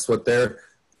change. That's what their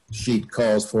sheet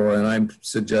calls for, and I'm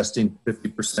suggesting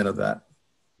 50% of that.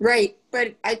 Right,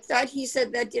 but I thought he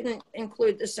said that didn't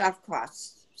include the soft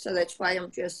costs, so that's why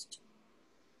I'm just.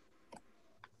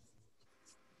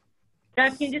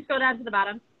 Josh, can you just go down to the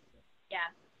bottom? Yeah.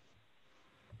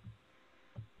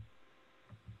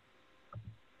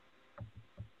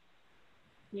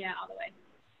 Yeah, all the way.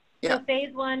 Yeah. So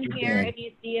phase 1 here, if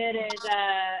you see it, is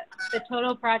the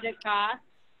total project cost,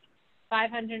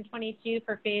 522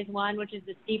 for phase 1, which is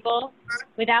the steeple.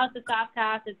 Without the soft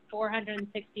cost, it's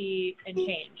 460 and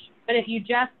change. But if you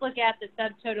just look at the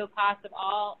subtotal cost of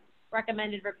all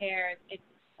recommended repairs, it's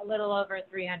a little over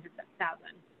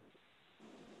 300,000.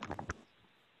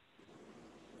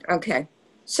 Okay,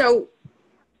 so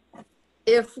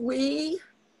if we,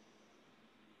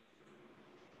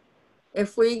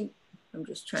 I'm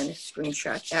just trying to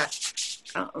screenshot that.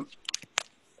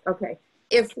 Okay,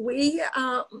 if we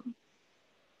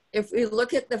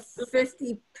look at the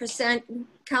 50%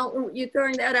 count, you're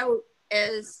throwing that out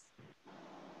as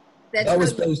that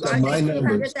was based on my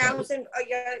numbers. 200,000, or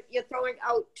you're throwing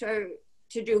out to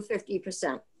do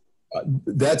 50%.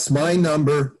 That's my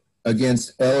number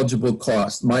against eligible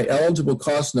cost. My eligible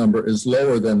cost number is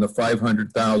lower than the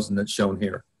 500,000 that's shown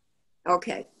here.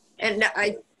 Okay, and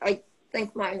I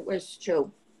think mine was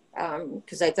too,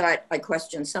 because I thought I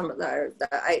questioned some of the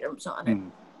items on it.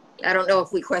 I don't know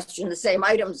if we questioned the same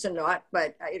items or not,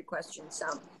 but I had questioned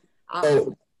some.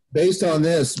 So based on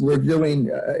this, we're doing,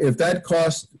 if that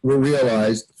cost were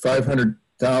realized,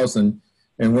 500,000,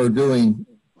 and we're doing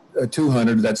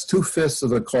 200, that's 2/5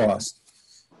 of the cost.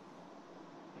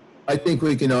 I think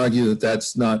we can argue that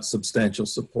that's not substantial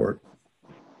support.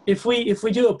 If we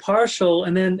do a partial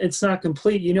and then it's not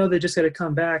complete, you know, they just got to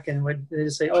come back and they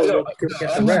just say, oh, we'll get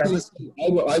the rest.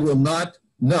 I will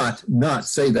not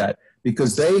say that,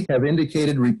 because they have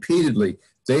indicated repeatedly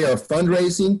they are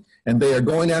fundraising and they are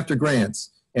going after grants.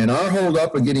 And our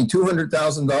holdup of getting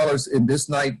 $200,000 in this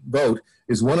night vote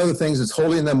is one of the things that's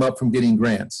holding them up from getting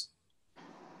grants.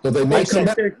 So they may come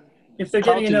back. If they're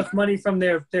getting enough money from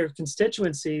their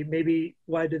constituency, maybe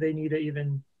why do they need to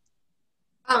even?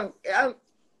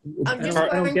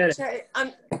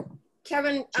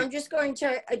 Kevin, I'm just going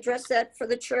to address that for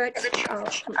the church.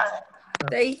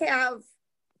 They have,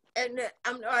 and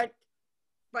I'm not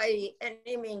by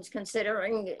any means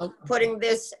considering putting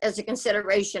this as a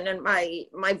consideration in my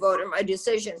vote or my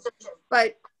decision,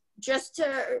 but just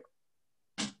to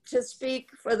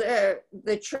speak for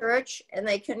the church, and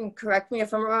they can correct me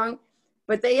if I'm wrong,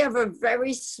 but they have a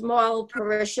very small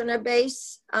parishioner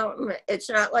base. It's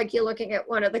not like you're looking at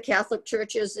one of the Catholic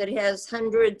churches that has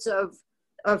hundreds of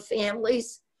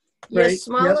families. Right.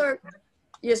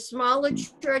 Your smaller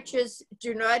churches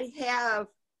do not have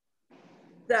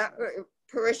the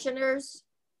parishioners.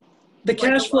 The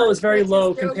cash flow is very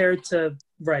low compared to,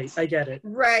 right, I get it.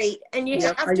 Right, and you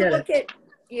have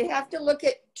to look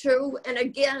at two, and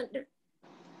again,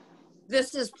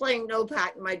 this is playing no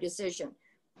part in my decision,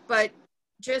 but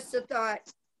just a thought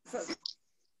for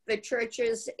the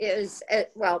churches is,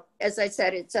 well, as I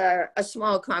said, it's a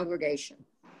small congregation.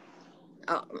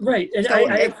 Right, and so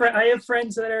I have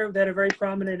friends that are very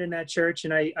prominent in that church,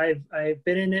 and I've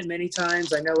been in it many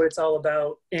times. I know what it's all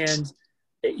about, and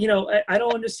you know, I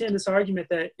don't understand this argument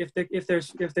that if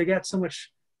they get so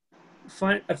much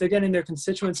fund, if they're getting their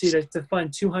constituency to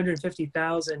fund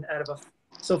 250,000 out of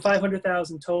so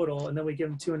 500,000 total, and then we give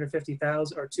them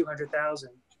 250,000 or 200,000,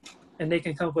 and they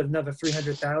can come up with another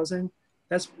 300,000.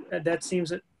 That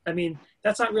seems, I mean,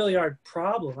 that's not really our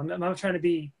problem. I'm not trying to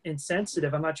be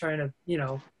insensitive. I'm not trying to, you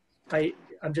know,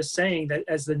 I'm just saying that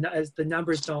as the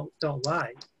numbers don't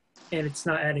lie, and it's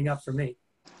not adding up for me,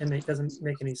 and it doesn't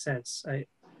make any sense.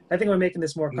 I think we're making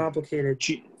this more complicated.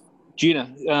 Gina,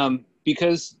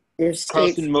 because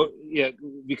Carlson, Steve.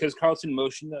 because Carlson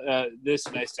motioned this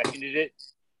and I seconded it.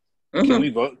 Mhm. Can we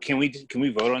vote? Can we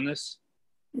vote on this?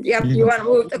 Yep, you want to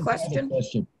move the question?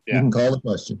 You can call the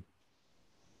question.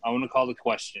 I want to call the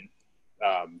question.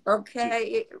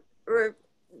 Okay,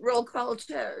 roll call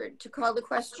to call the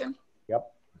question?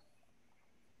 Yep.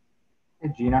 Hey,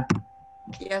 Gina,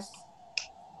 Yes.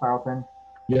 Carlton,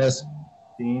 Yes.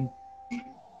 Jean,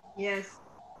 Yes.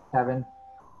 Kevin,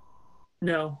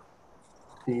 No.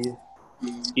 Steve,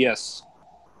 Yes.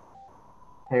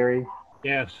 Harry,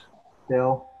 Yes.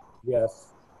 Bill.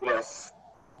 Yes. Yes.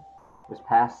 Was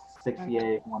passed 6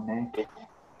 yea, 1 nay.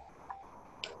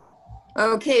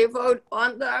 Okay, vote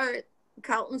on the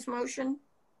Carlton's motion.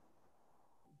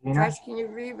 Gina? Josh, can you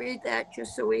reread that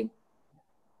just so we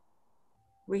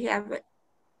have it?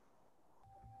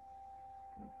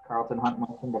 Carlton Hunt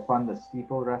motion to fund the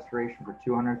steeple restoration for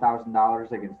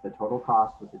 $200,000 against the total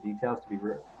cost with the details to be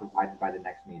provided by the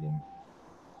next meeting.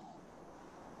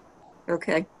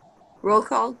 Okay, roll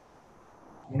call?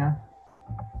 Gina?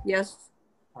 Yes.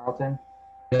 Carlton?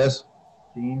 Yes.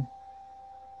 Jean?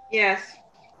 Yes.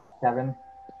 Kevin?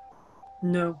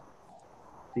 No.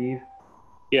 Steve?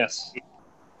 Yes.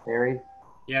 Harry?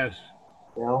 Yes.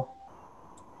 Bill?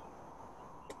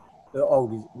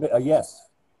 Yes.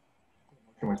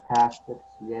 Motion was passed 6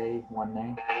 yea, 1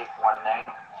 nay.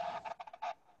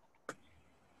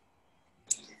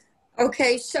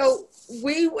 Okay, so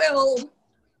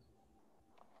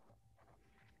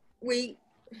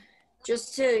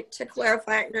just to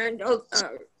clarify, and I know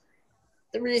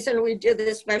the reason we did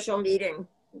this special meeting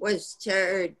was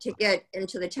to get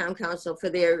into the town council for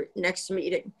their next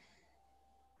meeting.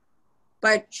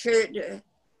 But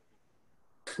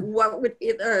what would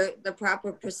be the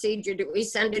proper procedure? Do we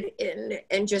send it in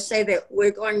and just say that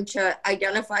we're going to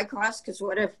identify costs? Because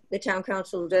what if the town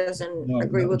council doesn't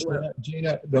agree with what?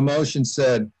 Gina, the motion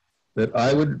said that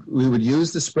we would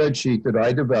use the spreadsheet that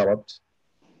I developed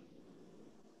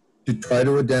to try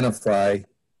to identify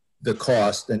the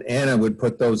cost, and Anna would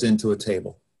put those into a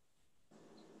table.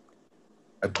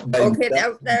 Okay,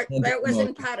 that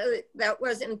wasn't part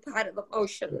of the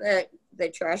motion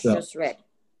that Josh just read.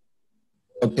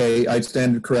 Okay, I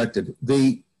stand corrected.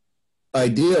 The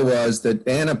idea was that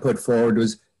Anna put forward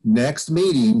was next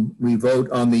meeting we vote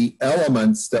on the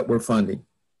elements that we're funding.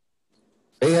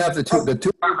 They have the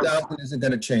 200,000 isn't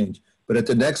going to change, but at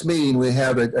the next meeting we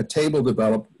have a table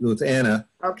developed with Anna.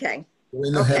 Okay.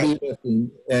 Doing the heavy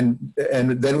lifting, and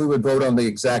then we would vote on the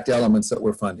exact elements that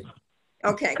we're funding.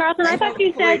 Okay. Carlton, I thought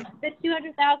you said the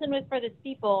 200,000 was for the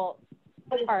steeple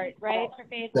part, right? For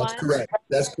phase That's one? correct.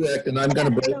 That's correct. And I'm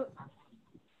going to break.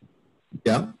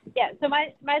 Yeah. Yeah, so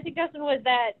my suggestion was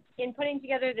that in putting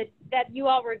together that you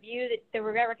all review the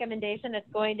recommendation that's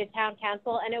going to town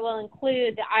council, and it will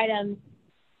include the items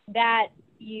that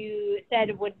you said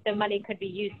the money could be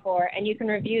used for, and you can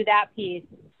review that piece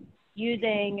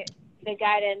using the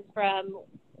guidance from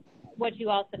what you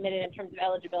all submitted in terms of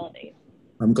eligibility.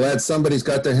 I'm glad somebody's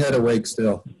got their head awake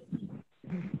still.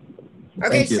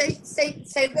 Okay,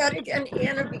 say that again,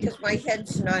 Anna, because my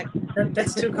head's not.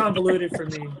 That's too convoluted for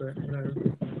me, but whatever.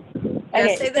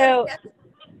 Okay, so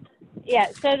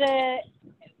yeah, so at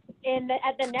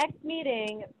the next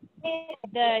meeting,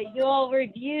 you'll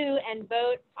review and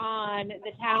vote on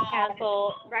the town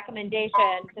council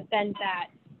recommendation to send that.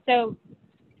 So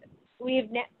we've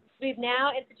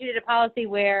now instituted a policy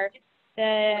where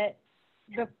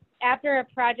after a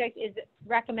project is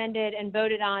recommended and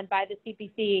voted on by the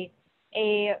CPC,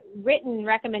 a written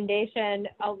recommendation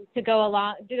to go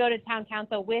to town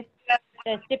council with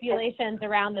the stipulations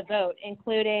around the vote,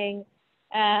 including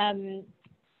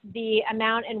the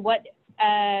amount and what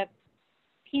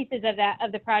pieces of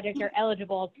the project are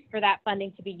eligible for that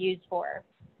funding to be used for.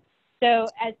 So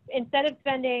instead of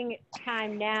spending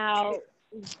time now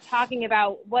talking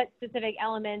about what specific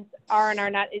elements are and are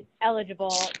not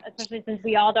eligible, especially since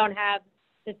we all don't have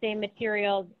the same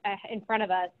materials in front of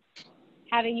us,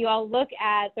 having you all look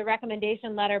at the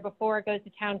recommendation letter before it goes to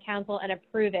town council and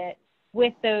approve it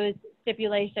with those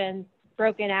stipulations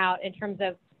broken out in terms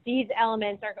of these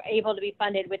elements are able to be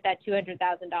funded with that $200,000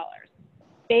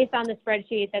 based on the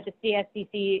spreadsheet that the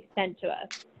CSCC sent to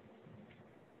us.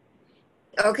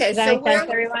 Okay, does that make sense,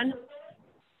 everyone?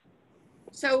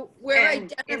 So we're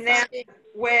identifying.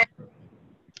 Go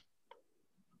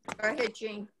ahead,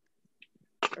 Jean.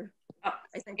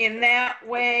 In that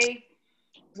way,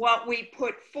 what we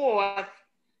put forth,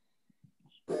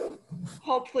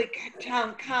 hopefully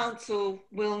town council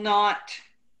will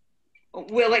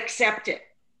accept it.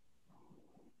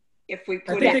 if we I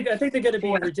put think, it. I think they're going to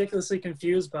be ridiculously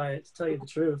confused by it, to tell you the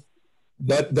truth.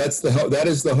 That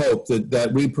is the hope,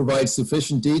 that we provide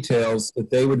sufficient details that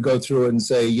they would go through it and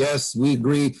say, yes, we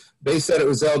agree. They said it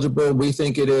was eligible. We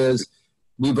think it is.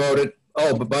 We voted.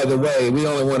 Oh, but by the way, we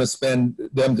only want to spend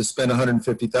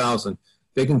 150,000.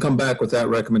 They can come back with that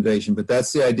recommendation, but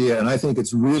that's the idea. And I think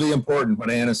it's really important what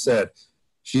Anna said.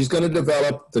 She's going to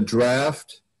develop the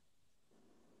draft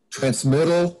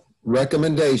transmittal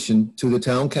recommendation to the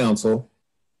town council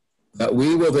that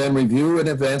we will then review in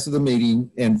advance of the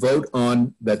meeting and vote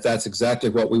on that. That's exactly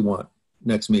what we want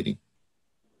next meeting.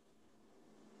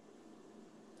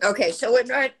 Okay, so we're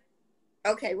not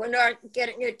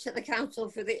getting it to the council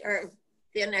for their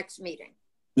next meeting.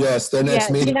 Yes, their next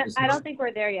meeting. I don't think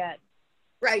we're there yet.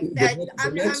 Right,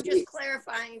 I'm just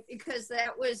clarifying because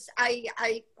that was,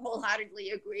 I wholeheartly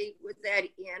agree with that,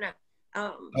 Anna.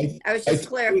 I was just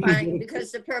clarifying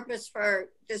because the purpose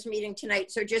for this meeting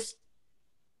tonight, so just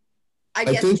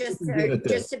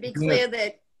to be clear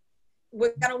that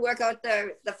we're going to work out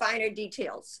the finer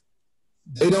details.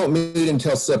 They don't meet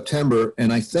until September,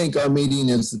 and I think our meeting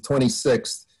is the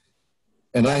 26th.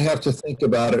 And I have to think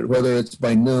about it, whether it's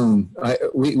by noon.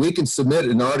 We can submit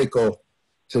an article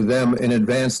to them in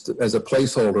advance as a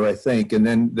placeholder, I think, and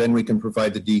then we can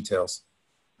provide the details.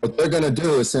 What they're going to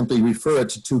do is simply refer it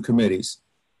to 2 committees.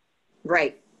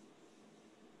 Right.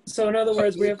 So in other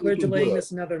words, we're delaying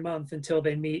this another month until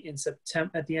they meet in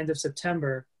September, at the end of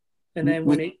September. And then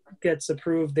when it gets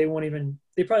approved, they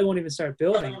probably won't even start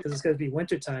building because it's going to be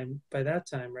wintertime by that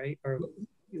time, right? Or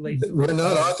late. We're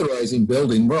not authorizing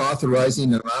building. We're authorizing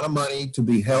the amount of money to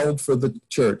be held for the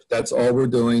church. That's all we're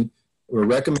doing. We're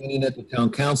recommending that the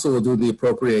town council will do the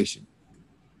appropriation.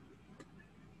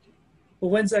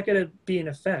 Well, when's that going to be in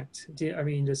effect?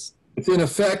 It's in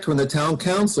effect when the town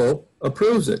council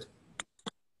approves it.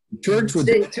 The church would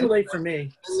it's too late for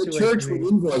me. The church would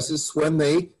invoice us when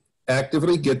they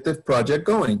actively get the project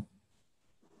going.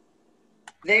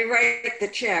 They write the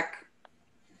check.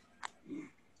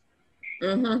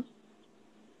 Mm-hmm.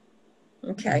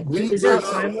 Okay. Is there a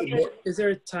time limit? Is there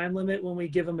a time limit when we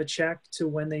give them a check to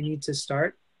when they need to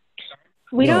start?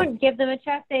 We don't give them a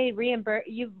check. They reimburse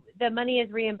you. The money is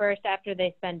reimbursed after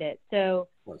they spend it. So,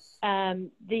 so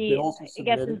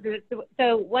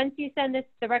once you send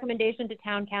the recommendation to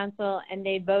town council and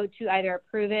they vote to either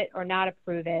approve it or not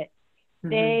approve it,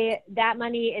 that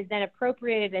money is then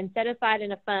appropriated and set aside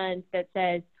in a fund that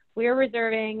says we're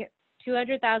reserving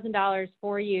 $200,000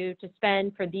 for you to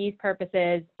spend for these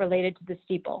purposes related to the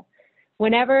steeple.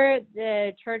 Whenever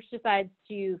the church decides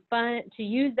to use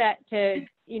that to,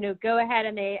 go ahead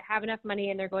and they have enough money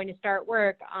and they're going to start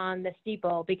work on the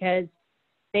steeple because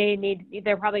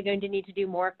they're probably going to need to do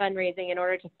more fundraising in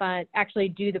order to actually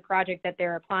do the project that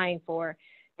they're applying for.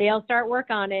 They'll start work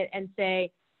on it and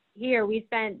say, here, we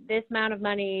spent this amount of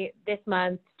money this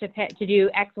month to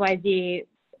do X, Y, Z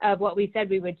of what we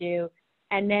said we would do.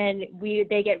 And then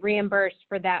they get reimbursed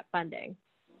for that funding.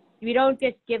 We don't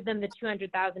just give them the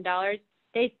 $200,000.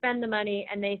 They spend the money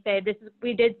and they say,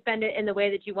 we did spend it in the way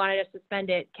that you wanted us to spend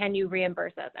it. Can you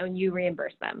reimburse us? And you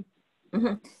reimburse them.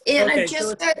 Mm-hmm. And okay,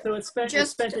 so it's spent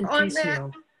in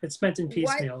piecemeal. It's spent in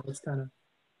piecemeal. It's kind of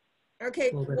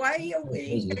okay. Why are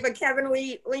we? But Kevin,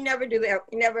 we never do that.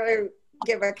 We never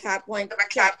give a cap blank.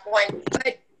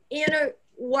 But Anna,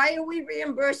 why are we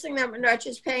reimbursing them and not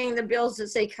just paying the bills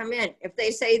as they come in? If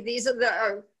they say these are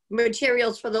the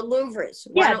materials for the louvers,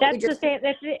 yeah, that's the same.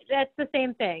 That's the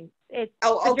same thing. It's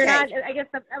okay. You're not, I guess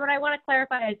what I want to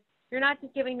clarify is you're not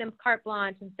just giving them carte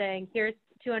blanche and saying here's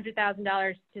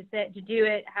 $200,000 to do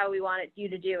it how we want you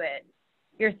to do it.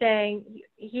 You're saying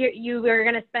here you are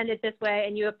going to spend it this way,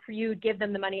 and you give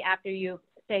them the money after you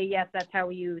say yes. That's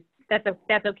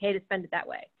that's okay to spend it that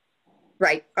way.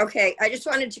 Right. Okay. I just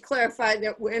wanted to clarify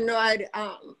that we're not.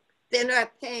 They're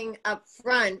not paying up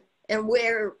front, and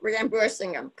we're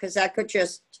reimbursing them because that could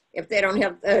just, if they don't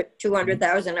have the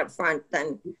 $200,000 up front,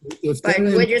 then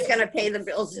we're just going to pay the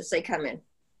bills as they come in.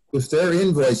 If they're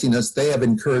invoicing us, they have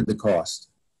incurred the cost.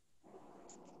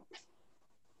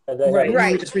 Right.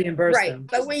 We just reimburse them.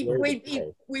 But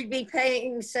we'd be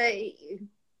paying, say,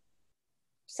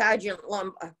 Sergeant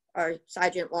Lumber. Or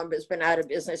Sergeant Lumber's been out of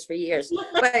business for years.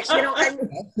 But actually,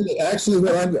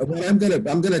 what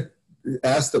I'm gonna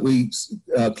ask that we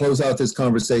close out this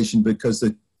conversation because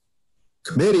the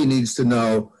committee needs to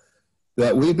know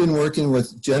that we've been working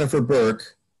with Jennifer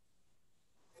Burke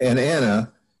and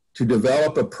Anna to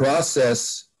develop a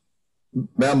process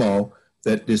memo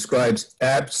that describes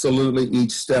absolutely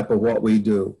each step of what we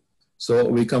do. So it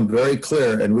will become very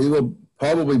clear, and we will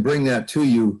probably bring that to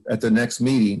you at the next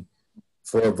meeting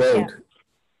for a vote.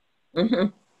 Yeah. Mm-hmm.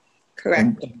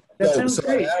 Correct. That sounds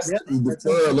great. I asked Yeah, you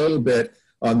before a little bit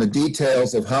on the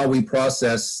details of how we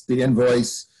process the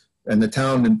invoice and the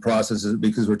town processes it,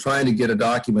 because we're trying to get a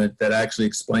document that actually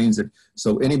explains it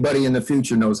so anybody in the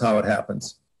future knows how it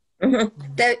happens.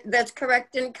 That's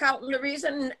correct. And Carlton, the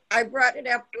reason I brought it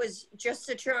up was just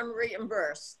the term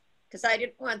reimburse, because I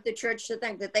didn't want the church to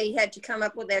think that they had to come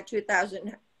up with that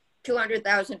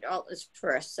 $200,000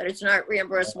 first. That it's not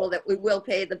reimbursable, that we will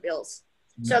pay the bills.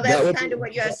 So that's kind of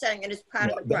what you're saying, and it's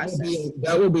part of the process.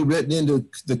 That will be written into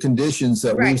the conditions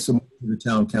that we Right. submit to the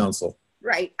town council.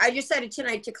 Right. I just said it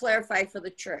tonight to clarify for the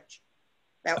church.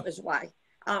 That was why.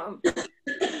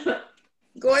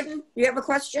 Gordon, you have a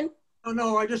question? Oh,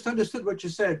 no, I just understood what you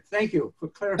said. Thank you for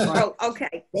clarifying. Oh,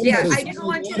 okay. Yeah, I didn't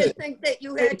want you to think that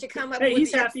you had to come up Hey, with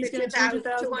he's the happy. He's extra gonna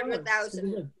have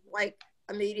 $200,000 like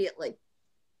immediately.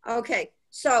 Okay,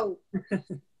 so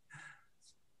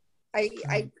I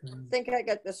think I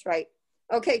got this right.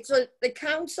 Okay, so the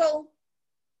council,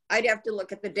 I'd have to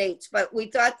look at the dates, but we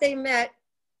thought they met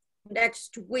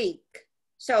next week.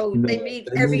 So No, they meet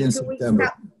they every meet in 2 weeks. September.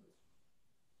 now?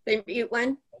 They meet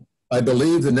when? I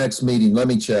believe the next meeting, let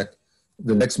me check.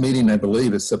 The next meeting, I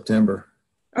believe, is September.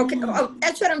 Okay, oh,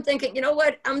 that's what I'm thinking. You know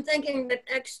what? I'm thinking that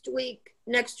next week,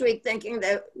 thinking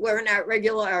that we're in our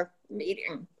regular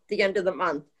meeting, the end of the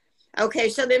month. Okay,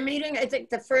 so they're meeting, I think,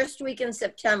 the first week in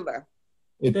September.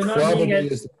 It They're not probably meeting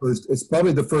at- is the first, it's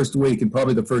probably the first week and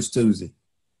probably the first Tuesday.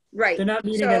 Right. They're not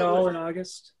meeting at all in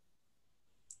August?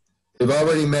 They've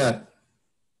already met.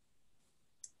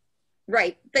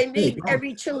 Right. They meet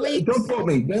every 2 weeks. Don't quote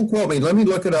me. Don't quote me. Let me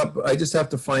look it up. I just have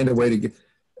to find a way to get.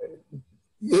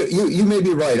 You may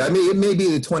be right. I mean, it may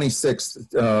be the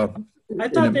 26th. I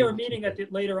thought they were meeting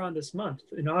later on this month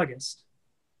in August.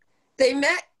 They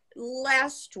met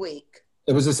last week.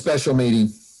 It was a special meeting.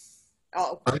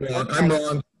 Oh. I'm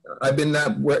wrong. I've been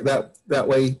that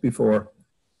way before.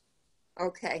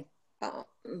 Okay.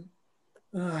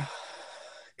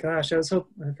 Gosh, I was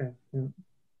hoping. Okay. Yeah.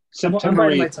 September I'm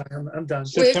biding my 8th. time. I'm done.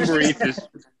 September 8th is.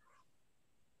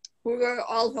 We were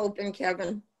all hoping,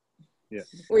 Kevin. Yeah.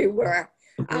 We were.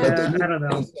 Yeah, I don't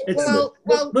know. It's a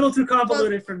little too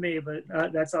convoluted for me, but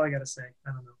that's all I got to say.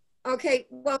 I don't know. Okay,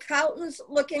 well, Carlton's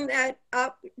looking that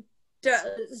up.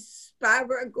 Does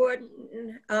Barbara,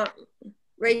 Gordon,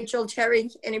 Rachel, Terry,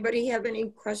 anybody have any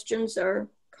questions or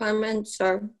comments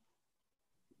or?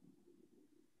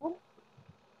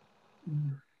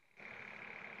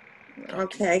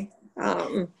 Okay.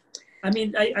 I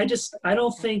mean, I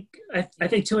don't think, I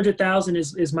think 200,000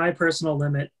 is my personal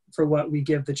limit for what we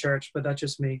give the church, but that's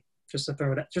just me, just to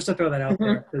throw that out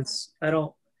there. Because I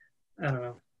don't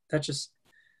know. That just,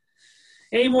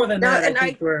 any more than that, I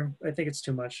think it's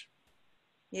too much.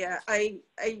 Yeah, I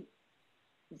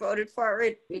voted for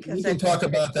it because We can talk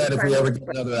about that if we ever get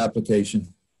another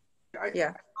application.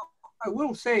 Yeah. I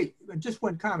will say, just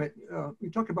one comment. We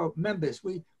talked about members.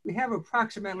 We have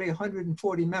approximately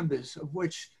 140 members, of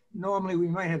which normally we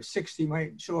might have 60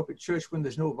 might show up at church when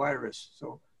there's no virus.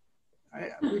 So we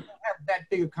don't have that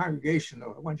big a congregation,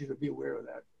 though. I want you to be aware of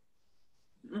that.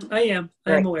 I am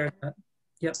aware of that.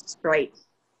 Yep. Right.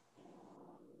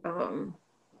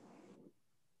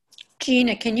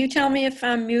 Gina, can you tell me if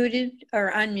I'm muted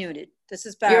or unmuted? This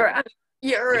is Barbara.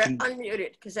 You're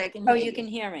unmuted because I can hear you. You can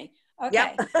hear me.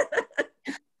 Okay. Yep.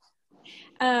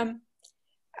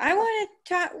 I want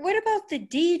to talk, what about the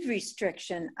deed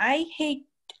restriction? I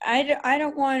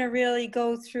don't want to really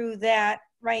go through that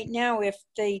right now if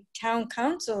the town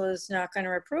council is not going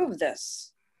to approve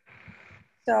this.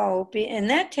 So, and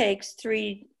that takes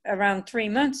around 3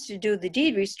 months to do the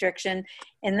deed restriction,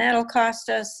 and that'll cost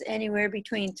us anywhere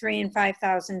between $3,000 and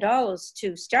 $5,000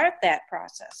 to start that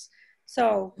process.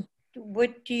 So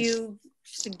what do you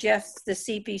suggest the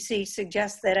CPC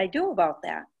suggests that I do about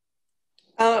that?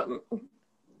 Anna,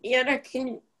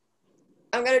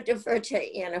 I'm going to defer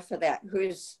to Anna for that,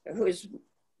 who's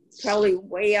probably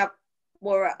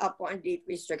more up on deed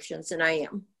restrictions than I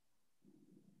am.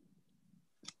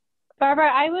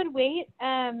 Barbara, I would wait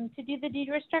to do the deed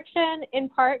restriction, in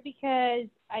part because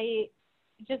I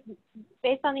just,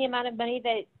 based on the amount of money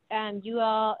that you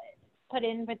all put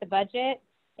in with the budget,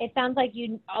 it sounds like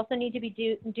you also need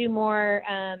to do more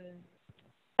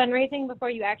fundraising before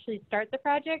you actually start the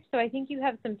project. So I think you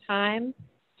have some time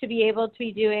to be able to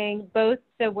be doing both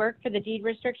the work for the deed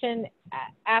restriction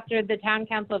after the town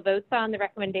council votes on the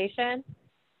recommendation,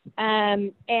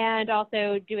 and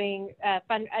also doing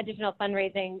additional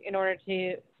fundraising in order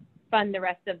to fund the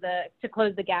rest of to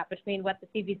close the gap between what the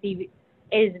CPC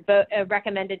is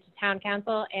recommended to town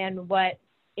council and what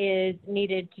is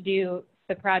needed to do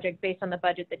the project based on the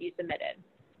budget that you submitted.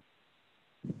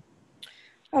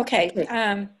 Okay.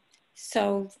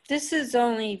 So this is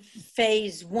only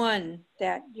phase one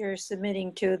that you're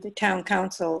submitting to the town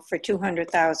council for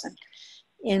 200,000.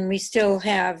 And we still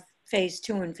have phase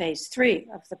two and phase three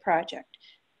of the project.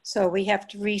 So we have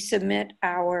to resubmit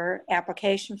our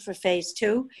application for phase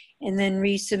two and then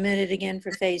resubmit it again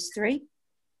for phase three.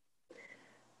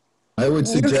 I would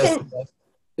suggest,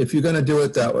 if you're going to do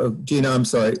it that way, Gina, I'm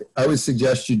sorry, I would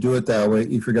suggest you do it that way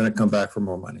if you're going to come back for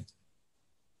more money.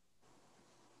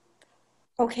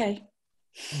 Okay.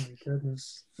 Oh my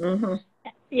goodness. Mm-hmm.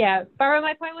 Yeah, Barbara,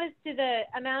 my point was to the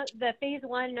amount, the phase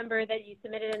one number that you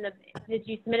submitted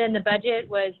in the budget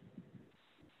was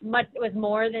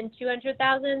more than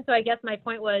 200,000. So I guess my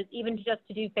point was, even just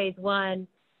to do phase one,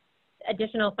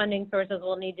 additional funding sources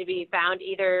will need to be found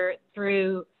either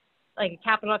through like a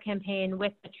capital campaign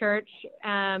with the church,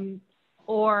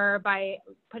 or by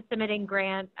submitting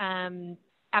grant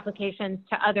applications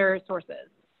to other sources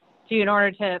in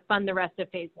order to fund the rest of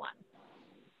phase one.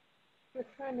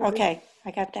 Okay,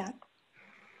 I got that.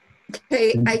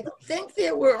 Okay, I think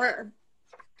there were,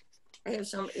 I have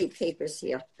so many papers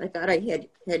here. I thought I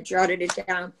had jotted it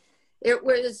down. It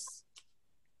was,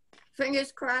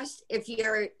 fingers crossed, if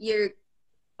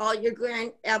all your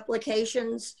grant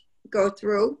applications go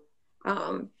through.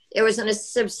 It wasn't a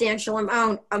substantial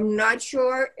amount. I'm not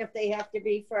sure if they have to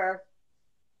be for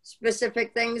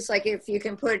specific things, like if you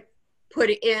can put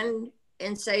in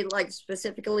and say like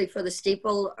specifically for the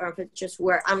steeple, or if it's just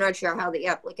where, I'm not sure how the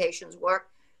applications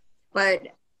work, but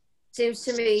it seems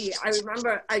to me, I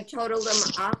remember I totaled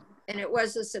them up and it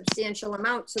was a substantial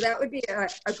amount. So that would be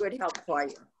a good help for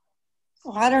you.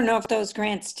 Well, I don't know if those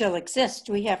grants still exist.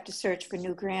 We have to search for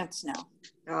new grants now.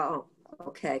 Oh,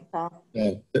 okay.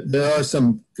 Yeah, there are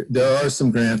some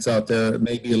grants out there,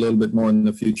 maybe a little bit more in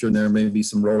the future, and there may be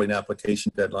some rolling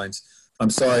application deadlines.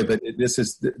 I'm sorry, but this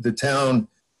is the town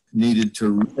needed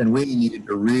to, and we needed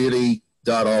to really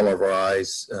dot all of our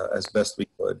I's as best we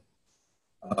could.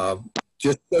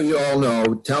 Just so you all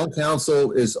know, town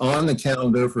council is on the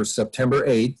calendar for September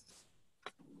 8th.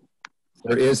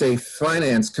 There is a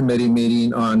finance committee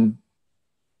meeting on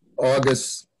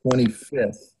August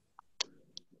 25th.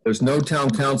 There's no town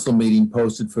council meeting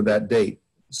posted for that date.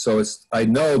 So I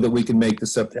know that we can make the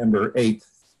September 8th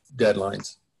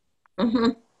deadlines.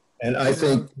 Mm-hmm. And I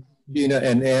think, Gina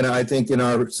and Anna, I think in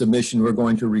our submission, we're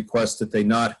going to request that they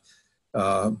not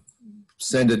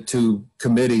send it to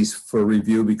committees for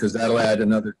review, because that'll add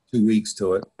another 2 weeks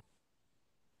to it.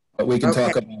 But we can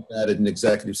talk about that in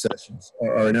executive sessions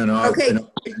or in our session.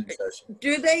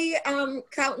 Do they,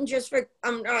 Carlton, just for,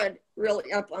 I'm not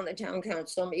really up on the town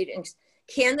council meetings,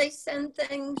 can they send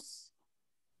things,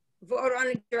 vote on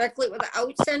it directly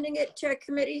without sending it to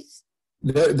committees?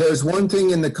 There's one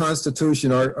thing in the Constitution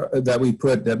that we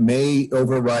put that may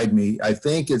override me. I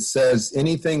think it says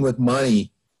anything with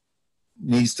money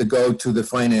needs to go to the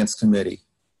Finance Committee.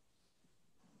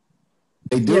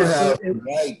 They do have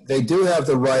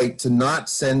the right to not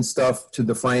send stuff to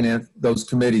those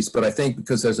committees, but I think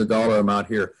because there's a dollar amount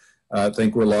here, I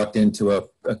think we're locked into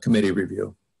a committee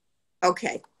review.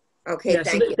 Okay. Okay, yeah,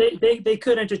 thank so you. They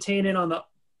could entertain it on the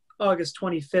August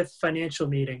 25th financial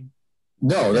meeting.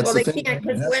 No, that's well, the they can't,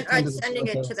 because we're not sending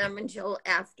it to them until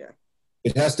after.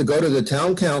 It has to go to the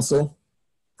town council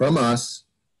from us.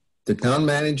 The town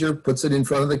manager puts it in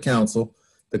front of the council.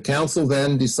 The council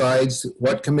then decides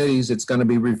what committees it's going to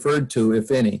be referred to, if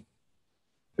any.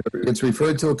 If it's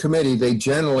referred to a committee, they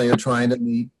generally are trying to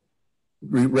meet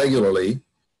regularly.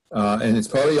 And it's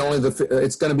probably only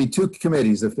it's going to be two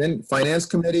committees, the Finance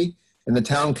Committee and the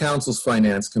Town Council's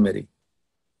Finance Committee.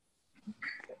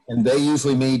 And they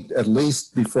usually meet at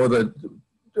least before the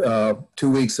 2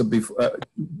 weeks of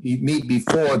meet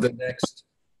before the next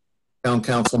Town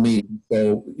Council meeting.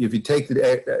 So if you take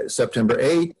the September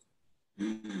 8th,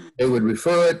 they would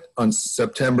refer it on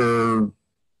September,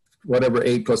 whatever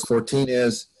 8 plus 14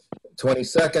 is,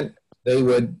 22nd, they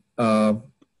would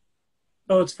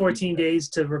it's 14 days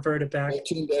to revert it back.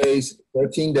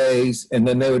 14 days, and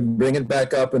then they would bring it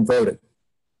back up and vote it,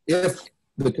 if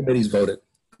the committees voted.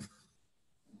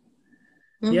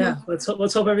 Mm-hmm. Yeah, let's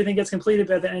hope everything gets completed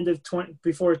by the end of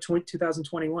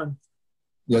 2021.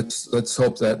 Let's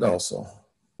hope that also.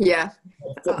 Yeah.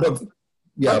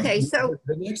 Yeah. Okay, so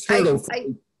the next hurdle for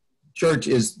the church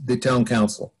is the town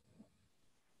council.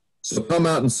 So come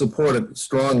out and support it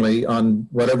strongly on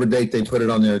whatever date they put it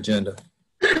on their agenda.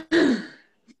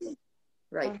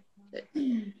 Right.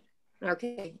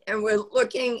 Okay, and we're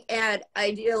looking at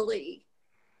ideally,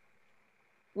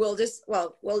 we'll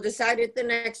decide at the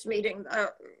next meeting,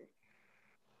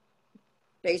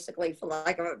 basically, for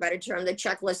lack of a better term, the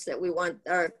checklist that we want,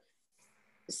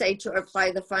 say, to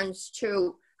apply the funds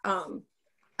to.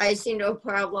 I see no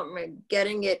problem in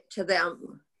getting it to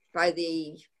them by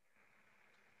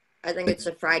I think it's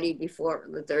the Friday before,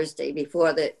 the Thursday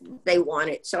before that they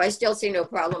want it. So I still see no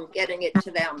problem getting it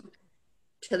to them,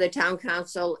 to the town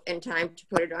council in time to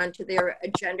put it onto their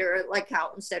agenda. Like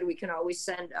Carlton said, we can always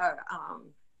send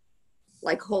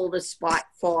like hold a spot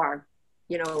for,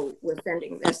 we're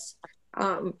sending this.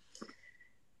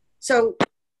 So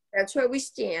that's where we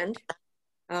stand.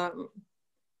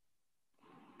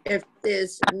 If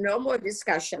there's no more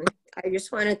discussion, I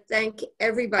just want to thank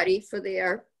everybody for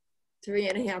their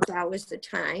 3.5 hours of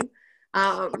time.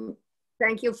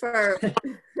 Thank you for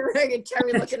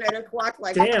Terry looking at a clock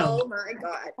like, Damn. oh my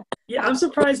God. Yeah, I'm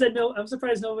surprised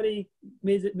nobody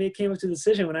came up to the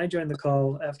decision when I joined the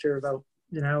call after about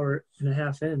an hour and a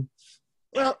half in.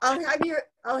 Well,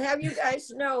 I'll have you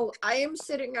guys know I am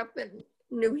sitting up in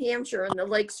New Hampshire in the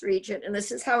Lakes region, and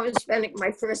this is how I'm spending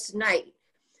my first night.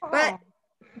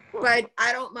 But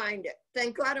I don't mind it.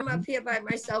 Thank God I'm up here by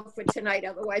myself for tonight.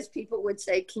 Otherwise, people would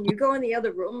say, "Can you go in the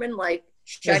other room and like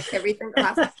shut everything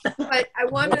off?" But I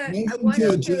want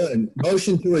to adjourn.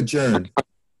 Motion to adjourn.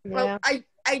 Well,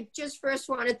 I just first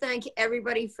want to thank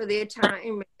everybody for their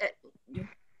time.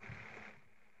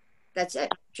 That's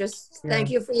it. Just thank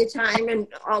you for your time and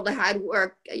all the hard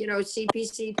work.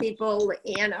 CPC people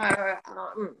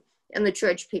and the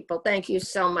church people. Thank you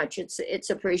so much. It's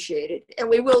appreciated, and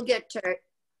we will get to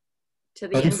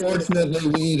the end. Unfortunately,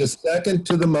 we need a second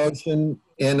to the motion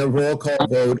and a roll call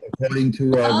vote according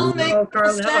to our I'll rule. make a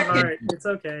Carlton, have a second. heart. It's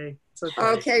okay. It's okay.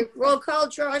 Okay, roll call,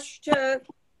 Josh, to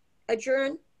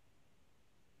adjourn.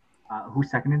 Who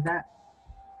seconded that?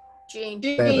 Jean.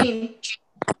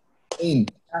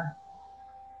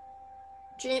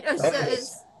 Gina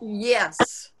says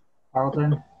yes.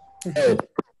 Carlton? Oh.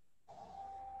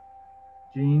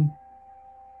 Jean?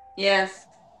 Yes.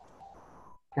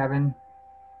 Kevin?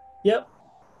 Yep.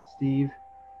 Steve?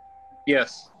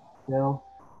 Yes. Bill?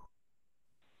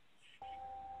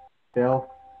 Bill?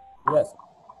 Yes.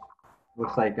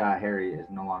 Looks like Harry is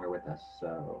no longer with us,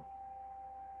 so.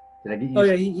 Did I get you? Oh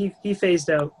yeah, he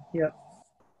phased out. Yeah.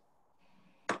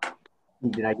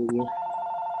 Did I get you?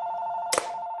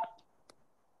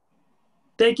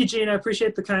 Thank you, Gene. I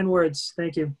appreciate the kind words.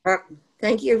 Thank you.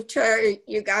 Thank you to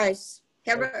you guys.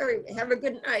 Have a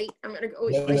good night. I'm gonna go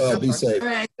eat my Well, be supper. safe. All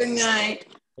right, good night.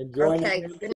 Enjoy. Okay. Good